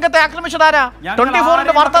വാർത്താ സംഘത്തെ ആക്രമിച്ചതാരാ?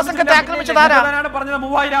 24-ന്റെ വാർത്താ സംഘത്തെ ആക്രമിച്ചതാരാ?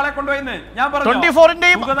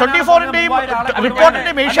 24-ന്റെയും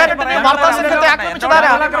റിപ്പോർട്ടറിന്റെയും ഏഷ്യാനെറ്റിന്റെയും വാർത്താ സംഘത്തെ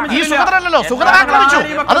ആക്രമിച്ചതാരാ? ഈ സുഗതനല്ലോ. സുഗതൻ ആക്രമിച്ചു.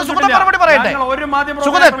 അത് സുഗതൻ മറുപടി പറയട്ടെ.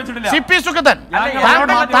 സുഗതൻ, CP സുഗതൻ,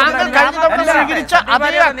 താങ്കൾ കഴിഞ്ഞ തവണ സ്വീകരിച്ച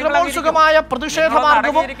അതേ അക്രമോത്സുകമായ പ്രതിഷേധ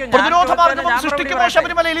മാർഗവും പ്രതിരോധ മാർഗവും സൃഷ്ടിക്കുമോ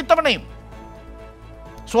ശബരിമലയിൽ ഇത്തവണയും?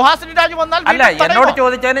 സുഹാസിനി രാജ് വന്നാൽ അല്ല, എന്നോട്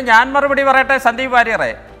ചോദിച്ചതിന് ഞാൻ മറുപടി പറയട്ടെ. സന്ദീപ്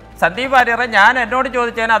വാര്യറെ, ഞാൻ എന്നോട്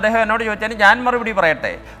ചോദിച്ചതിന് അദ്ദേഹം എന്നോട് ചോദിച്ചതിന് ഞാൻ മറുപടി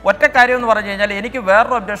പറയട്ടെ. ഒറ്റ കാര്യം എന്ന് പറഞ്ഞു കഴിഞ്ഞാൽ എനിക്ക്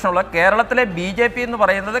വേറൊരു ഒബ്ജക്ഷൻ ഉള്ളത്, കേരളത്തിലെ BJP എന്ന്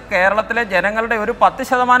പറയുന്നത് കേരളത്തിലെ ജനങ്ങളുടെ ഒരു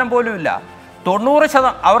 10% പോലും ഇല്ല. 90%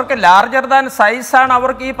 അവർക്ക് ലാർജർ ദാൻ സൈസാണ്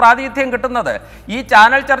അവർക്ക് ഈ പ്രാതിനിധ്യം കിട്ടുന്നത്. ഈ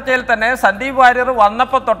ചാനൽ ചർച്ചയിൽ തന്നെ സന്ദീപ് വാര്യർ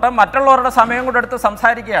വന്നപ്പോൾ തൊട്ട് മറ്റുള്ളവരുടെ സമയം കൂടെ എടുത്ത്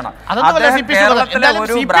സംസാരിക്കുകയാണ്. കേരളത്തിലെ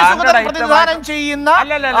ഒരു ബ്രാൻഡഡ് ഐറ്റം ചെയ്യുന്ന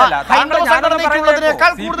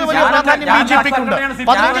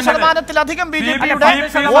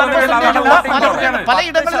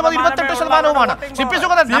പലയിടങ്ങളിലും 28%.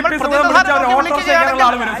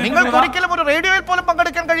 നിങ്ങൾക്ക് ഒരിക്കലും ഒരു റേഡിയോയിൽ പോലും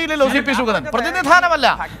പങ്കെടുക്കാൻ കഴിയില്ലല്ലോ CP സുഗതൻ. പ്രതിനിധാനമല്ല,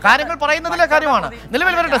 കാര്യങ്ങൾ പറയുന്നതിലെ കാര്യമാണ്.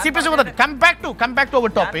 നിലവിൽ വരട്ടെ CP Sugathan. Come back to our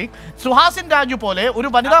topic. സുഹാസിൻ Raju പോലെ ഒരു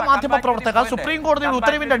വനിതാ മാധ്യമ പ്രവർത്തക സുപ്രീം കോടതിയുടെ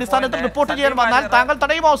ഉത്തരവിന്റെ അടിസ്ഥാനത്തിൽ റിപ്പോർട്ട് ചെയ്യാൻ വന്നാൽ താങ്കൾ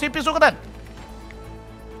തടയുമോ CP സുഗതൻ?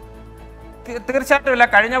 തീർച്ചയായിട്ടും ഇല്ല.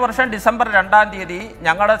 കഴിഞ്ഞ വർഷം ഡിസംബർ 2-ാം തീയതി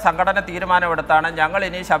ഞങ്ങളുടെ സംഘടന തീരുമാനമെടുത്താണ് ഞങ്ങൾ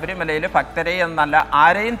ഇനി ശബരിമലയിൽ ഭക്തരെ എന്നല്ല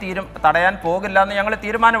ആരെയും തടയാൻ പോകില്ല എന്ന് ഞങ്ങൾ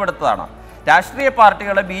തീരുമാനമെടുത്തതാണ്. രാഷ്ട്രീയ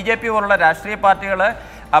പാർട്ടികൾ, BJP പോലുള്ള രാഷ്ട്രീയ പാർട്ടികൾ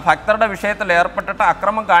ഭക്തരുടെ വിഷയത്തിൽ ഏർപ്പെട്ടിട്ട്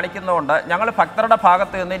അക്രമം കാണിക്കുന്നതുകൊണ്ട് ഞങ്ങൾ ഭക്തരുടെ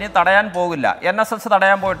ഭാഗത്ത് നിന്ന് ഇനി തടയാൻ പോകില്ല. NSS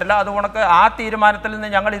തടയാൻ പോയിട്ടില്ല. അതുകൊണ്ട് ആ തീരുമാനത്തിൽ നിന്ന്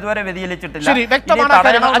ഞങ്ങൾ ഇതുവരെ വ്യതിചലിച്ചിട്ടില്ല. ശരി, വ്യക്തമാണ്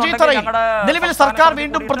കാര്യം. അജയ് തറൈ, നിലവിൽ സർക്കാർ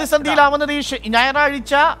വീണ്ടും പ്രതിസന്ധിയിലാവുന്നത് ഈ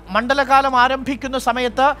ഞായറാഴ്ച മണ്ഡലകാലം ആരംഭിക്കുന്ന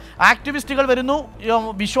സമയത്ത് ആക്ടിവിസ്റ്റുകൾ വരുന്നു.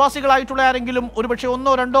 വിശ്വാസികളായിട്ടുള്ള ആരെങ്കിലും ഒരുപക്ഷെ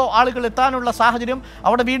 1-2 ആളുകൾ എത്താനുള്ള സാഹചര്യം,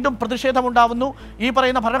 അവിടെ വീണ്ടും പ്രതിഷേധമുണ്ടാവുന്നു. ഈ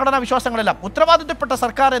പറയുന്ന ഭരണഘടനാ വിശ്വാസങ്ങളെല്ലാം ഉത്തരവാദിത്തപ്പെട്ട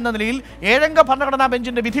സർക്കാർ എന്ന നിലയിൽ 7-അംഗ ഭരണഘടനാ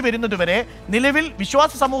ബെഞ്ചിന്റെ വിധി വരുന്നതുവരെ നിലവിൽ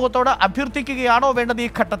വിശ്വാസ സമൂഹത്തോട് അഭ്യർത്ഥിക്കുകയാണോ വേണ്ടത്? ഈ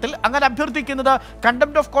ഘട്ടത്തിൽ അങ്ങനെ അഭ്യർത്ഥിക്കുന്നത്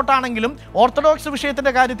കണ്ടംപ്റ്റ് ഓഫ് കോർട്ട് ആണെങ്കിലും ഓർത്തഡോക്സ്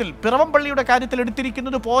വിഷയത്തിന്റെ കാര്യത്തിൽ, പിറവംപള്ളിയുടെ കാര്യത്തിൽ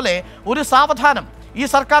എടുത്തിരിക്കുന്നത് പോലെ ഒരു സാവധാനം ഈ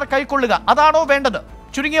സർക്കാർ കൈക്കൊള്ളുക, അതാണോ വേണ്ടത്?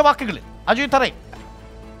 ചുരുങ്ങിയ വാക്കുകളിൽ അജയ് തറൈ.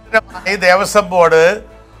 ഈ ദേവസ്വം ബോർഡ്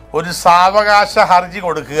ഒരു സാവകാശ ഹർജി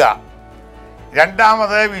കൊടുക്കുക.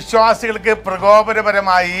 രണ്ടാമത്, വിശ്വാസികൾക്ക്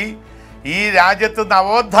പ്രകോപനപരമായി ഈ രാജ്യത്ത്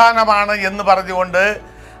നവോത്ഥാനമാണ് എന്ന് പറഞ്ഞുകൊണ്ട്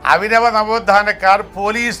അഭിനവ നവോത്ഥാനക്കാർ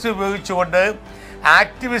പോലീസ് ഉപയോഗിച്ചുകൊണ്ട്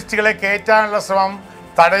ആക്ടിവിസ്റ്റുകളെ കയറ്റാനുള്ള ശ്രമം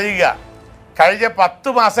തടയുക. കഴിഞ്ഞ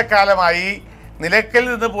 10 മാസക്കാലമായി നിലയ്ക്കൽ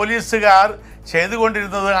നിന്ന് പോലീസുകാർ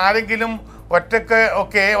ചെയ്തുകൊണ്ടിരുന്നത് ആരെങ്കിലും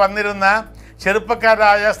ഒക്കെ വന്നിരുന്ന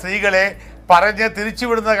ചെറുപ്പക്കാരായ സ്ത്രീകളെ പറഞ്ഞ്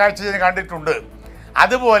തിരിച്ചുവിടുന്ന കാഴ്ച ഞാൻ കണ്ടിട്ടുണ്ട്.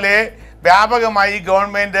 അതുപോലെ വ്യാപകമായി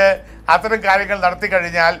ഗവൺമെൻറ് അത്തരം കാര്യങ്ങൾ നടത്തി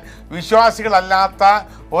കഴിഞ്ഞാൽ വിശ്വാസികളല്ലാത്ത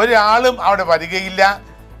ഒരാളും അവിടെ വരികയില്ല.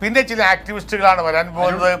 പിന്നെ ചില ആക്ടിവിസ്റ്റുകളാണ് വരാൻ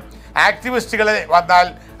പോകുന്നത്. ആക്ടിവിസ്റ്റുകളെ വന്നാൽ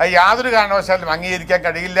യാതൊരു കാരണവശാലും അംഗീകരിക്കാൻ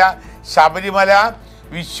കഴിയില്ല. ശബരിമല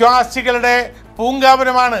വിശ്വാസികളുടെ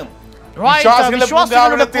പൂങ്കാവനമാണ്.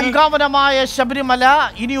 വിശ്വാസികളുടെ പൂങ്കാവനമായ ശബരിമല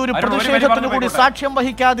ഇനി ഒരു പ്രതിഷേധത്തിന് കൂടി സാക്ഷ്യം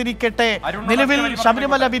വഹിക്കാതിരിക്കട്ടെ. നിലവിൽ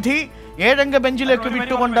ശബരിമല വിധി 7-അംഗ ബെഞ്ചിലേക്ക്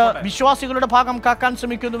വിട്ടുകൊണ്ട് വിശ്വാസികളുടെ ഭാഗം കാക്കാൻ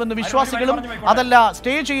ശ്രമിക്കുന്നുവെന്ന് വിശ്വാസികളും അതല്ല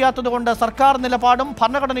സ്റ്റേ ചെയ്യാത്തതുകൊണ്ട് സർക്കാർ നിലപാടും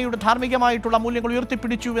ഭരണഘടനയുടെ ധാർമ്മികമായിട്ടുള്ള മൂല്യങ്ങൾ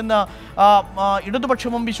ഉയർത്തിപ്പിടിച്ചുവെന്ന്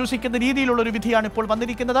ഇടതുപക്ഷവും വിശ്വസിക്കുന്ന രീതിയിലുള്ള ഒരു വിധിയാണ് ഇപ്പോൾ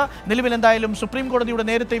വന്നിരിക്കുന്നത്. നിലവിൽ എന്തായാലും സുപ്രീം കോടതിയുടെ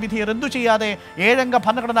നേരത്തെ വിധിയെ റദ്ദു ചെയ്യാതെ 7-അംഗ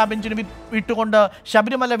ഭരണഘടനാ ബെഞ്ചിന് വിട്ടുകൊണ്ട്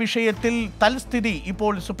ശബരിമല വിഷയത്തിൽ തൽസ്ഥിതി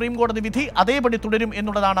ഇപ്പോൾ സുപ്രീം കോടതി വിധി അതേപടി തുടരും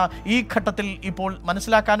എന്നുള്ളതാണ് ഈ ഘട്ടത്തിൽ ഇപ്പോൾ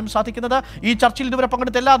മനസ്സിലാക്കാനും സാധിക്കുന്നത്. ഈ ചർച്ചയിൽ ഇതുവരെ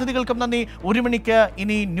പങ്കെടുത്ത എല്ലാ അതിഥികൾക്കും നന്ദി. 1 മണിക്ക്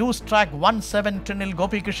ഇനി ന്യൂസ് ട്രാക്ക് 1/7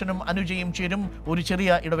 ഗോപികൃഷ്ണനും അനുജയും ചേരും. ഒരു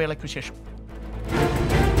ചെറിയ ഇടവേളയ്ക്കു ശേഷം.